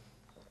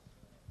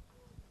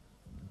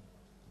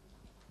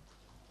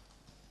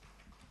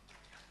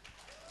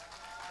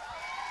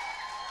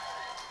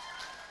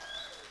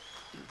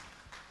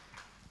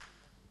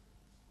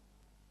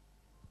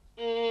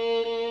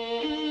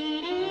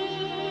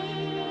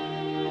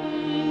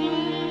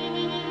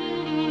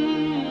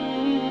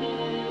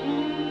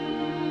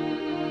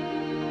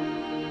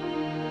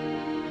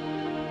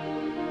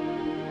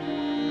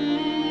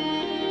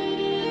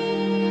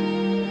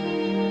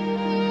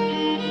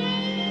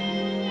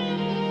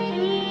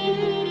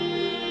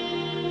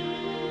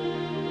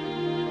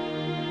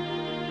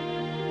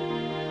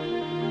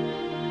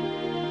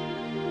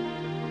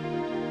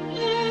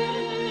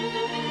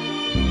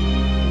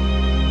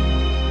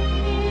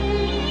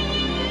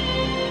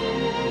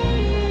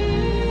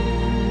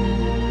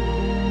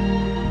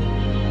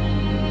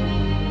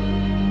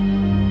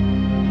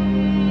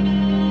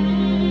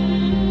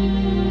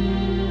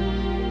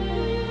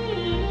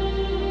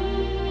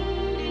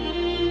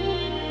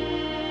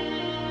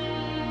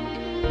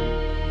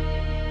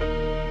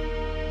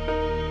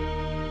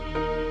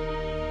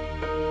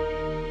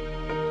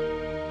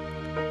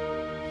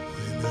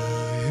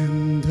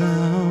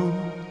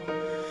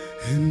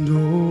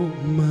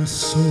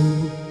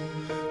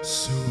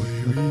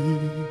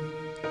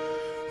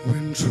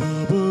 When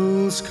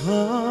troubles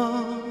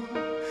come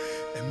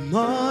and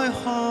my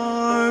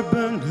heart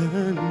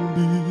burden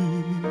be,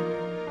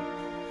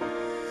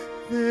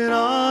 then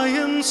I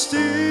am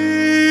still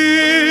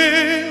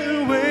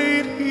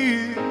wait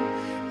here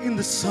in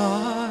the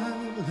silence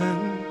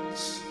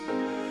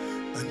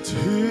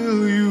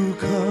until you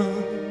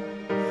come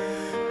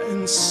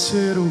and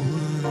sit a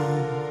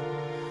while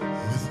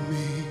with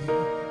me.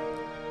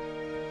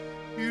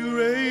 You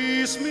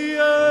raise me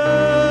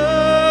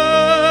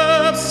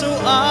up so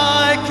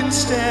I can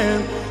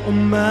stand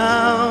on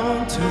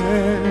mountains.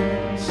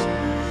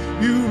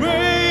 You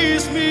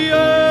raise me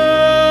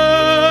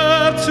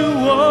up to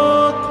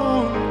walk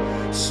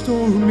on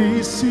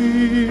stormy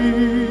seas.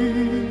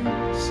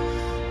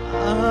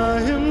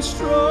 I am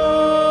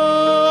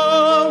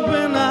strong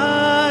when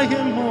I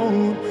am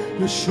on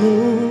your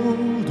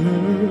shoulders.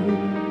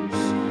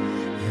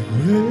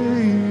 You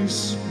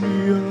raise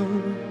me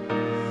up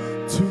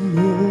to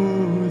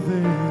more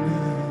than I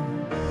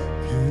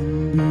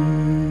can be.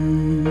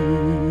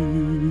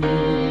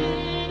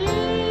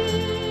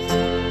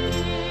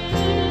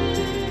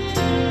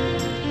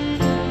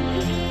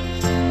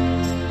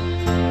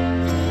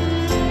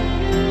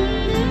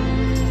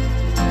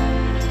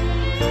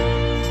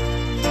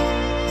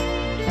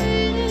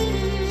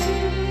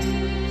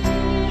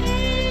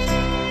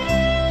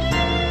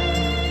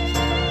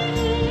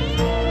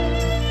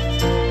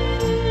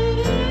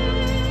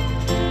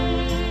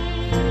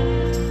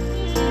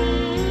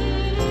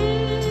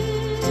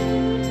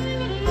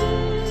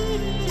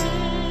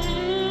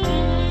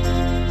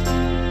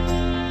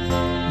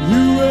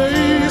 You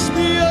raise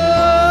me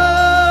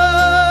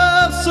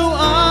up so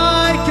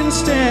I can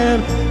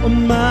stand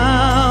on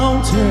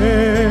mountains.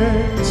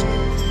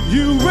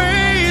 You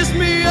raise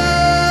me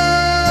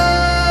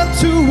up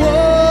to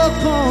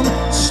walk on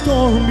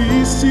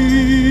stormy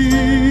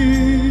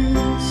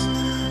seas.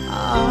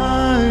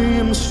 I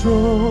am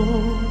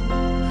strong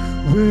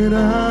when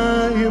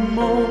I am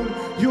on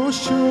your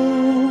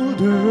shoulders.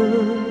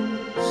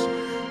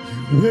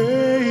 You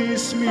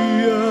raise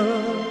me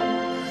up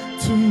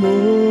to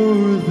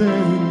more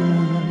than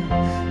I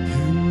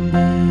can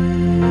be.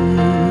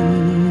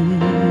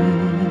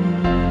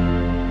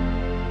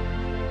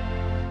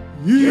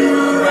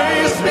 You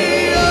raise me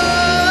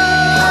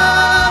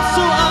up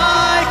so I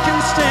can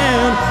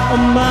stand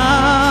on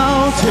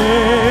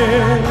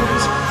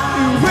mountains.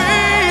 You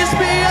raise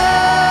me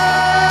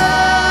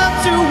up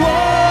to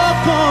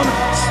walk on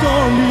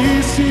stormy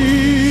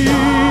seas.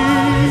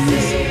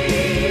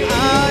 I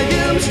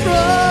am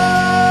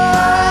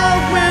strong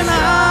when I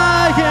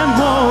am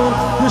on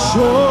your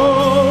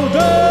shoulders.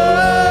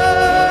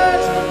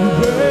 You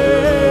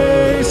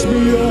raise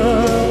me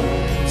up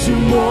to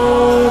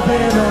more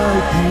than I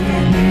can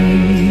be.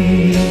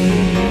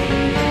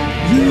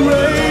 You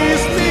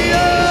raise me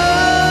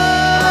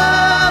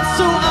up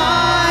so I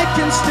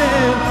can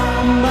stand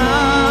on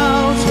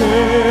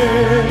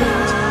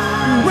mountains.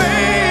 You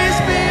raise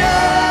me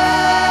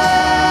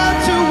up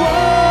to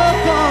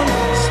walk on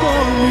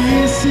stormy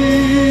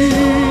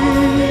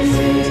seas.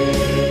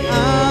 I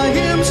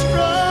am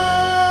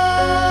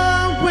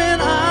strong when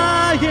I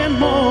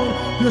am on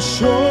your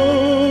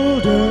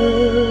shoulders.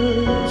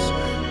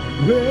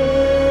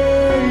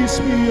 Raise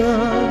me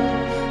up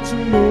to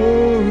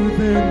more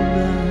than I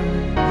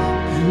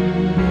can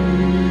be.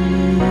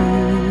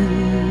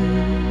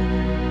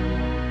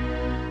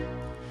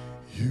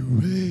 You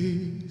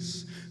raise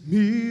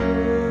me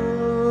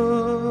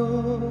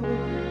up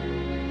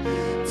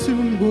to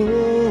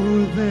more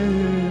than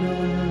I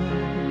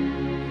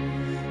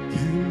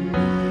can be.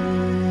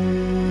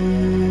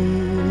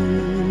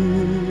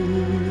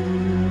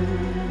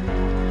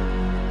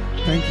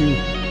 Thank you.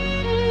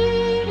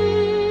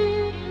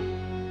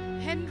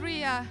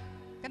 Henrya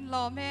kan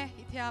lo me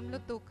ithiam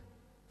lutuk.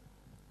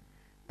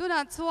 Tuna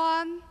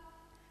chuan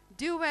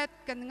duet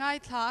kan ngai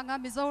thla nga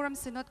Mizoram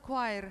Synod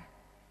Choir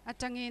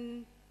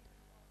atangin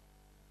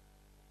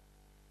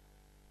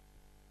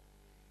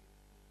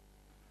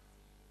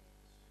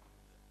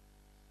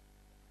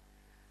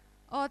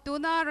o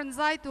tuna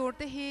runzai tur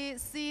te hi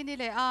si ni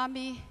le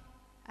ami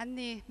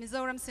anni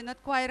Mizoram Synod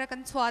Choir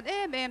kan chuan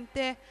em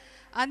te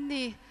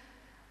anni.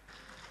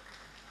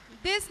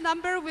 This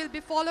number will be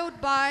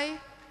followed by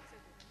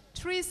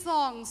 3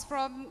 songs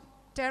from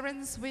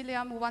Terence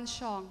William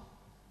Wanshong.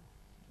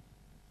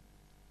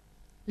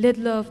 Let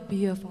love be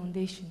your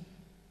foundation.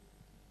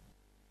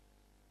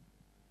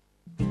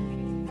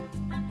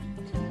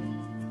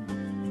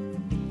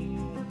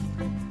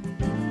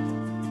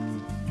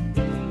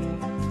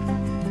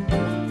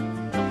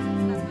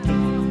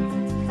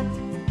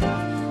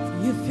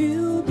 If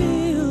you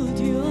build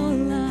your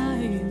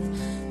life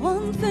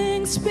on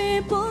things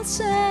people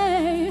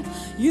say,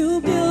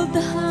 you build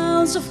the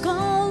house of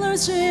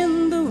colors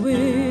in the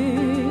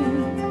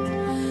wind,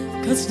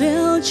 'cause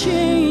they'll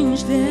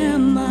change their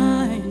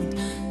mind,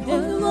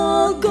 they'll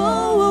all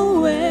go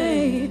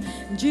away,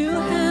 and you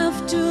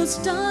have to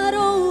start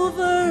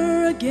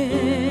over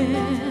again.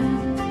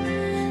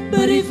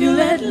 But if you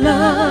let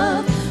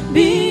love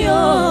be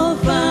your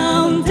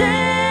foundation,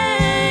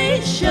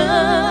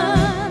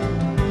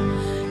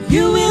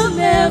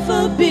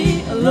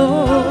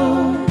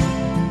 alone.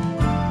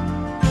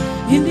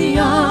 In the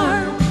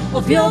arm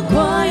of your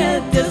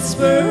quiet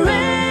desperation,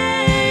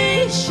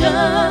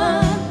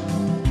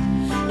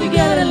 you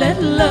gotta let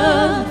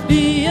love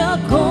be a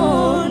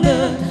cornerstone.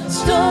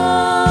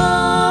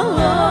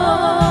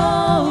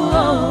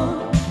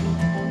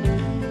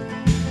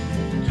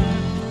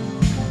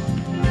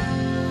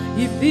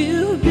 If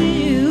you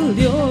build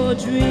your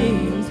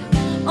dreams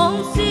on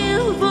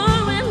silver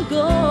and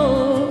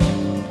gold,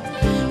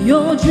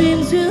 your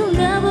dreams will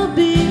never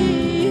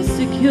be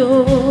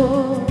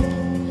secure.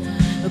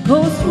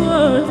 'Cause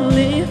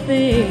worldly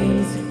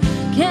things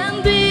can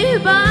be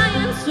bought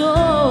and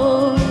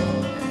sold,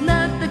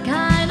 not the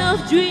kind of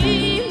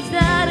dreams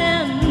that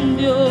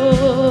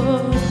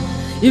endure.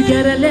 You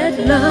gotta let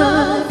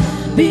love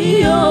be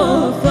your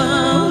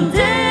foundation.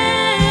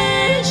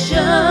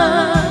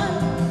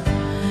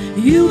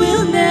 You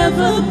will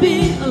never be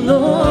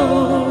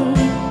alone.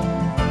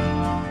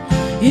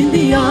 In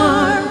the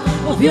arm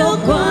of your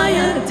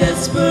quiet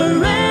desperation,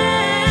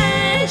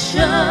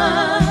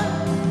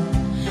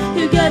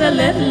 you gotta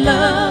let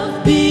love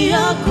be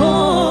a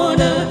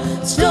cornerstone.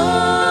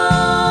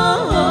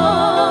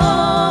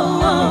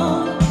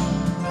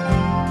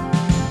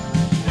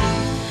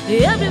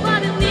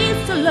 Everybody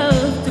needs a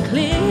love to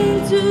cling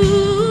to.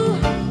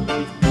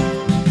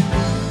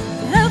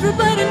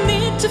 Everybody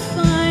needs to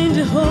find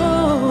a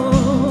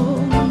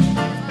home.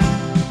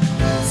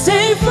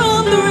 Safe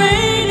from the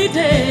rainy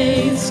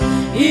days,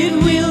 it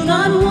will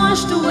not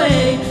wash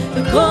away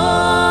the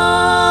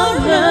cornerstone.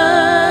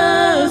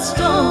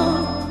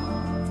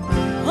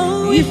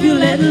 If you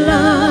let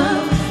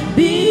love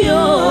be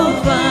your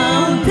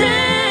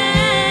foundation,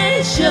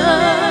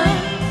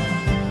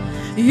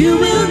 you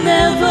will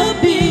never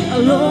be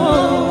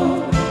alone.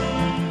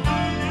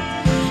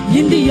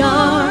 In the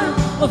arm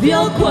of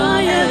your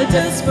quiet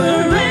desperation,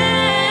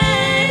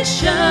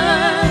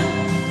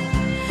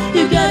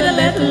 you gotta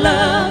let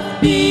love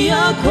be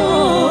a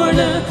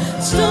cornerstone.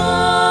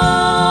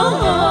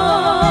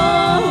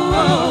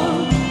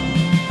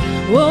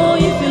 Oh,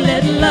 if you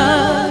let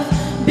love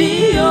be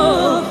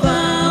your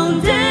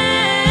foundation,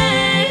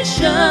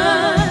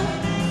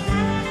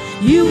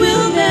 you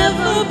will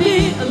never be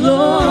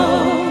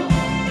alone.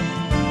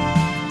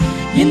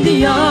 In the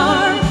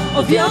arm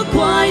of your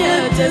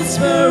quiet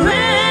desperation,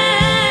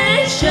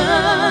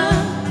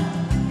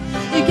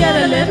 you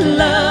gotta let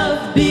love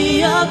be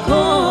a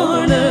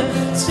cornerstone.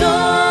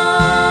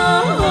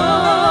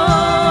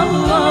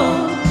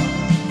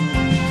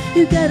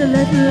 You gotta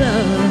let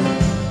love